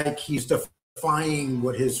 It's like he's defying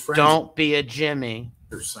what his friends don't be a Jimmy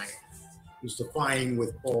are saying. He's defying what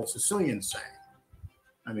Paul Sicilian's saying.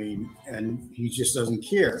 I mean, and he just doesn't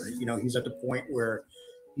care. You know, he's at the point where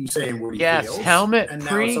he's saying what he Yes, feels. helmet and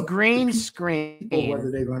now it's up to pre-green people screen.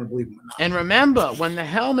 whether they're going to believe him or not. And remember, when the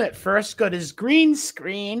helmet first got his green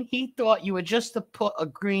screen, he thought you were just to put a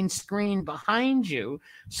green screen behind you.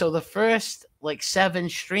 So the first like 7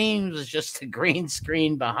 streams was just a green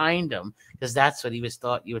screen behind him, because that's what he was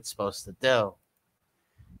thought you were supposed to do.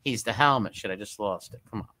 He's the helmet. Shit, I just lost it.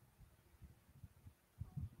 Come on.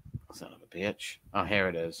 Son of a bitch. Oh, here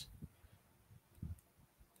it is.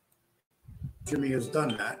 Jimmy has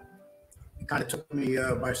done that. It kind of took me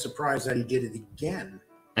by surprise that he did it again.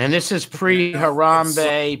 And this is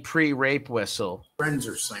pre-Harambe, pre-rape whistle. Friends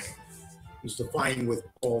are saying. He's defying what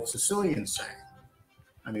Paul Sicilian's saying.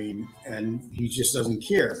 I mean, and he just doesn't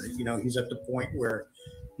care. You know, he's at the point where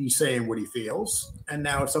he's saying what he feels, and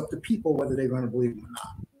now it's up to people whether they're going to believe him or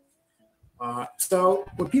not. So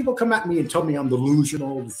when people come at me and tell me I'm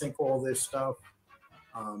delusional to think all this stuff,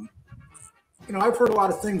 you know, I've heard a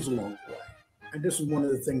lot of things along the way, and this is one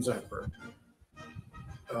of the things I've heard.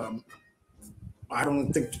 I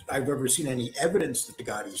don't think I've ever seen any evidence that the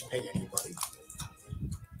Gaudis pay anybody,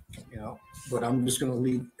 you know, but I'm just going to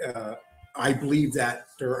leave. I believe that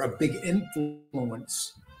they're a big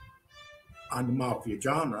influence on the mafia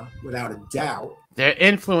genre, without a doubt. Their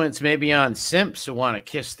influence may be on simps who want to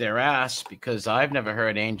kiss their ass, because I've never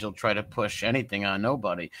heard Angel try to push anything on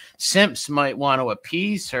nobody. Simps might want to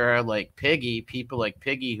appease her, like Piggy, people like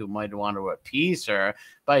Piggy who might want to appease her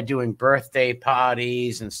by doing birthday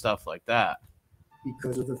parties and stuff like that.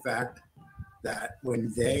 Because of the fact that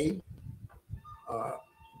when they, I'll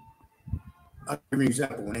give you an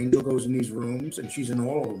example. When Angel goes in these rooms, and she's in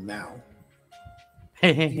all of them now,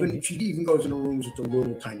 she even goes in the rooms with the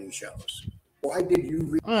little tiny shows. Why did you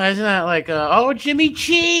read? Oh, isn't that like, oh, Jimmy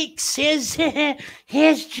Cheeks?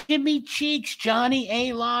 Here's Jimmy Cheeks, Johnny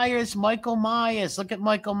A. Liars, Michael Myers. Look at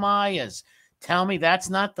Michael Myers. Tell me that's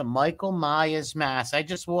not the Michael Myers mask. I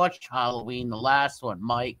just watched Halloween, the last one,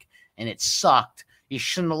 Mike, and it sucked. You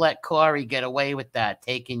shouldn't have let Corey get away with that,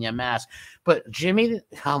 taking your mask. But Jimmy,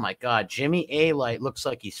 oh my God, Jimmy A. Light looks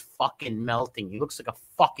like he's fucking melting. He looks like a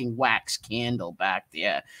fucking wax candle back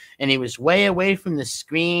there. And he was way away from the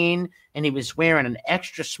screen, and he was wearing an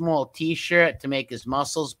extra small t-shirt to make his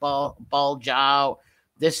muscles bulge out.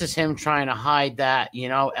 This is him trying to hide that, you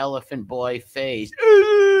know, elephant boy face.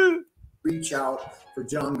 Reach out for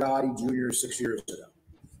John Gotti Jr. 6 years ago.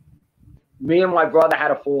 Me and my brother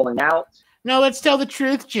had a falling out. No, let's tell the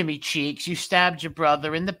truth, Jimmy Cheeks. You stabbed your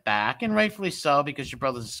brother in the back, and rightfully so, because your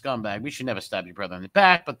brother's a scumbag. We should never stab your brother in the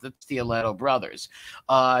back, but that's the Aletto brothers.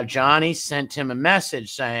 Johnny sent him a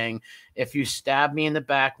message saying, if you stab me in the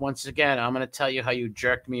back once again, I'm going to tell you how you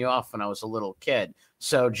jerked me off when I was a little kid.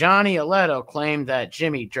 So Johnny Aletto claimed that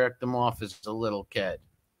Jimmy jerked him off as a little kid.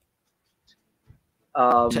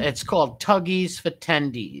 It's called Tuggies for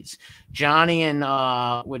Tendies. Johnny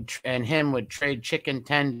and him would trade chicken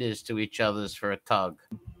tenders to each other's for a tug.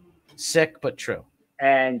 Sick but true.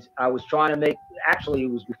 And I was trying to make, actually it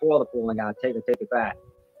was before the falling out. Take it back.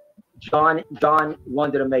 John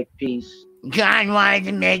wanted to make peace. John wanted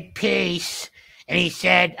to make peace, and he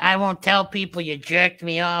said, "I won't tell people you jerked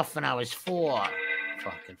me off when I was 4."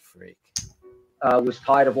 Fucking freak. Was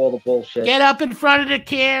tired of all the bullshit. Get up in front of the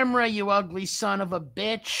camera, you ugly son of a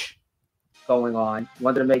bitch. Going on.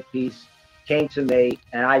 Wanted to make peace. Came to me,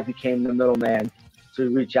 and I became the middleman to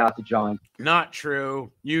reach out to John. Not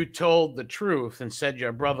true. You told the truth and said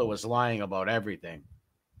your brother was lying about everything.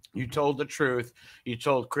 You told the truth. You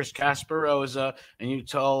told Chris Casparosa, and you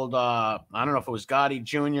told, I don't know if it was Gotti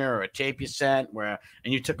Jr. or a tape you sent, and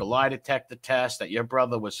you took a lie detector test that your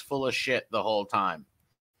brother was full of shit the whole time.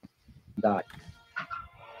 Dot.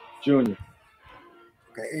 Junior.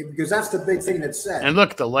 Okay, because that's the big thing that said. And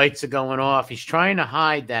look, the lights are going off. He's trying to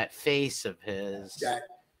hide that face of his.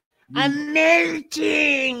 I'm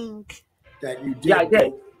melting. That you did. Yeah, I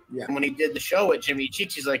did. Yeah. When he did the show with Jimmy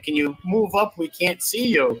Cheeks, he's like, "Can you move up? We can't see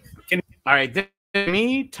you." All right,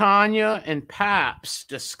 me, Tanya, and Paps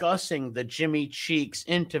discussing the Jimmy Cheeks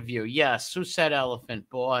interview. Yes, who said Elephant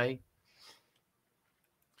Boy?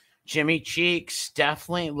 Jimmy Cheeks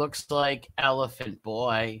definitely looks like Elephant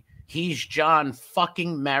Boy. He's John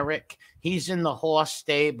fucking Merrick. He's in the horse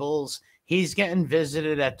stables. He's getting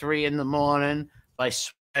visited at 3 a.m. by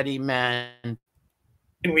sweaty men.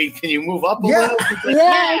 Can you move up a little?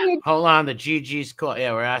 Yeah. Hold on, the GG's call.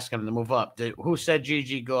 Yeah, we're asking him to move up. Who said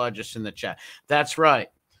GG Gorgeous in the chat? That's right.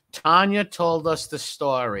 Tanya told us the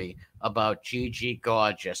story about Gigi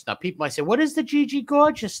Gorgeous. Now, people might say, what is the Gigi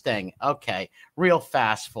Gorgeous thing? Okay, real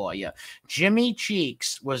fast for you. Jimmy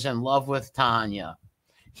Cheeks was in love with Tanya.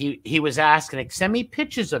 he was asking, like, send me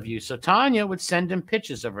pictures of you. So Tanya would send him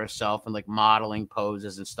pictures of herself and like modeling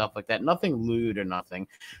poses and stuff like that. Nothing lewd or nothing.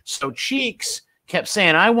 So Cheeks kept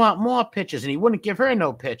saying, I want more pictures, and he wouldn't give her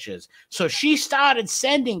no pictures. So she started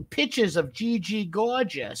sending pictures of Gigi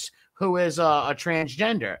Gorgeous, who is a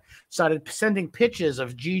transgender. Started sending pictures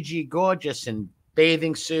of Gigi Gorgeous in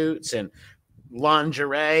bathing suits and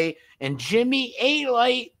lingerie. And Jimmy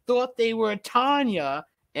A-Light thought they were Tanya.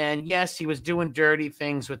 And yes, he was doing dirty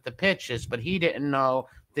things with the pictures, but he didn't know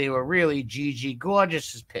they were really Gigi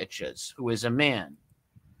Gorgeous's pictures, who is a man.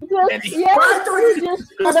 That's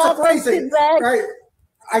the funny thing, right?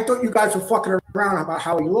 I thought you guys were fucking around about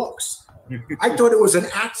how he looks. I thought it was an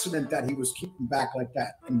accident that he was keeping back like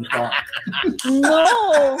that in the dark.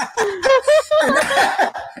 No.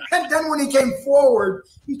 And then when he came forward,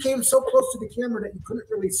 he came so close to the camera that you couldn't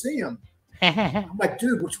really see him. I'm like,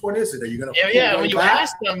 dude, which one is it? Are you gonna? Yeah. When you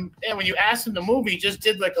asked him, to move, he just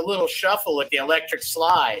did like a little shuffle, like the electric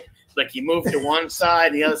slide. Like he moved to one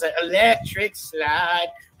side, and the other side, electric slide.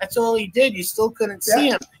 That's all he did. You still couldn't see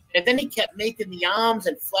him. And then he kept making the arms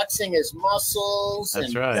and flexing his muscles. That's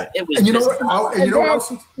and right. It was. And you know what? And you know what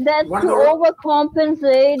else? That's to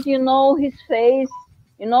overcompensate, you know, his face,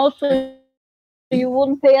 you know, so you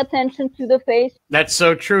wouldn't pay attention to the face. That's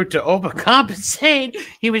so true. To overcompensate,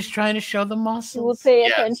 he was trying to show the muscles. You would pay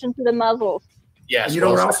attention to the muscles. Yes. And you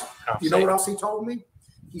know what else? You know what else he told me?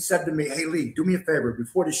 He said to me, "Hey Lee, do me a favor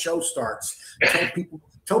before the show starts.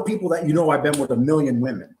 Tell people that you know I've been with 1 million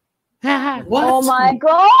women." What? Oh my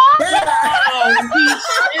God! Yeah.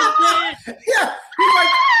 Yeah. He's like,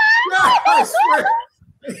 yeah, I swear.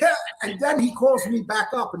 Yeah. And then he calls me back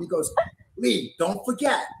up and he goes, "Lee, don't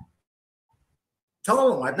forget.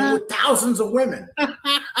 Tell him I've been with thousands of women." And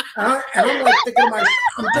I'm like thinking,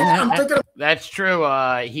 I'm thinking. That's true.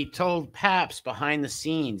 He told Paps behind the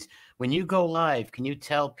scenes, when you go live, can you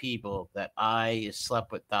tell people that I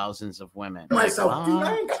slept with thousands of women? Myself, dude,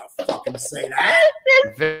 I ain't gonna fucking say that.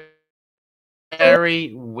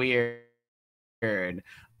 Very weird.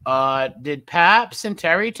 Did Paps and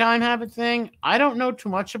Terry Time have a thing? I don't know too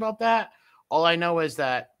much about that. All I know is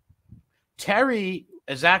that Terry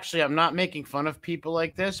is actually, I'm not making fun of people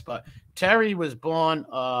like this, but Terry was born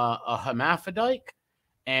a hermaphrodite.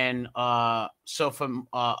 And so from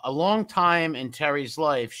a long time in Terry's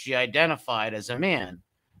life, she identified as a man.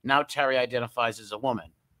 Now Terry identifies as a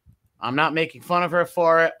woman. I'm not making fun of her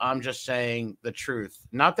for it. I'm just saying the truth.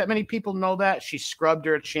 Not that many people know that. She scrubbed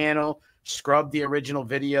her channel, scrubbed the original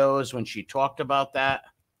videos when she talked about that.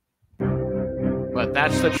 But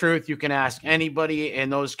that's the truth. You can ask anybody in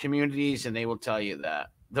those communities, and they will tell you that.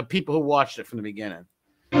 The people who watched it from the beginning.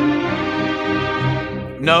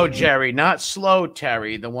 No, Jerry, not slow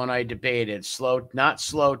Terry, the one I debated. Not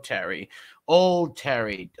slow Terry. Old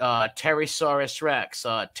Terry, Terrysaurus Rex,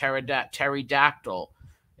 pterodactyl.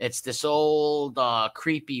 It's this old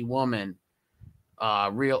creepy woman,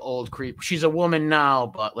 real old creep. She's a woman now,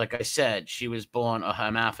 but like I said, she was born a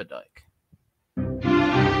hermaphrodite.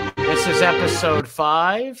 This is episode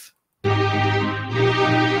 5.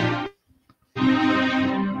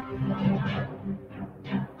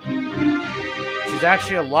 She's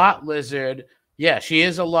actually a lot lizard. Yeah, she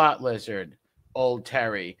is a lot lizard, old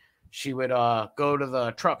Terry. She would go to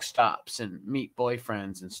the truck stops and meet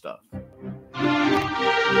boyfriends and stuff.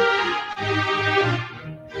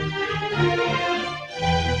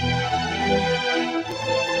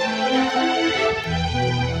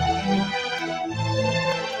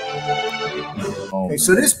 Okay,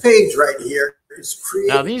 so this page right here is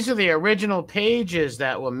created. Now, these are the original pages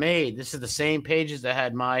that were made. This is the same pages that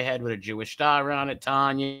had my head with a Jewish star on it,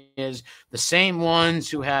 Tanya's. The same ones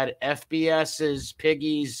who had FBS's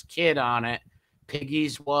Piggy's kid on it,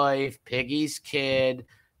 Piggy's wife, Piggy's kid.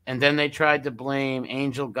 And then they tried to blame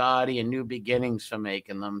Angel Gotti and New Beginnings for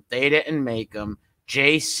making them. They didn't make them.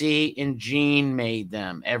 JC and Gene made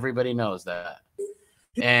them. Everybody knows that.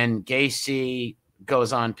 And Gacy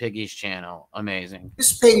goes on Piggy's channel. Amazing.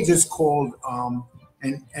 This page is called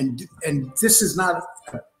and this is not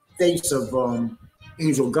a face of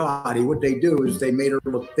Angel Gotti. What they do is they made her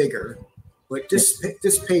look bigger. But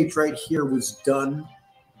this page right here was done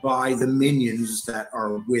by the minions that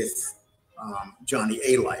are with Johnny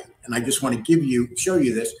A-Light. And I just want to show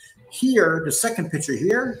you this. Here, the second picture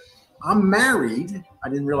here, I'm married. I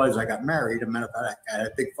didn't realize I got married. As a matter of fact, I had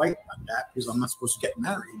a big fight about that because I'm not supposed to get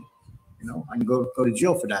married. You know, I can go to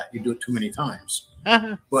jail for that. You do it too many times.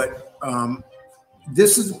 But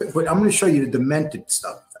this is. But I'm going to show you the demented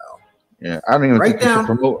stuff, though. Yeah, I don't even think you should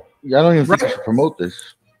promote. Yeah, I don't even think you should promote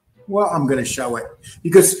this. Well, I'm going to show it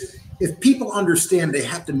because if people understand, they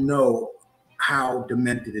have to know how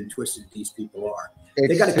demented and twisted these people are.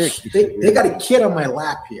 It's They got a kid on my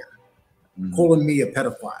lap here calling me a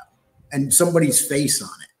pedophile and somebody's face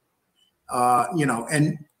on it. You know,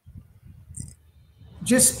 and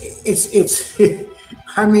just it's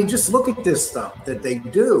I mean, just look at this stuff that they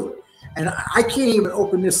do. And I can't even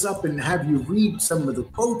open this up and have you read some of the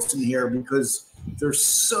quotes in here because they're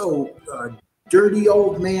so dirty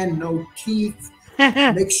old man, no teeth.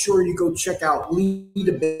 Make sure you go check out Lead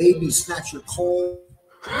a Baby, Snatch Your Coal.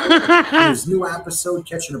 His new episode,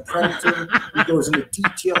 Catching a Predator. He goes into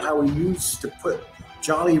detail how he used to put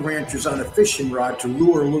Jolly Ranchers on a fishing rod to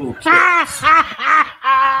lure little kids.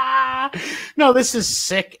 No, this is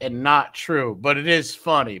sick and not true, but it is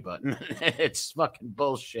funny. But it's fucking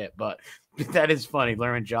bullshit. But that is funny.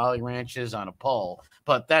 Luring Jolly Ranchers on a pole,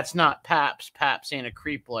 but that's not Paps. Paps ain't a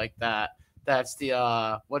creep like that. That's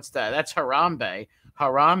the what's that? That's Harambe.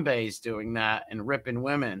 Harambe's doing that and ripping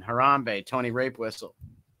women. Harambe, Tony Rape Whistle.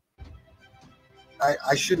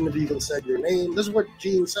 I shouldn't have even said your name. This is what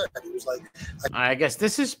Gene said. He was like, I guess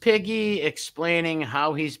this is Piggy explaining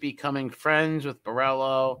how he's becoming friends with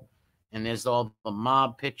Borello, and there's all the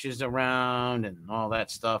mob pictures around and all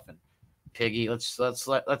that stuff. And Piggy, let's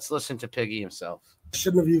listen to Piggy himself. I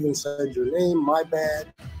shouldn't have even said your name. My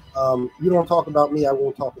bad. You don't talk about me. I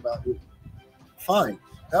won't talk about you. Fine.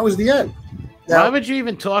 That was the end. Now, why would you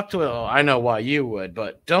even talk to it? Oh, I know why you would,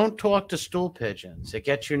 but don't talk to stool pigeons. It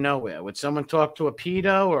gets you nowhere. Would someone talk to a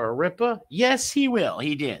pedo or a ripper? Yes, he will.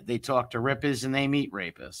 He did. They talk to rippers and they meet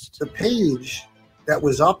rapists. The page that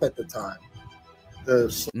was up at the time.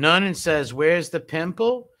 Nunnan says, where's the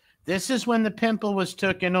pimple? This is when the pimple was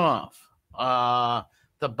taken off.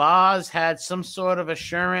 The bars had some sort of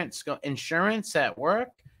insurance at work,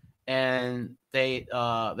 and they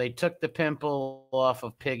took the pimple off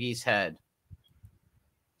of Piggy's head.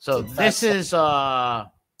 So this is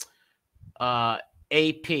AP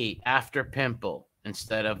after pimple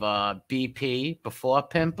instead of BP before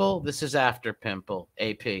pimple. This is after pimple.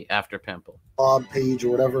 AP after pimple. Bob page or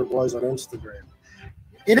whatever it was on Instagram.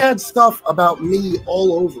 It had stuff about me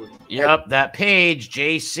all over it. Yep, that page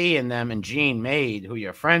JC and them and Gene made, who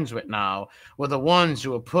you're friends with now, were the ones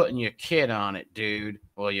who were putting your kid on it, dude,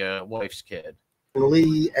 or your wife's kid.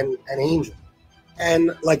 Lee and Angel.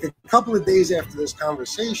 And like a couple of days after this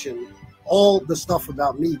conversation, all the stuff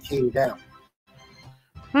about me came down.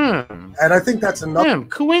 And I think that's another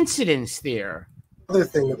coincidence there. Other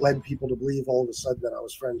thing that led people to believe all of a sudden that I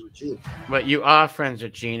was friends with Gene. But you are friends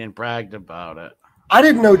with Gene and bragged about it. I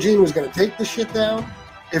didn't know Gene was going to take the shit down.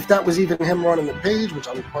 If that was even him running the page, which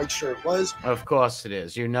I'm quite sure it was. Of course it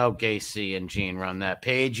is. You know Gacy and Gene run that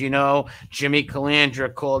page. You know Jimmy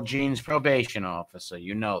Calandra called Gene's probation officer.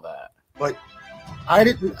 You know that. But I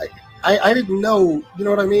didn't know, you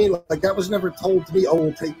know what I mean? Like that was never told to me, oh,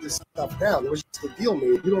 we'll take this stuff down. It was just a deal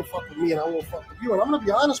made. You don't fuck with me and I won't fuck with you. And I'm going to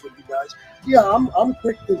be honest with you guys. Yeah, I'm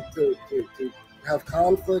quick to have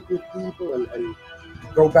conflict with people and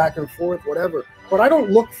go back and forth, whatever. But I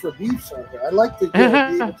don't look for beef somewhere. I like to be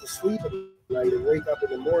able to sleep at night and wake up in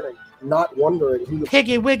the morning not wondering who the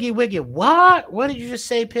Piggy, Wiggy, Wiggy. What? What did you just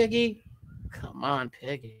say, Piggy? Come on,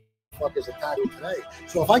 Piggy. Fuck is attacking today.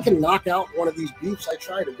 So if I can knock out one of these beefs, I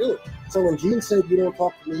try to do it. So when Gene said, you don't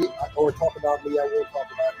talk to me or talk about me, I won't talk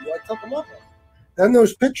about you, I took him up on it. Then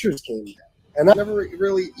those pictures came down. And that never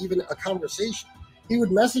really even a conversation. He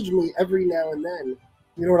would message me every now and then.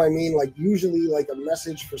 You know what I mean? Like usually like a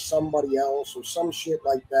message for somebody else or some shit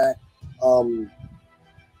like that.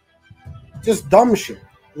 Just dumb shit.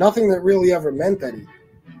 Nothing that really ever meant anything.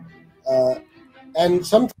 And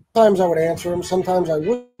sometimes I would answer him. Sometimes I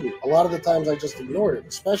wouldn't. A lot of the times I just ignored it,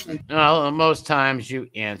 especially. Well, most times you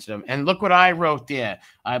answered him. And look what I wrote there.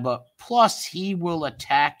 Plus he will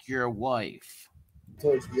attack your wife.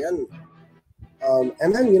 Towards the end.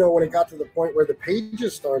 And then, you know, when it got to the point where the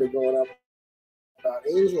pages started going up, about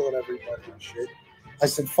Angel and everybody and shit, I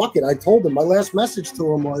said, fuck it. I told him, my last message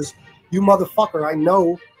to him was, you motherfucker, I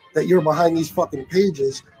know that you're behind these fucking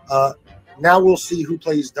pages. Now we'll see who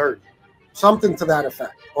plays dirty. Something to that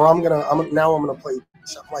effect. Or I'm gonna play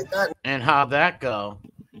something like that. And how'd that go?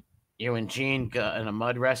 You and Gene got in a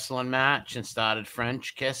mud wrestling match and started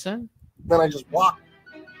French kissing? Then I just walked.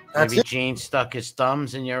 Maybe Gene stuck his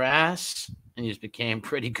thumbs in your ass and you just became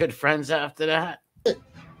pretty good friends after that?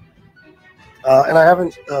 And I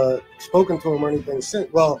haven't spoken to him or anything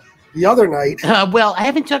since. Well, the other night. Well, I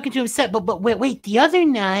haven't talked to him since. But wait, the other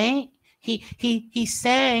night he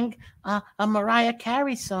sang a Mariah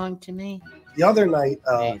Carey song to me. The other night,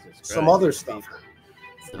 some other stuff.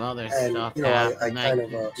 Some other and, stuff. You know, I kind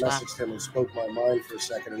of messaged him and spoke my mind for a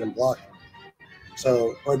second and then blocked him.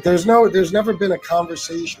 So, but there's never been a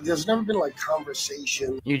conversation. There's never been like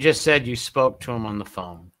conversation. You just said you spoke to him on the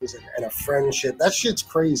phone. And a friendship. That shit's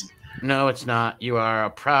crazy. No, it's not. You are a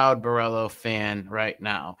proud Borello fan right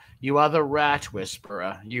now. You are the rat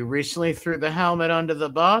whisperer. You recently threw the helmet under the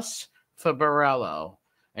bus for Borello.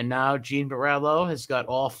 And now Gene Borello has got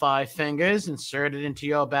all 5 fingers inserted into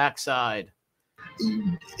your backside.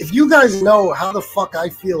 If you guys know how the fuck I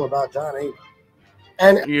feel about John A.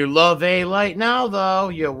 And you love A-Light now, though.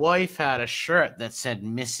 Your wife had a shirt that said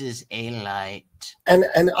Mrs. A-Light.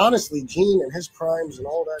 And honestly, Gene and his crimes and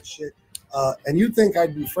all that shit, and you think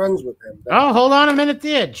I'd be friends with him. Oh, hold on a minute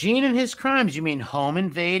there. Gene and his crimes. You mean home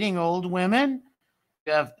invading old women?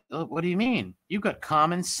 What do you mean? You got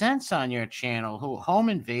Common Sense on your channel who home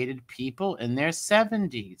invaded people in their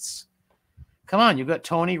 70s. Come on, you got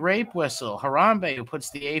Tony Rape Whistle, Harambe, who puts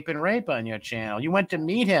the ape and rape on your channel. You went to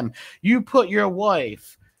meet him. You put your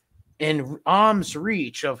wife in arm's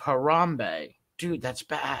reach of Harambe. Dude, that's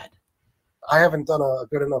bad. I haven't done a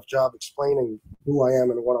good enough job explaining who I am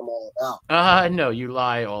and what I'm all about. No, you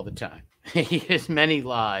lie all the time. He has many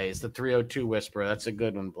lies. The 302 Whisperer. That's a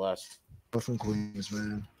good one, Blessed. From Queens,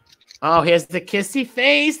 man. Oh, here's the kissy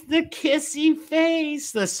face. The kissy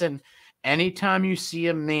face. Listen, anytime you see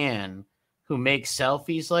a man who makes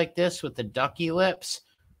selfies like this with the ducky lips,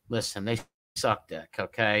 listen, they suck dick,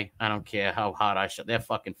 okay? I don't care how hot I should. They're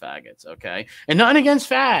fucking faggots, okay? And nothing against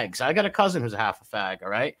fags. I got a cousin who's a half a fag, all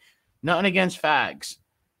right? Nothing against fags.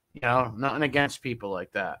 You know, nothing against people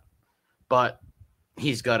like that. But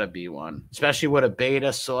he's got to be one, especially what a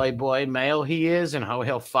beta soy boy male he is and how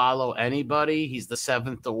he'll follow anybody. He's the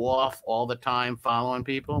 7th dwarf all the time following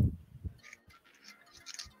people.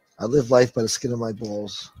 I live life by the skin of my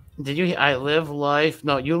balls. Did you? I live life.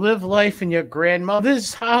 No, you live life in your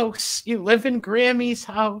grandmother's house. You live in Grammy's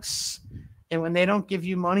house. And when they don't give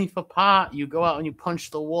you money for pot, you go out and you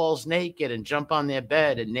punch the walls naked and jump on their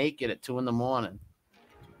bed and naked at 2 a.m.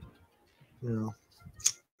 You know.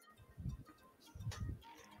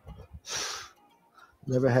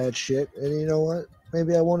 Never had shit. And you know what?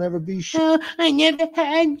 Maybe I won't ever be shit. I never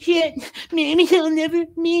had shit. Maybe I'll never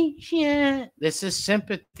be shit. This is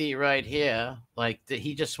sympathy right here. Like,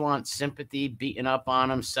 he just wants sympathy, beating up on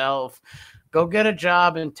himself. Go get a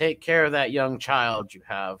job and take care of that young child you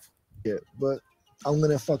have. Yeah, but I'm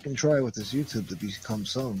going to fucking try with this YouTube to become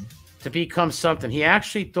something. To become something. He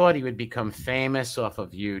actually thought he would become famous off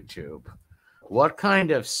of YouTube. What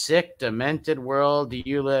kind of sick, demented world do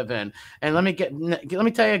you live in? And let me tell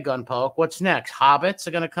you, Gunpoke, what's next? Hobbits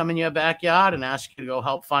are going to come in your backyard and ask you to go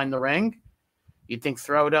help find the ring? You think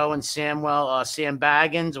Frodo and Sam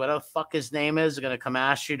Baggins, whatever the fuck his name is, are going to come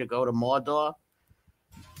ask you to go to Mordor?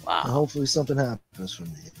 Wow. And hopefully something happens for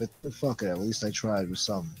me. But fuck it, at least I tried with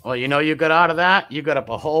something. Well, you know you got out of that? You got up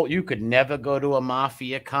a whole... You could never go to a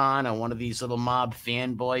Mafia con or one of these little mob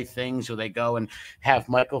fanboy things where they go and have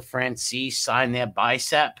Michael Francis sign their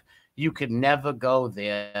bicep. You could never go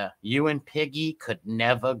there. You and Piggy could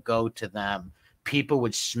never go to them. People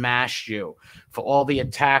would smash you for all the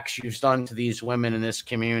attacks you've done to these women in this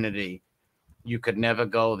community. You could never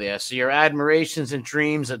go there. So your admirations and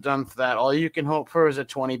dreams are done for that. All you can hope for is a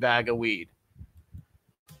 20 bag of weed.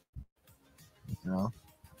 No.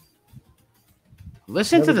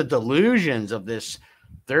 Listen to the delusions of this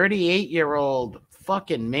 38-year-old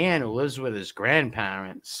fucking man who lives with his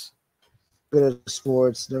grandparents. Good at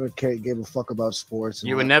sports, never gave a fuck about sports.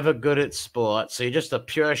 You were never good at sports, so you're just a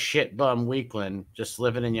pure shit bum weakling, just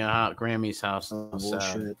living in your Grammy's house.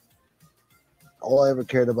 Bullshit. All I ever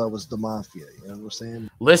cared about was the mafia. You know what I'm saying?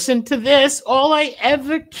 Listen to this. All I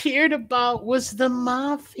ever cared about was the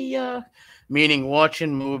mafia. Meaning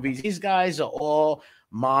watching movies. These guys are all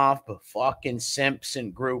mob fucking simps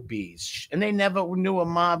and groupies. And they never knew a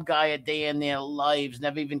mob guy a day in their lives.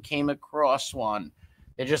 Never even came across one.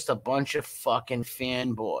 They're just a bunch of fucking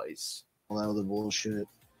fanboys. All that other bullshit.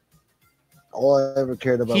 All I ever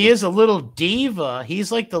cared about. He is a little diva.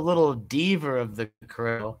 He's like the little diva of the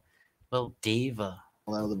crew. Little diva.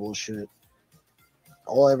 All that other bullshit.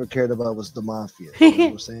 All I ever cared about was the mafia. You know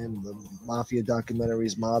what I'm saying? The mafia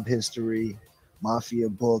documentaries, mob history, mafia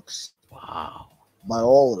books. Wow. About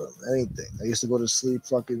all of them. Anything. I used to go to sleep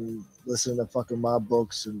fucking listening to fucking mob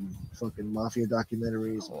books and fucking mafia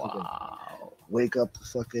documentaries. Wow. Wake up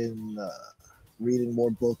fucking reading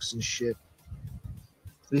more books and shit.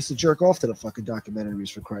 I used to jerk off to the fucking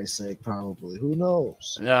documentaries, for Christ's sake, probably. Who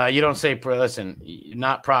knows? You don't say, listen,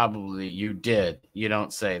 not probably, you did. You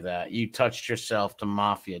don't say that. You touched yourself to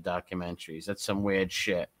mafia documentaries. That's some weird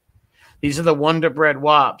shit. These are the Wonderbread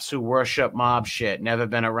wops who worship mob shit, never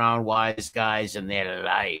been around wise guys in their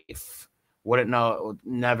life. Wouldn't know,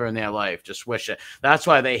 never in their life. Just wish it. That's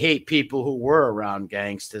why they hate people who were around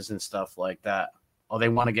gangsters and stuff like that. Or they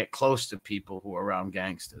want to get close to people who are around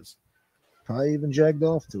gangsters. Probably even jagged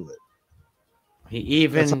off to it. He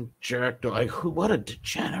even jerked off. Like, what a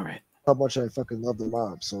degenerate. How much I fucking love the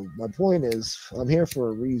mob. So my point is, I'm here for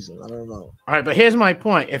a reason. I don't know. All right, but here's my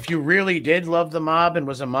point. If you really did love the mob and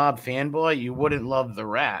was a mob fanboy, you wouldn't love the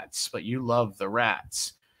Rats, but you love the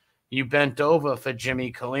Rats. You bent over for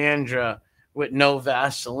Jimmy Calandra with no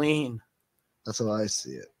Vaseline. That's how I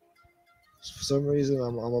see it. For some reason,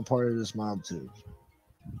 I'm a part of this mob too.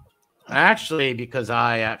 Actually, because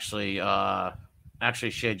I actually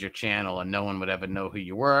shared your channel and no one would ever know who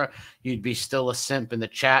you were, you'd be still a simp in the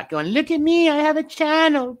chat going, look at me, I have a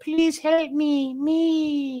channel, please help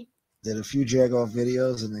me. Did a few jag off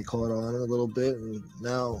videos and they caught on a little bit, and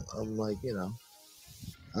now I'm like, you know,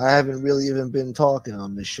 I haven't really even been talking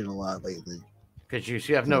on this shit a lot lately. Because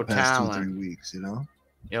you have no talent. 2-3 weeks, you know?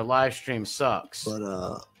 Your live stream sucks.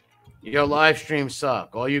 But your live streams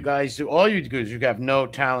suck. All you guys do, all you do is you have no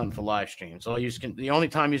talent for live streams. The only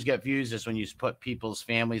time you get views is when you put people's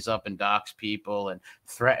families up and dox people and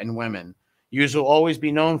threaten women. You will always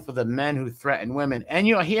be known for the men who threaten women. And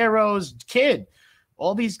your hero's kid.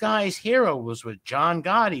 All these guys' hero was with John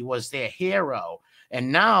Gotti, was their hero.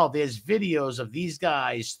 And now there's videos of these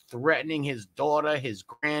guys threatening his daughter, his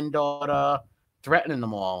granddaughter, threatening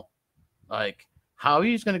them all. Like, how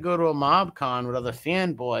he's going to go to a mob con with other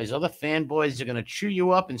fanboys. Other fanboys are going to chew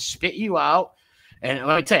you up and spit you out. And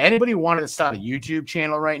let me tell you, anybody who wanted to start a YouTube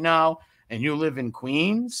channel right now and you live in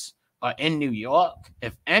Queens or in New York,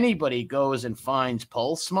 if anybody goes and finds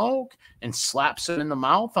Pole Smoke and slaps it in the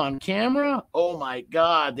mouth on camera, oh my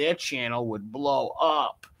God, their channel would blow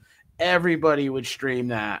up. Everybody would stream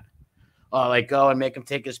that. Like go and make him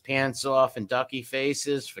take his pants off and ducky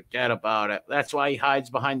faces. Forget about it. That's why he hides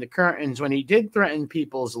behind the curtains when he did threaten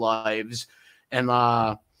people's lives. And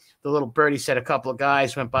the little birdie said a couple of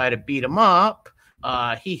guys went by to beat him up.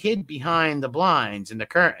 He hid behind the blinds and the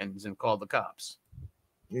curtains and called the cops.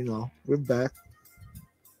 You know, we're back.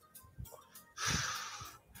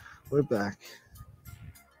 We're back.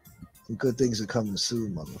 Some good things are coming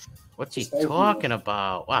soon, motherfucker. What's he talking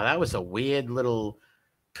about? Wow, that was a weird little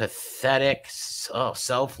pathetic,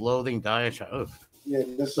 self-loathing diatribe. Yeah,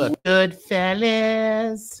 good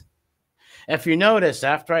fellas. If you notice,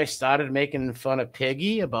 after I started making fun of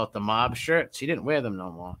Piggy about the mob shirts, he didn't wear them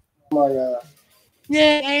no more.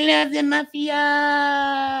 Yeah, I love the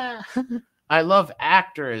mafia. I love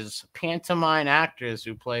actors, pantomime actors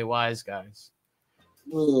who play wise guys.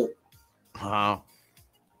 Wow. Wow.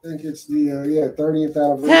 I think it's the 30th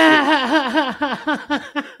anniversary.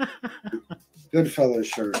 Goodfellas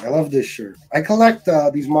shirt. I love this shirt. I collect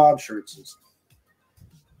these mob shirts.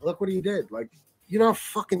 Look what he did. Like, you know,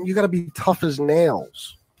 you got to be tough as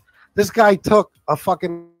nails. This guy took a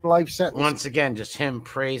fucking life sentence. Once again, just him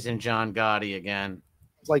praising John Gotti again.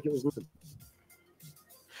 It's like it was nothing.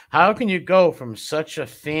 How can you go from such a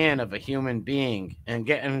fan of a human being and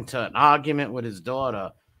get into an argument with his daughter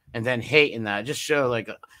and then hating that? Just show like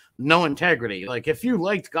no integrity. Like if you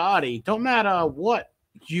liked Gotti, don't matter what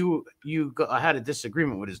you had a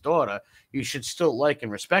disagreement with his daughter, you should still like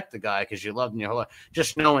and respect the guy because you loved him your whole life.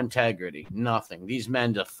 Just no integrity, nothing. These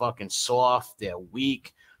men are fucking soft. They're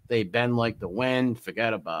weak. They bend like the wind.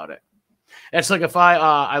 Forget about it. It's like if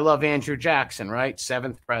I love Andrew Jackson, right?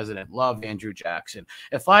 7th president, love Andrew Jackson.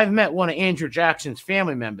 If I've met one of Andrew Jackson's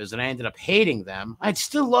family members and I ended up hating them, I'd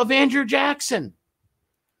still love Andrew Jackson.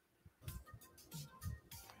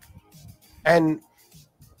 And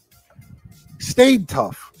stayed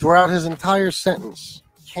tough throughout his entire sentence.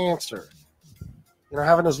 Cancer, you know,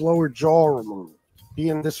 having his lower jaw removed,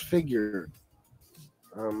 being disfigured.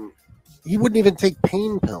 He wouldn't even take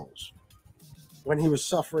pain pills when he was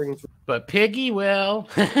suffering. But Piggy will.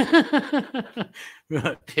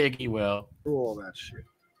 Piggy will. Through all that shit.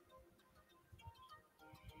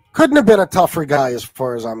 Couldn't have been a tougher guy as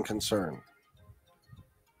far as I'm concerned.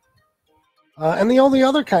 And the only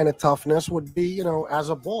other kind of toughness would be, you know, as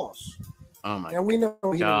a boss. Oh my and we know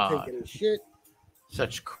he God. didn't take any shit.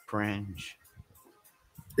 Such cringe.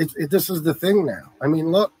 This is the thing now. I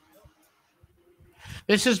mean, look.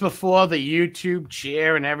 This is before the YouTube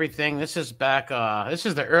chair and everything. This is back. This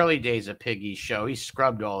is the early days of Piggy's show. He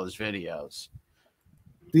scrubbed all his videos.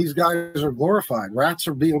 These guys are glorified. Rats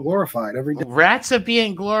are being glorified every day. Rats are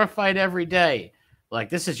being glorified every day. Like,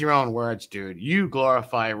 this is your own words, dude. You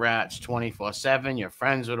glorify rats 24/7. You're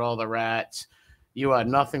friends with all the rats. You are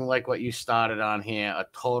nothing like what you started on here. A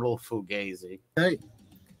total fugazi. Hey,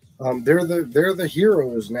 they're the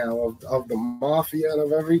heroes now of the mafia and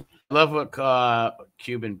of every Love what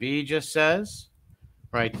Cuban B just says.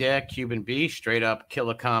 Right there, Cuban B, straight up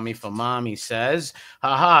Killikami for mommy says,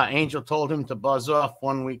 haha, Angel told him to buzz off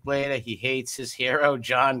 1 week later. He hates his hero,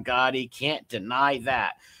 John Gotti. Can't deny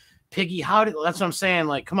that. Piggy, that's what I'm saying.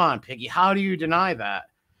 Like, come on, Piggy, how do you deny that?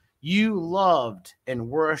 You loved and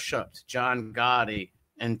worshipped John Gotti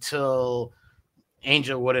until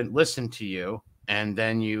Angel wouldn't listen to you, and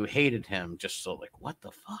then you hated him. Just so, like, what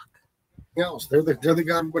the fuck? Else, they're the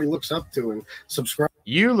guy everybody looks up to and subscribes.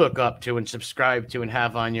 You look up to and subscribe to and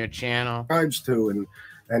have on your channel. Subscribes to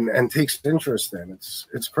and takes interest in.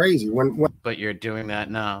 It's crazy. When but you're doing that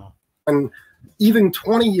now. And even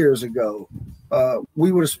 20 years ago,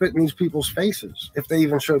 we would have spit in these people's faces if they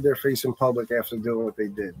even showed their face in public after doing what they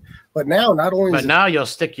did. But now, not only but now you'll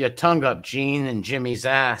stick your tongue up Gene and Jimmy's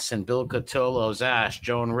ass and Bill Catullo's ass,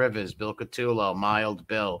 Joan Rivers, Bill Catullo, Mild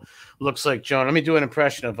Bill. Looks like Joan. Let me do an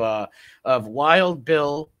impression of Wild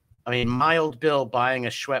Bill. Mild Bill buying a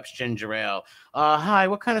Schweppes ginger ale. Hi,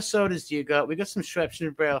 what kind of sodas do you got? We got some Schweppes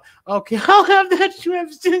ginger ale. Okay, I'll have that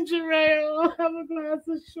Schweppes ginger ale. I'll have a glass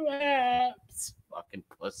of Schweppes. Fucking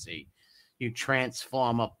pussy. You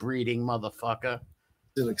transformer breeding motherfucker.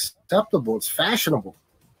 It's acceptable. It's fashionable.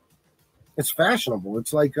 It's fashionable.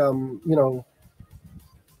 It's like,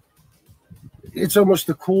 it's almost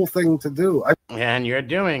the cool thing to do. And you're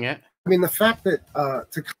doing it. The fact that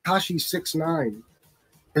Tekashi 6ix9ine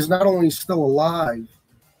is not only still alive,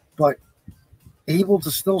 but able to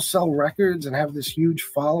still sell records and have this huge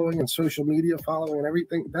following and social media following and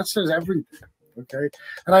everything, that says everything. Okay.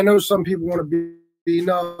 And I know some people want to be,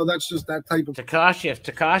 no, that's just that type of Tekashi. If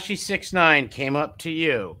Tekashi 6ix9ine came up to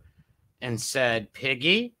you and said,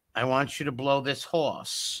 Piggy, I want you to blow this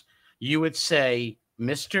horse, you would say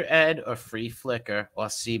Mr. Ed or Free Flicker or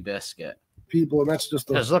Seabiscuit. People, and that's just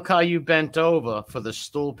because look how you bent over for the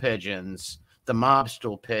stool pigeons. The mob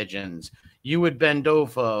stool pigeons. You would bend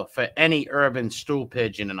over for any urban stool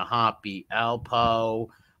pigeon in a heartbeat. Alpo,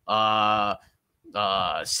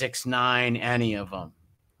 6ix9ine, any of them.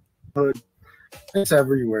 But it's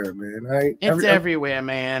everywhere, man. It's everywhere,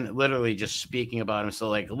 man. Literally just speaking about him. So,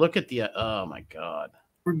 like, look at the, oh my God.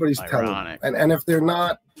 Everybody's telling. And if they're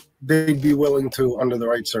not, they'd be willing to under the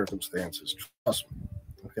right circumstances. Trust me.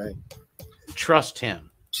 Okay. Trust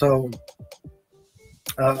him. So,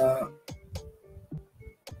 I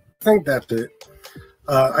think that's it.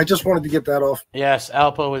 I just wanted to get that off. Yes,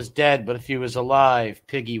 Alpo is dead, but if he was alive,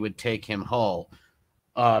 Piggy would take him whole.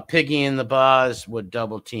 Piggy in the bars would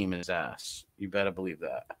double team his ass. You better believe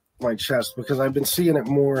that. My chest, because I've been seeing it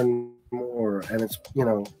more and more, and it's,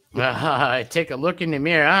 I take a look in the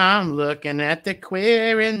mirror. I'm looking at the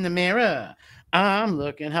queer in the mirror. I'm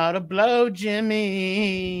looking how to blow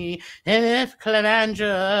Jimmy. And if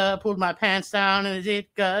Cleandra pulled my pants down, and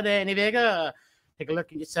it got any bigger? Take a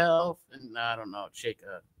look at yourself, and I don't know, take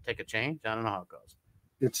a change. I don't know how it goes.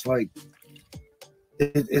 It's like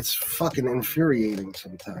it's fucking infuriating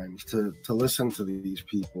sometimes to listen to these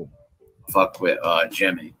people. Fuck with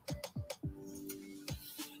Jimmy.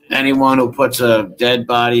 Anyone who puts a dead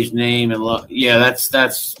body's name and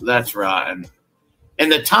that's rotten.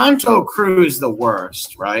 And the Tonto crew is the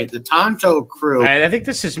worst, right? The Tonto crew. I think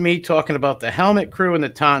this is me talking about the Helmet crew and the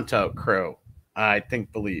Tonto crew. I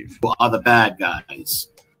believe are the bad guys.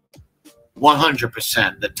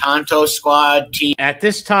 100%. The Tonto squad team. At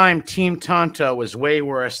this time, Team Tonto was way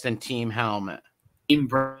worse than Team Helmet. Team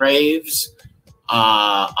Braves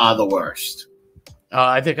are the worst.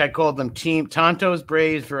 I think I called them Team Tonto's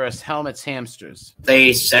Braves versus Helmet's Hamsters.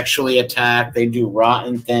 They sexually attack. They do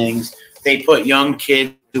rotten things. They put young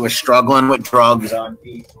kids who are struggling with drugs on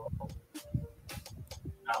people.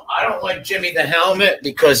 I don't like Jimmy the Helmet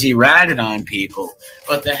because he ratted on people,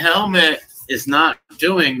 but the Helmet is not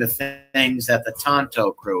doing the things that the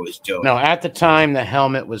Tonto crew is doing. No, at the time, the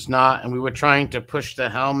Helmet was not, and we were trying to push the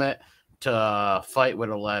Helmet to fight with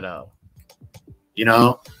Aledo.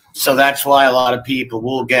 So that's why a lot of people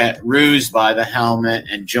will get rused by the Helmet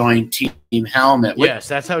and join Team Helmet. Yes,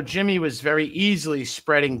 that's how Jimmy was very easily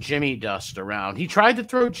spreading Jimmy dust around. He tried to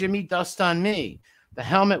throw Jimmy dust on me. The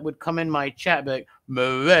Helmet would come in my chat, be like,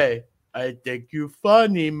 Murray, I think you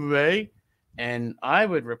funny, Murray. And I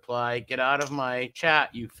would reply, get out of my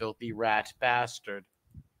chat, you filthy rat bastard.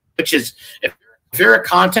 Which is, if you're a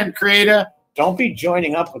content creator, don't be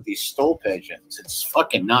joining up with these stool pigeons. It's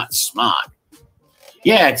fucking not smart.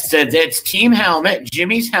 Yeah, it's Team Helmet,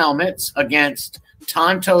 Jimmy's Helmets against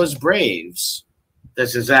Tonto's Braves.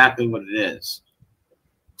 That's exactly what it is.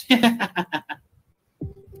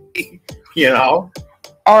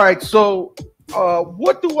 All right, so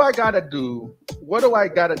what do I gotta do? What do I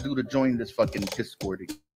gotta do to join this fucking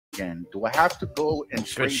Discord? again? Do I have to go and But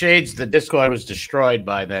trade? Shades, the Discord was destroyed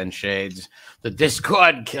by then, Shades. The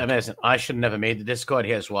Discord, I should have never made the Discord.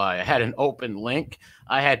 Here's why. I had an open link.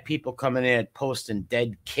 I had people coming in posting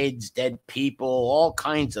dead kids, dead people, all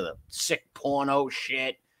kinds of sick porno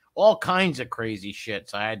shit, all kinds of crazy shit.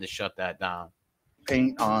 So I had to shut that down.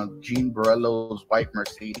 Paint on Gene Borello's white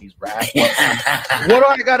Mercedes rap. What do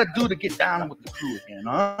I got to do to get down with the crew again,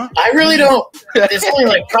 huh? I really don't. There's only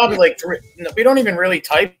like probably like three. We don't even really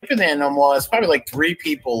type in there no more. It's probably like 3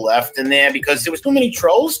 people left in there because there was too many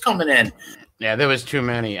trolls coming in. Yeah, there was too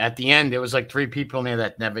many. At the end, there was like 3 people in there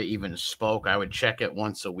that never even spoke. I would check it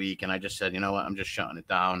once a week, and I just said, you know what? I'm just shutting it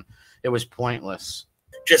down. It was pointless.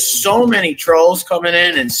 Just so many trolls coming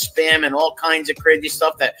in and spamming all kinds of crazy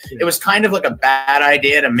stuff that it was kind of like a bad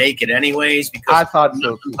idea to make it anyways. Because I thought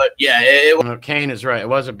so too. But yeah, Kane is right. It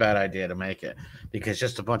was a bad idea to make it because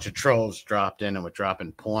just a bunch of trolls dropped in and were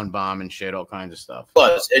dropping porn bomb and shit, all kinds of stuff.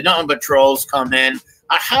 Nothing but trolls come in.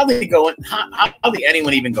 Hardly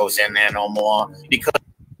anyone even goes in there no more because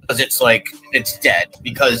it's like it's dead.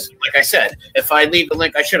 Because like I said, if I leave the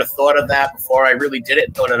link, I should have thought of that before I really did it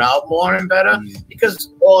and thought it out more and better. Because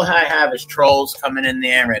all I have is trolls coming in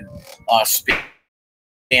there and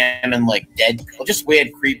spamming like dead, just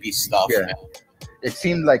weird, creepy stuff. Yeah. Man. It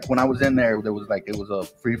seemed like when I was in there, it was a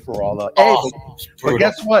free for all. Hey, but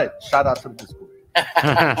guess what? Shout out to the Discord.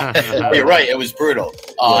 You're right. It was brutal.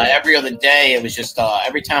 Every other day, it was just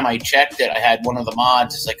every time I checked it, I had one of the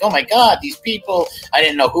mods. It's like, oh my god, these people! I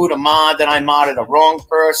didn't know who to mod. Then I modded the wrong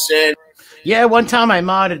person. Yeah, one time I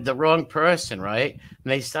modded the wrong person, right?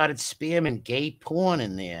 And they started spamming gay porn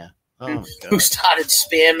in there. Oh, who started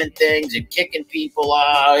spamming things and kicking people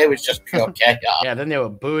out? It was just pure chaos. Yeah, then they were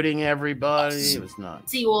booting everybody. It was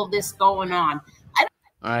nuts. See all this going on.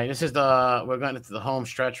 All right, this is we're going into the home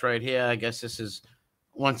stretch right here. I guess this is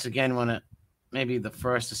once again maybe the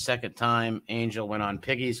first or second time Angel went on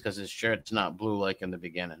Piggy's because his shirt's not blue like in the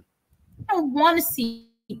beginning. I don't want to see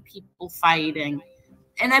people fighting.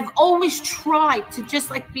 And I've always tried to just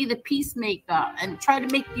like be the peacemaker and try to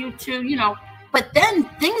make you two, but then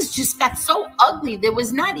things just got so ugly.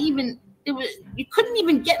 You couldn't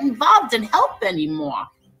even get involved and help anymore.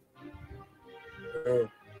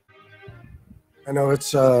 I know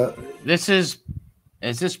it's is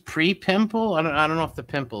this pre-pimple? I don't know if the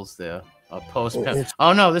pimple's there or post-pimple.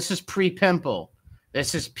 Oh no, this is pre-pimple.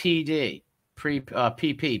 This is PD.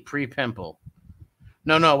 PP, pre-pimple.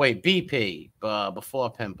 No, wait, BP, before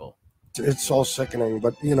pimple. It's all sickening,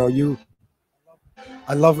 but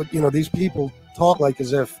I love it. These people talk like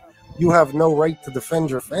as if you have no right to defend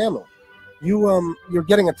your family. You're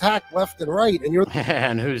getting attacked left and right, and you're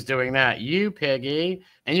and who's doing that? You, Piggy.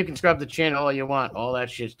 And you can scrub the channel all you want. All that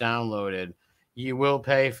shit's downloaded. You will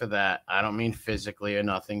pay for that. I don't mean physically or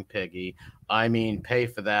nothing, Piggy. I mean pay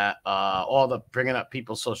for that. All the bringing up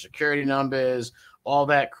people's social security numbers, all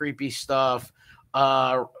that creepy stuff.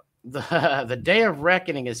 The day of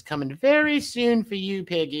reckoning is coming very soon for you,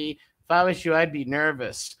 Piggy. If I was you, I'd be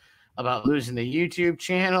nervous about losing the YouTube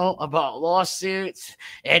channel, about lawsuits.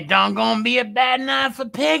 It don't gonna be a bad night for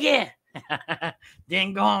Piggy.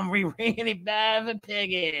 Then gonna be really bad for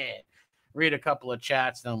Piggy. Read a couple of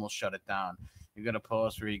chats, then we'll shut it down. You're gonna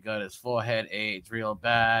post where you got his forehead AIDS real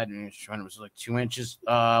bad, and it was like 2 inches.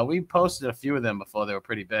 We posted a few of them before. They were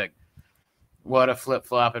pretty big. What a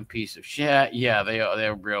flip-flopping piece of shit. Yeah,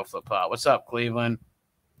 they're real flip-flop. What's up, Cleveland?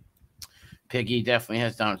 Piggy definitely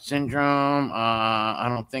has Down syndrome. I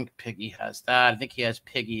don't think Piggy has that. I think he has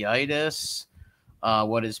Piggyitis.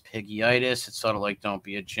 What is Piggyitis? It's sort of like don't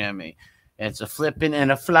be a Jimmy. It's a flipping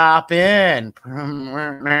and a flopping.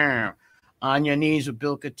 On your knees with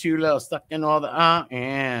Bill Catullo, stuck in all the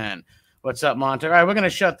and what's up, Monte? All right, we're gonna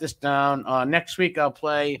shut this down. Next week I'll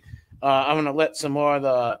play. I'm gonna let some more of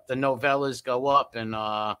the novellas go up, and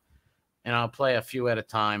I'll play a few at a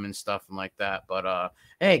time and stuff and like that. But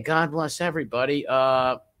hey, God bless everybody.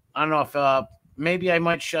 I don't know if maybe I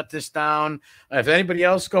might shut this down. If anybody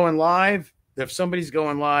else going live, if somebody's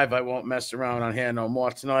going live, I won't mess around on here no more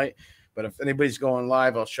tonight. But if anybody's going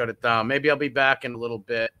live, I'll shut it down. Maybe I'll be back in a little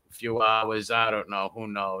bit, a few hours. I don't know. Who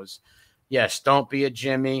knows? Yes, don't be a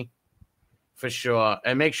Jimmy, for sure.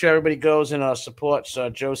 And make sure everybody goes and supports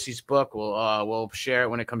Josie's book. We'll share it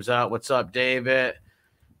when it comes out. What's up, David?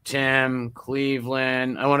 Tim,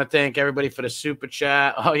 Cleveland. I want to thank everybody for the super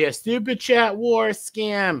chat. Oh, yeah, super chat war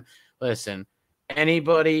scam. Listen,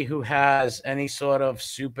 anybody who has any sort of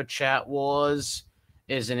super chat wars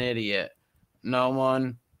is an idiot. No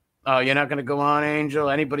one. Oh, you're not going to go on, Angel?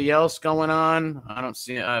 Anybody else going on? I don't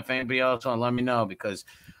see if anybody else on. Let me know because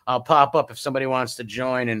I'll pop up if somebody wants to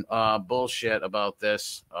join and bullshit about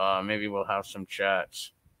this. Maybe we'll have some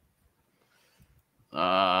chats.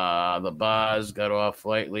 The bars got off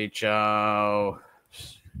lately, chow.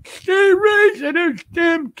 Stay raising those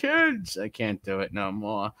damn kids. I can't do it no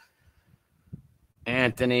more.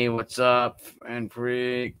 Anthony, what's up? And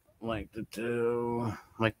freak, like to do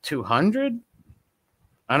like 200?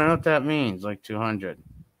 I don't know what that means, like 200.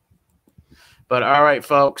 But all right,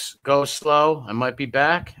 folks, go slow. I might be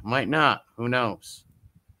back, might not. Who knows?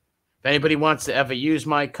 If anybody wants to ever use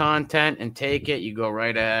my content and take it, you go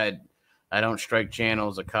right ahead. I don't strike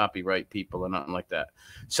channels or copyright people or nothing like that.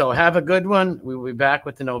 So have a good one. We will be back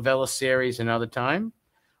with the novella series another time.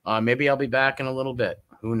 Maybe I'll be back in a little bit.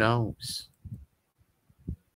 Who knows?